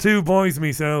father of two boys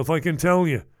myself, I can tell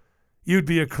you, you'd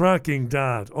be a cracking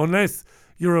dad, unless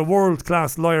you're a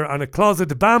world-class liar and a closet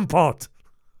bampot.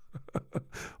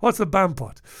 What's a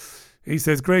bampot? He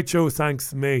says, great show,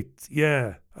 thanks, mate.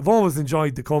 Yeah, I've always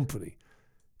enjoyed the company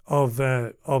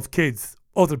of kids,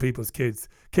 other people's kids.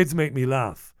 Kids make me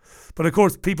laugh. But of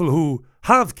course, people who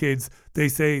have kids, they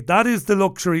say that is the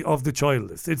luxury of the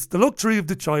childless. It's the luxury of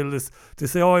the childless to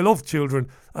say, oh, I love children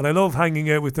and I love hanging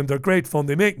out with them. They're great fun.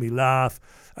 They make me laugh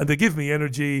and they give me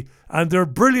energy and they're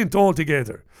brilliant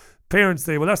altogether. Parents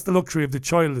say, well, that's the luxury of the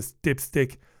childless,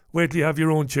 dipstick. Wait till you have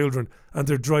your own children and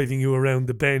they're driving you around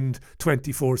the bend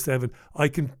 24/7. I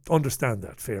can understand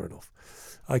that. Fair enough.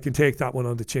 I can take that one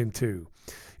on the chin too.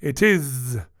 It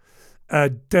is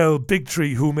Del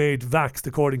Bigtree who made Vaxxed,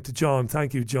 according to John.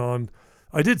 Thank you, John.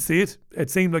 I did see it.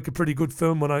 It seemed like a pretty good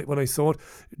film when I saw it.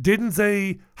 Didn't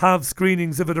they have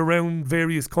screenings of it around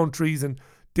various countries, and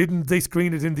didn't they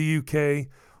screen it in the UK?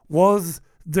 Was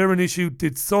there an issue?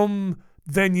 Did some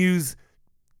venues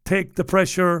take the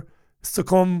pressure,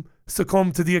 succumb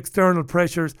to the external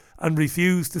pressures and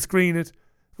refuse to screen it?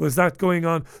 Was that going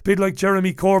on? A bit like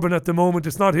Jeremy Corbyn at the moment.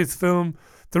 It's not his film.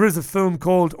 There is a film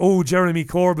called Oh, Jeremy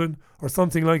Corbyn or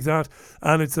something like that.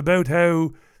 And it's about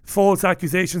how false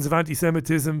accusations of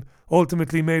anti-Semitism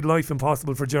ultimately made life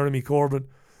impossible for Jeremy Corbyn.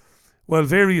 Well,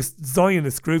 various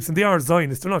Zionist groups, and they are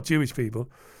Zionists, they're not Jewish people,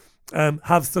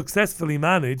 have successfully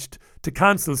managed to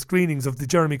cancel screenings of the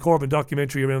Jeremy Corbyn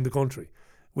documentary around the country.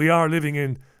 We are living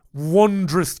in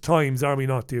wondrous times, are we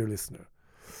not, dear listener?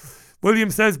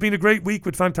 William says, been a great week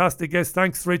with fantastic guests.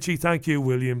 Thanks, Richie. Thank you,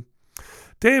 William.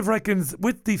 Dave reckons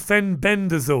with the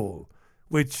fenbendazole,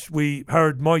 which we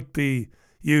heard might be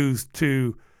used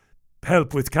to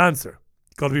help with cancer.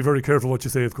 Got to be very careful what you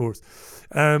say, of course.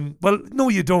 Well, no,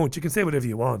 you don't. You can say whatever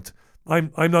you want.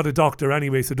 I'm not a doctor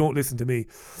anyway, so don't listen to me.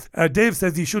 Dave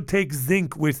says you should take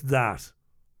zinc with that.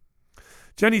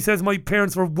 Jenny says my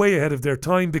parents were way ahead of their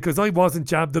time because I wasn't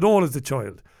jabbed at all as a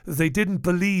child, as they didn't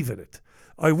believe in it.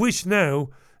 I wish now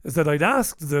is that I'd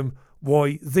asked them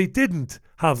why they didn't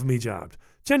have me jabbed.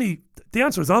 Jenny, the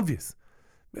answer is obvious.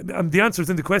 The answer is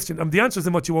in the question. The answer is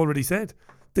in what you already said.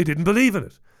 They didn't believe in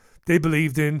it. They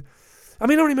believed in... I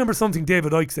remember something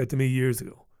David Icke said to me years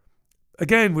ago.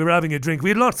 Again, we were having a drink. We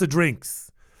had lots of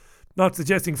drinks. Not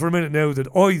suggesting for a minute now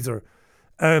that either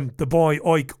the boy,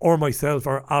 Icke, or myself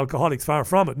are alcoholics. Far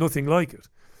from it. Nothing like it.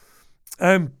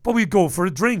 But we'd go for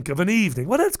a drink of an evening.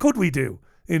 What else could we do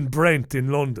in Brent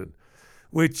in London?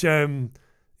 Which,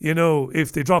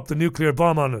 if they dropped a nuclear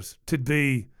bomb on it, it'd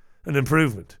be an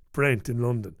improvement. Brent in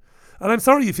London. And I'm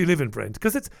sorry if you live in Brent,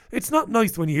 because it's not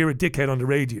nice when you hear a dickhead on the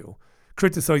radio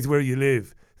criticise where you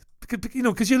live,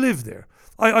 because you live there.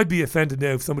 I'd be offended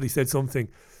now if somebody said something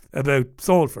about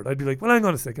Salford. I'd be like, well, hang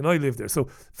on a second, I live there, so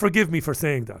forgive me for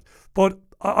saying that. But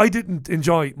I didn't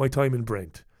enjoy my time in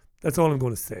Brent. That's all I'm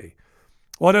going to say.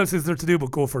 What else is there to do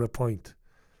but go for a pint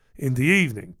in the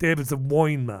evening? David's a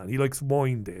wine man. He likes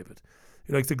wine, David.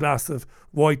 He likes a glass of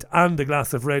white and a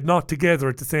glass of red, not together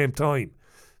at the same time,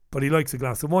 but he likes a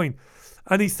glass of wine.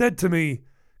 And he said to me,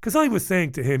 because I was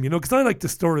saying to him, because I like to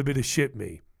stir a bit of shit,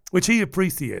 me, which he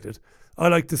appreciated. I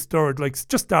like to stir it,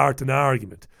 just start an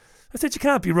argument. I said, you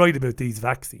can't be right about these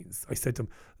vaccines. I said to him,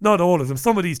 not all of them.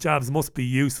 Some of these jabs must be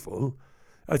useful.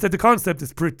 I said, the concept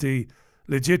is pretty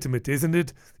legitimate, isn't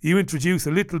it? You introduce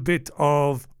a little bit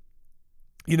of,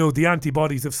 the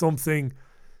antibodies of something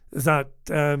that,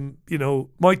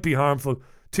 might be harmful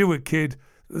to a kid.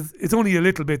 It's only a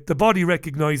little bit. The body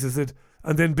recognises it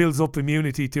and then builds up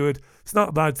immunity to it. It's not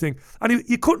a bad thing. And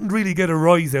you couldn't really get a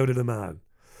rise out of the man.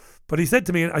 But he said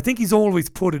to me, and I think he's always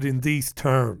put it in these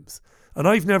terms, and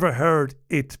I've never heard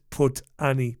it put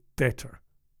any better.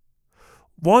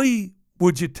 Why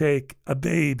would you take a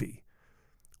baby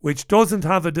which doesn't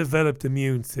have a developed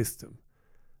immune system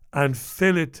and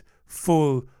fill it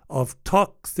full of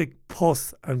toxic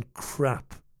pus and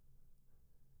crap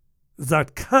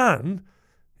that can,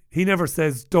 he never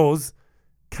says does,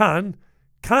 can,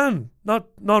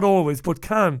 not always, but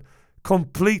can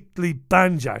completely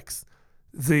banjax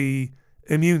the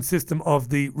immune system of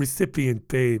the recipient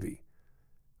baby?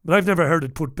 But I've never heard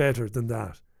it put better than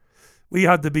that. We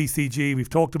had the BCG, we've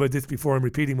talked about this before, I'm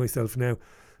repeating myself now,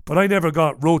 but I never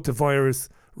got rotavirus,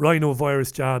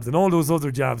 rhinovirus jabs and all those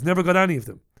other jabs, never got any of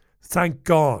them. Thank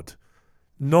God.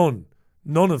 None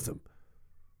of them.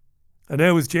 And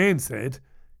now, as Jane said,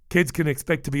 kids can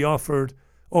expect to be offered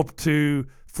up to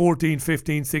 14,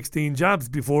 15, 16 jabs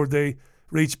before they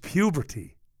reach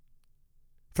puberty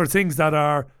for things that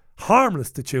are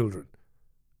harmless to children.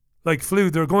 Like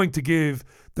flu, they're going to give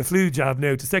the flu jab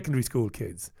now to secondary school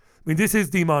kids. This is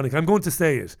demonic. I'm going to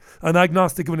say it. I'm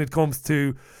agnostic when it comes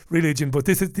to religion, but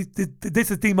this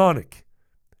is demonic.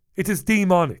 It is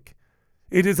demonic.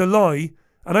 It is a lie,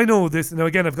 and I know this. Now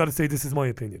again, I've got to say this is my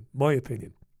opinion. My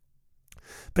opinion.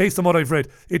 Based on what I've read,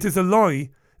 it is a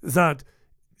lie that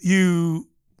you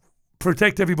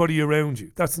protect everybody around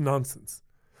you. That's nonsense.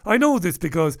 I know this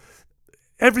because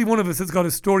every one of us has got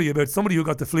a story about somebody who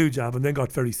got the flu jab and then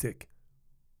got very sick.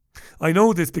 I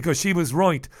know this because she was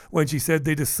right when she said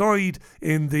they decide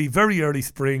in the very early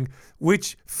spring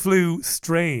which flu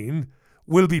strain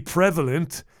will be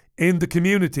prevalent in the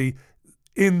community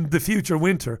in the future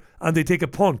winter, and they take a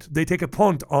punt. They take a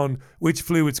punt on which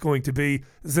flu it's going to be,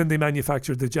 then they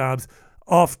manufacture the jabs.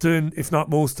 Often, if not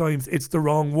most times, it's the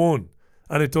wrong one,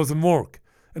 and it doesn't work.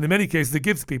 And in many cases, it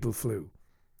gives people flu.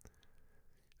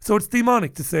 So it's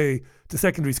demonic to say to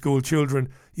secondary school children,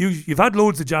 you've had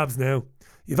loads of jabs now.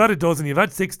 You've had a dozen, you've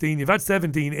had 16, you've had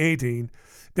 17, 18.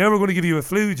 Now we're going to give you a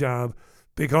flu jab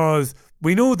because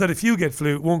we know that if you get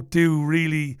flu, it won't do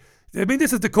really I mean,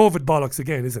 this is the COVID bollocks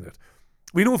again, isn't it?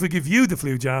 We know if we give you the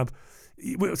flu jab,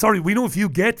 we know if you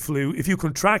get flu, if you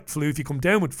contract flu, if you come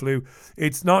down with flu,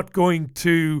 it's not going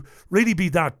to really be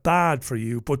that bad for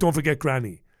you. But don't forget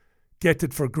Granny. Get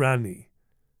it for Granny.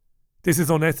 This is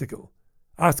unethical.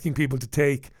 Asking people to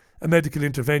take a medical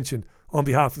intervention on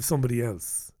behalf of somebody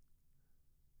else.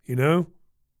 You know?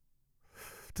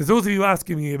 To those of you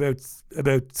asking me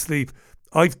about sleep,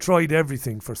 I've tried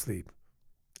everything for sleep.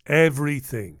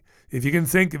 Everything. If you can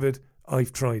think of it,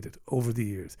 I've tried it over the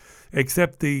years.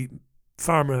 Except the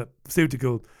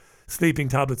pharmaceutical sleeping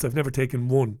tablets. I've never taken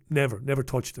one. Never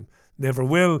touched them. Never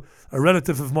will. A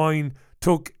relative of mine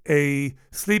took a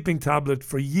sleeping tablet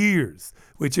for years,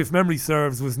 which, if memory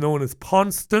serves, was known as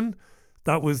Ponston.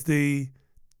 That was the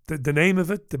name of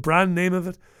it, the brand name of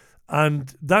it.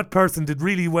 And that person did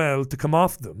really well to come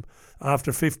off them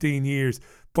after 15 years.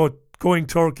 But going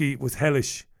Turkey was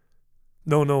hellish.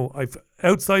 No, I've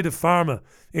outside of pharma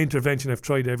intervention, I've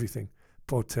tried everything,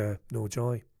 but no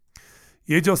joy.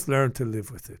 You just learn to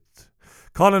live with it.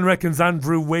 Colin reckons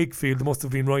Andrew Wakefield must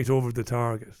have been right over the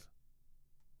target.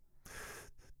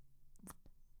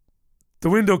 The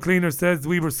window cleaner says,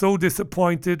 we were so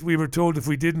disappointed. We were told if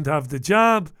we didn't have the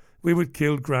jab, we would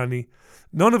kill Granny.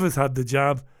 None of us had the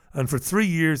jab, and for 3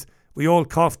 years, we all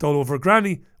coughed all over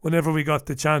Granny whenever we got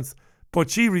the chance. But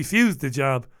she refused the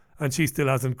jab, and she still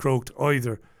hasn't croaked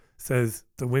either, says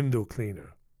the window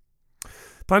cleaner.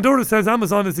 Pandora says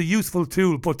Amazon is a useful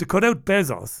tool, but to cut out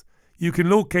Bezos, you can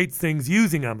locate things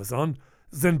using Amazon,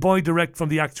 then buy direct from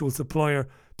the actual supplier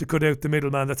to cut out the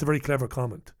middleman. That's a very clever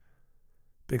comment.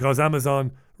 Because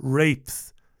Amazon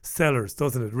rapes sellers,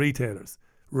 doesn't it? Retailers.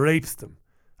 Rapes them.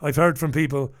 I've heard from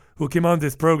people who came on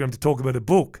this program to talk about a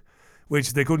book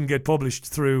which they couldn't get published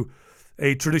through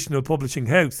a traditional publishing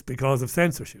house because of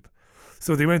censorship.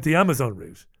 So they went the Amazon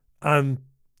route and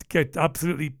get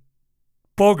absolutely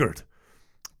buggered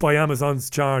by Amazon's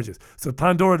charges. So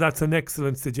Pandora, that's an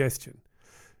excellent suggestion.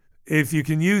 If you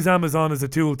can use Amazon as a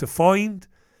tool to find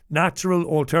natural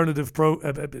alternative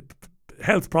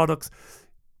health products,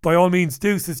 by all means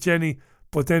do, says Jenny,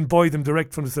 but then buy them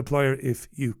direct from the supplier if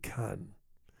you can.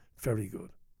 Very good.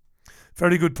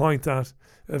 Very good point, that.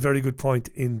 A very good point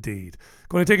indeed.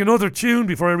 Going to take another tune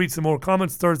before I read some more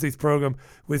comments. Thursday's programme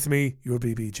with me, your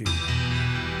BBG.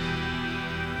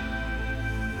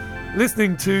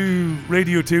 Listening to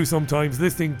Radio 2 sometimes,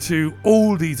 listening to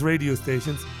oldies radio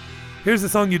stations. Here's a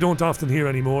song you don't often hear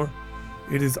anymore.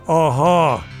 It is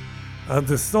Aha, and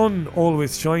the sun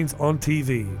always shines on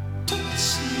TV.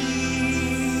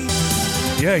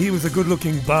 Yeah, he was a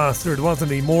good-looking bastard,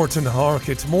 wasn't he? Morton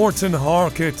Harkett. Morton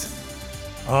Harkett.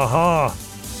 Aha.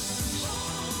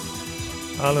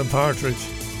 Alan Partridge.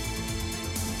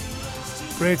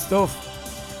 Great stuff.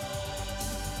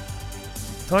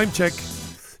 Time check.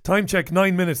 Time check,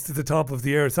 9 minutes to the top of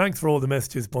the hour. Thanks for all the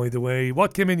messages, by the way.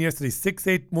 What came in yesterday?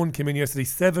 681 came in yesterday.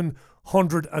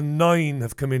 709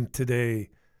 have come in today.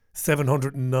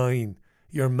 709.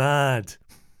 You're mad.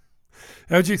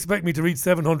 How do you expect me to read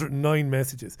 709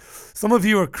 messages? Some of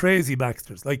you are crazy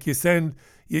Baxters. Like you send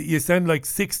like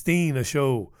 16 a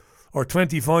show or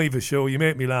 25 a show. You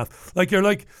make me laugh. Like you're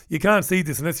like, you can't see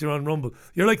this unless you're on Rumble.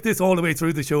 You're like this all the way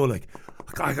through the show. Like,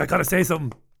 I gotta say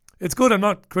something. It's good. I'm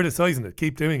not criticising it.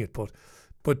 Keep doing it.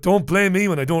 But don't blame me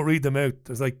when I don't read them out.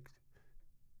 There's like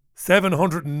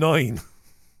 709.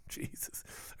 Jesus.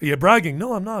 Are you bragging?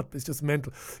 No, I'm not. It's just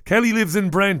mental. Kelly lives in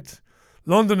Brent.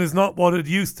 London is not what it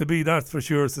used to be, that's for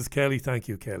sure, says Kelly. Thank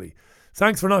you, Kelly.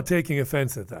 Thanks for not taking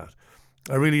offence at that.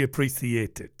 I really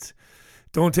appreciate it.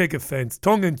 Don't take offence.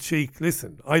 Tongue in cheek.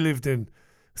 Listen, I lived in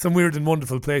some weird and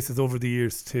wonderful places over the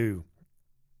years too.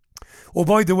 Oh,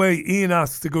 by the way, Ian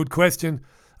asks a good question.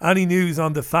 Any news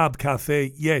on the Fab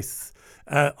Cafe? Yes.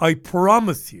 I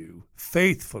promise you,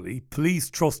 faithfully,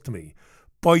 please trust me,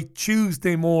 by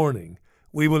Tuesday morning,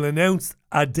 we will announce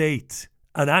a date.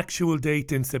 An actual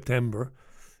date in September.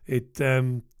 It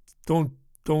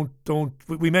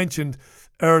we mentioned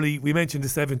early, we mentioned the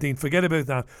 17th. Forget about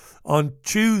that. On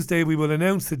Tuesday we will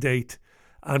announce the date,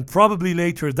 and probably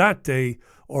later that day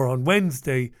or on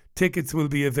Wednesday, tickets will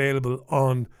be available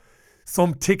on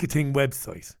some ticketing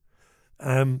website.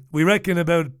 We reckon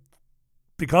about,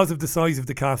 because of the size of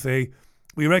the cafe,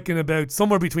 we reckon about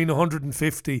somewhere between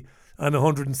 150 and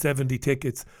 170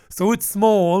 tickets. So it's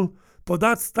small, but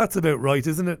that's about right,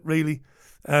 isn't it, really?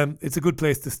 It's a good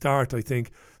place to start, I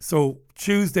think. So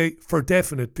Tuesday for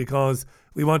definite, because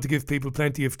we want to give people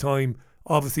plenty of time,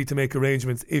 obviously, to make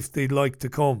arrangements if they'd like to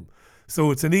come.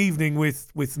 So it's an evening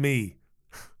with me.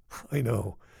 I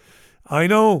know.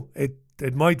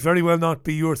 It might very well not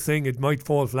be your thing. It might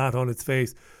fall flat on its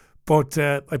face. But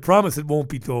I promise it won't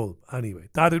be dull anyway.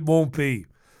 That it won't be.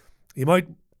 You might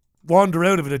wander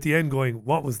out of it at the end going,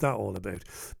 what was that all about?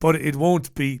 But it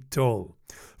won't be dull.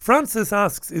 Francis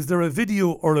asks, is there a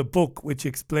video or a book which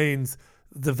explains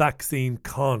the vaccine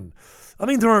con? I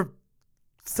mean, there are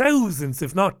thousands,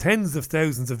 if not tens of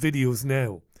thousands of videos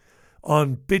now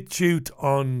on BitChute,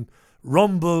 on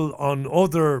Rumble, on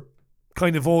other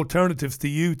kind of alternatives to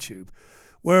YouTube,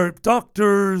 where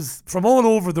doctors from all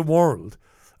over the world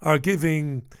are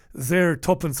giving their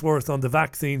tuppence worth on the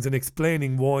vaccines and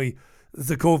explaining why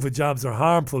the COVID jabs are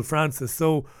harmful, Francis.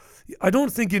 So I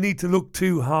don't think you need to look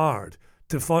too hard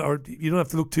to find, or you don't have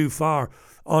to look too far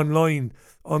online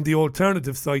on the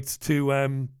alternative sites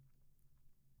to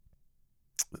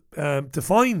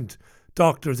find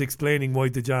doctors explaining why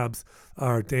the jabs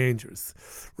are dangerous.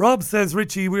 Rob says,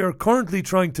 Richie, we are currently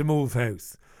trying to move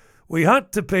house. We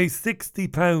had to pay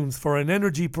 £60 for an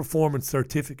energy performance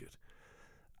certificate.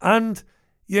 And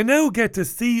you now get a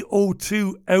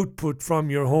CO2 output from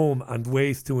your home and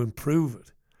ways to improve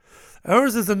it.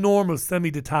 Ours is a normal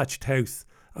semi-detached house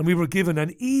and we were given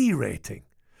an E rating.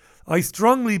 I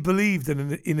strongly believe that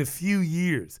in a few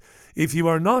years, if you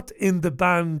are not in the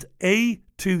band A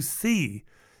to C,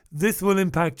 this will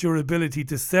impact your ability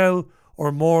to sell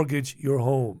or mortgage your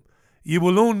home. You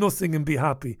will own nothing and be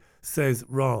happy, says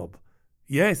Rob.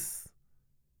 Yes,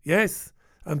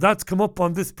 and that's come up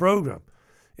on this programme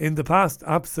in the past,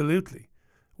 absolutely.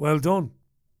 Well done.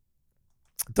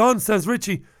 Don says,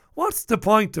 Richie, what's the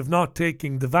point of not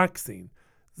taking the vaccine,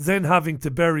 then having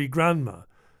to bury grandma?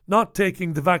 Not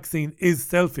taking the vaccine is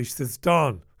selfish, says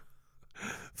Don.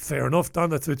 Fair enough,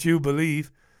 Don, that's what you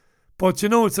believe. But you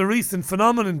know, it's a recent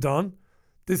phenomenon, Don.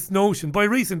 This notion, by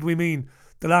recent we mean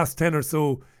the last 10 or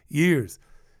so years.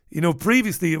 You know,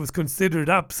 previously it was considered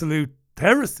absolute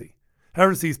heresy.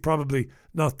 Heresy is probably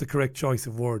not the correct choice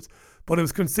of words, but it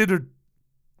was considered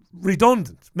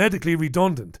redundant, medically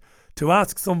redundant, to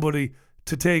ask somebody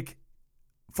to take,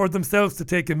 for themselves to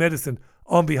take a medicine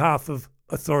on behalf of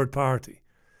a third party.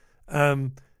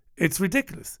 It's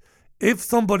ridiculous. If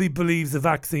somebody believes a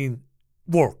vaccine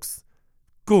works,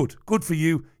 good for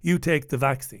you, you take the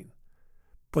vaccine.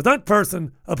 But that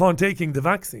person, upon taking the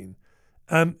vaccine,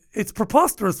 it's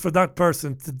preposterous for that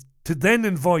person to then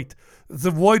invite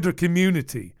the wider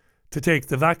community to take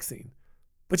the vaccine.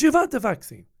 But you've had the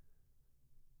vaccine.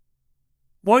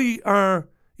 Why are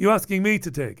you asking me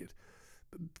to take it?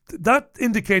 That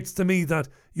indicates to me that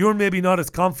you're maybe not as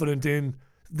confident in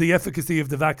the efficacy of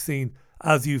the vaccine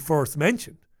as you first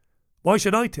mentioned. Why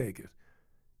should I take it?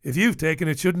 If you've taken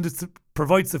it, shouldn't it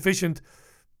provide sufficient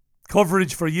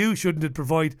coverage for you? Shouldn't it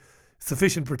provide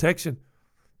sufficient protection?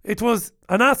 It was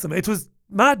anathema. It was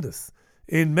madness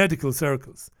in medical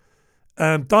circles.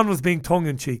 Don was being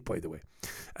tongue-in-cheek, by the way.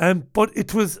 But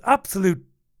it was absolute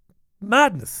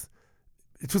madness.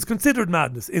 It was considered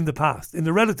madness in the past, in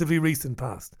the relatively recent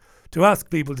past, to ask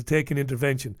people to take an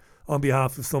intervention on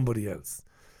behalf of somebody else.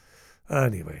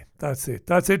 Anyway, that's it.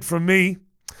 That's it from me.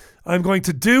 I'm going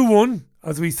to do one,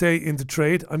 as we say in the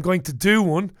trade. I'm going to do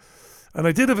one. And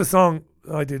I did have a song.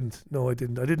 I didn't. No, I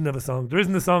didn't. I didn't have a song. There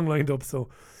isn't a song lined up, so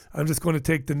I'm just going to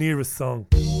take the nearest song.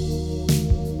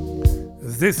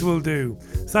 This will do.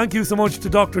 Thank you so much to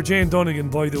Dr. Jane Donegan,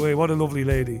 by the way. What a lovely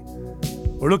lady.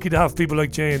 We're lucky to have people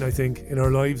like Jane, I think, in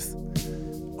our lives.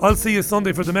 I'll see you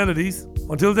Sunday for the melodies.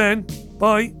 Until then,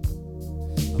 bye.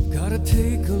 I've got to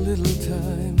take a little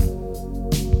time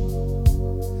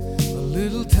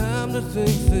to think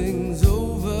things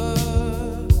over.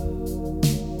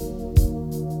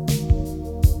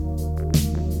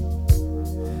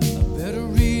 I better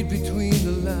read between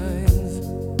the lines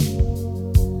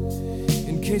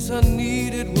in case I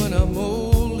need it when I'm old.